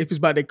 like you said, if it's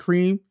about the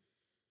cream,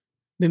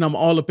 then I'm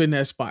all up in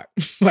that spot.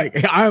 Like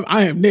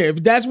I am there.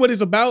 If that's what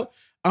it's about,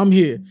 I'm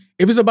here.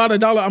 If it's about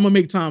 $1, I'm gonna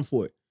make time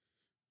for it.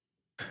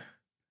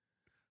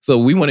 So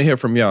we want to hear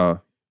from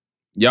y'all.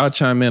 Y'all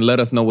chime in. Let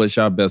us know what's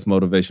y'all best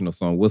motivational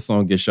song. What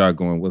song gets y'all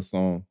going? What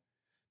song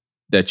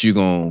that you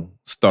gonna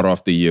start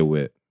off the year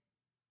with?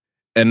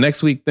 And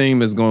next week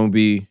theme is gonna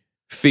be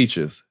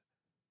features.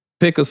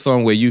 Pick a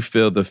song where you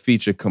feel the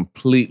feature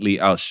completely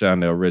outshine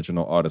the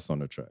original artist on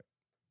the track.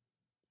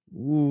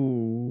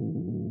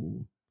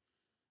 Ooh.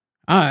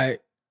 All right.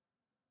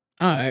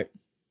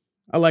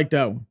 I like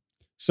that one.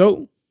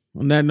 So,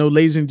 on that note,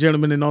 ladies and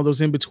gentlemen, and all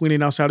those in between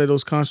and outside of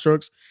those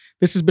constructs,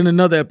 this has been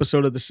another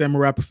episode of the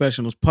Samurai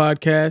Professionals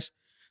Podcast.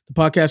 The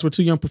podcast where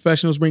two young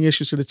professionals bring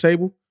issues to the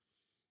table,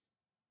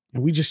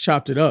 and we just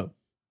chopped it up.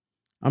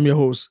 I'm your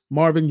host,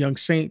 Marvin, Young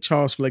Saint,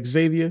 Charles Flex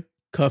Xavier,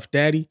 Cuff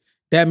Daddy,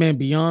 That Man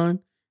Beyond,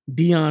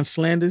 Dion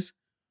Slanders,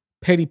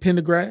 Petty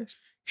Pendergrass,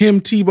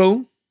 him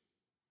Tebow,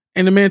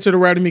 and the man to the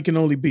right of me can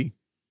only be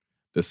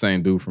the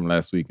same dude from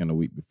last week and the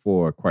week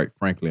before. Quite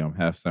frankly, I'm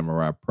half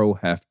Samurai Pro,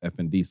 half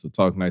F&D, so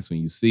talk nice when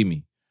you see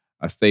me.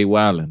 I stay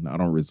wildin'. I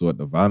don't resort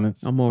to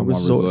violence. I'm on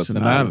resorts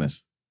and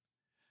islands.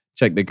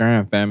 Check the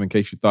gram, fam, in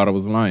case you thought I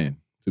was lying.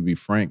 To be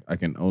frank, I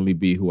can only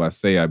be who I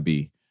say I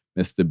be.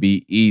 Mr.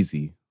 B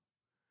Easy.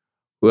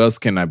 Who else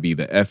can I be?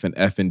 The F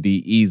and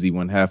D Easy,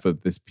 one half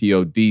of this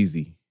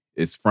PODZ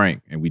is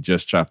Frank, and we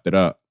just chopped it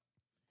up.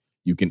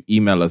 You can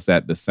email us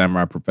at the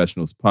Samurai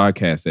Professionals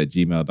Podcast at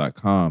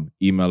gmail.com.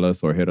 Email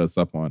us or hit us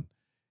up on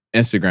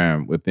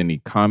Instagram with any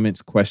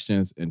comments,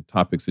 questions, and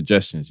topic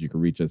suggestions. You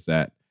can reach us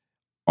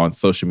on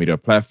social media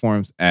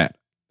platforms at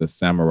the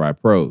Samurai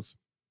Pros.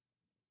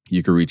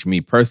 You can reach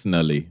me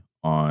personally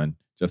on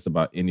just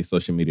about any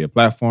social media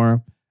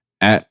platform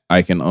at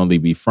I Can Only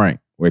Be Frank.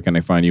 Where can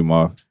I find you,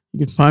 Marv?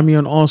 You can find me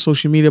on all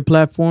social media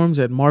platforms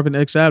at Marvin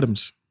X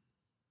Adams.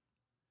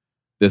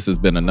 This has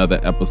been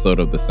another episode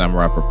of the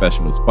Samurai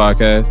Professionals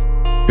Podcast.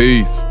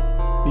 Peace.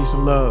 Peace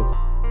and love.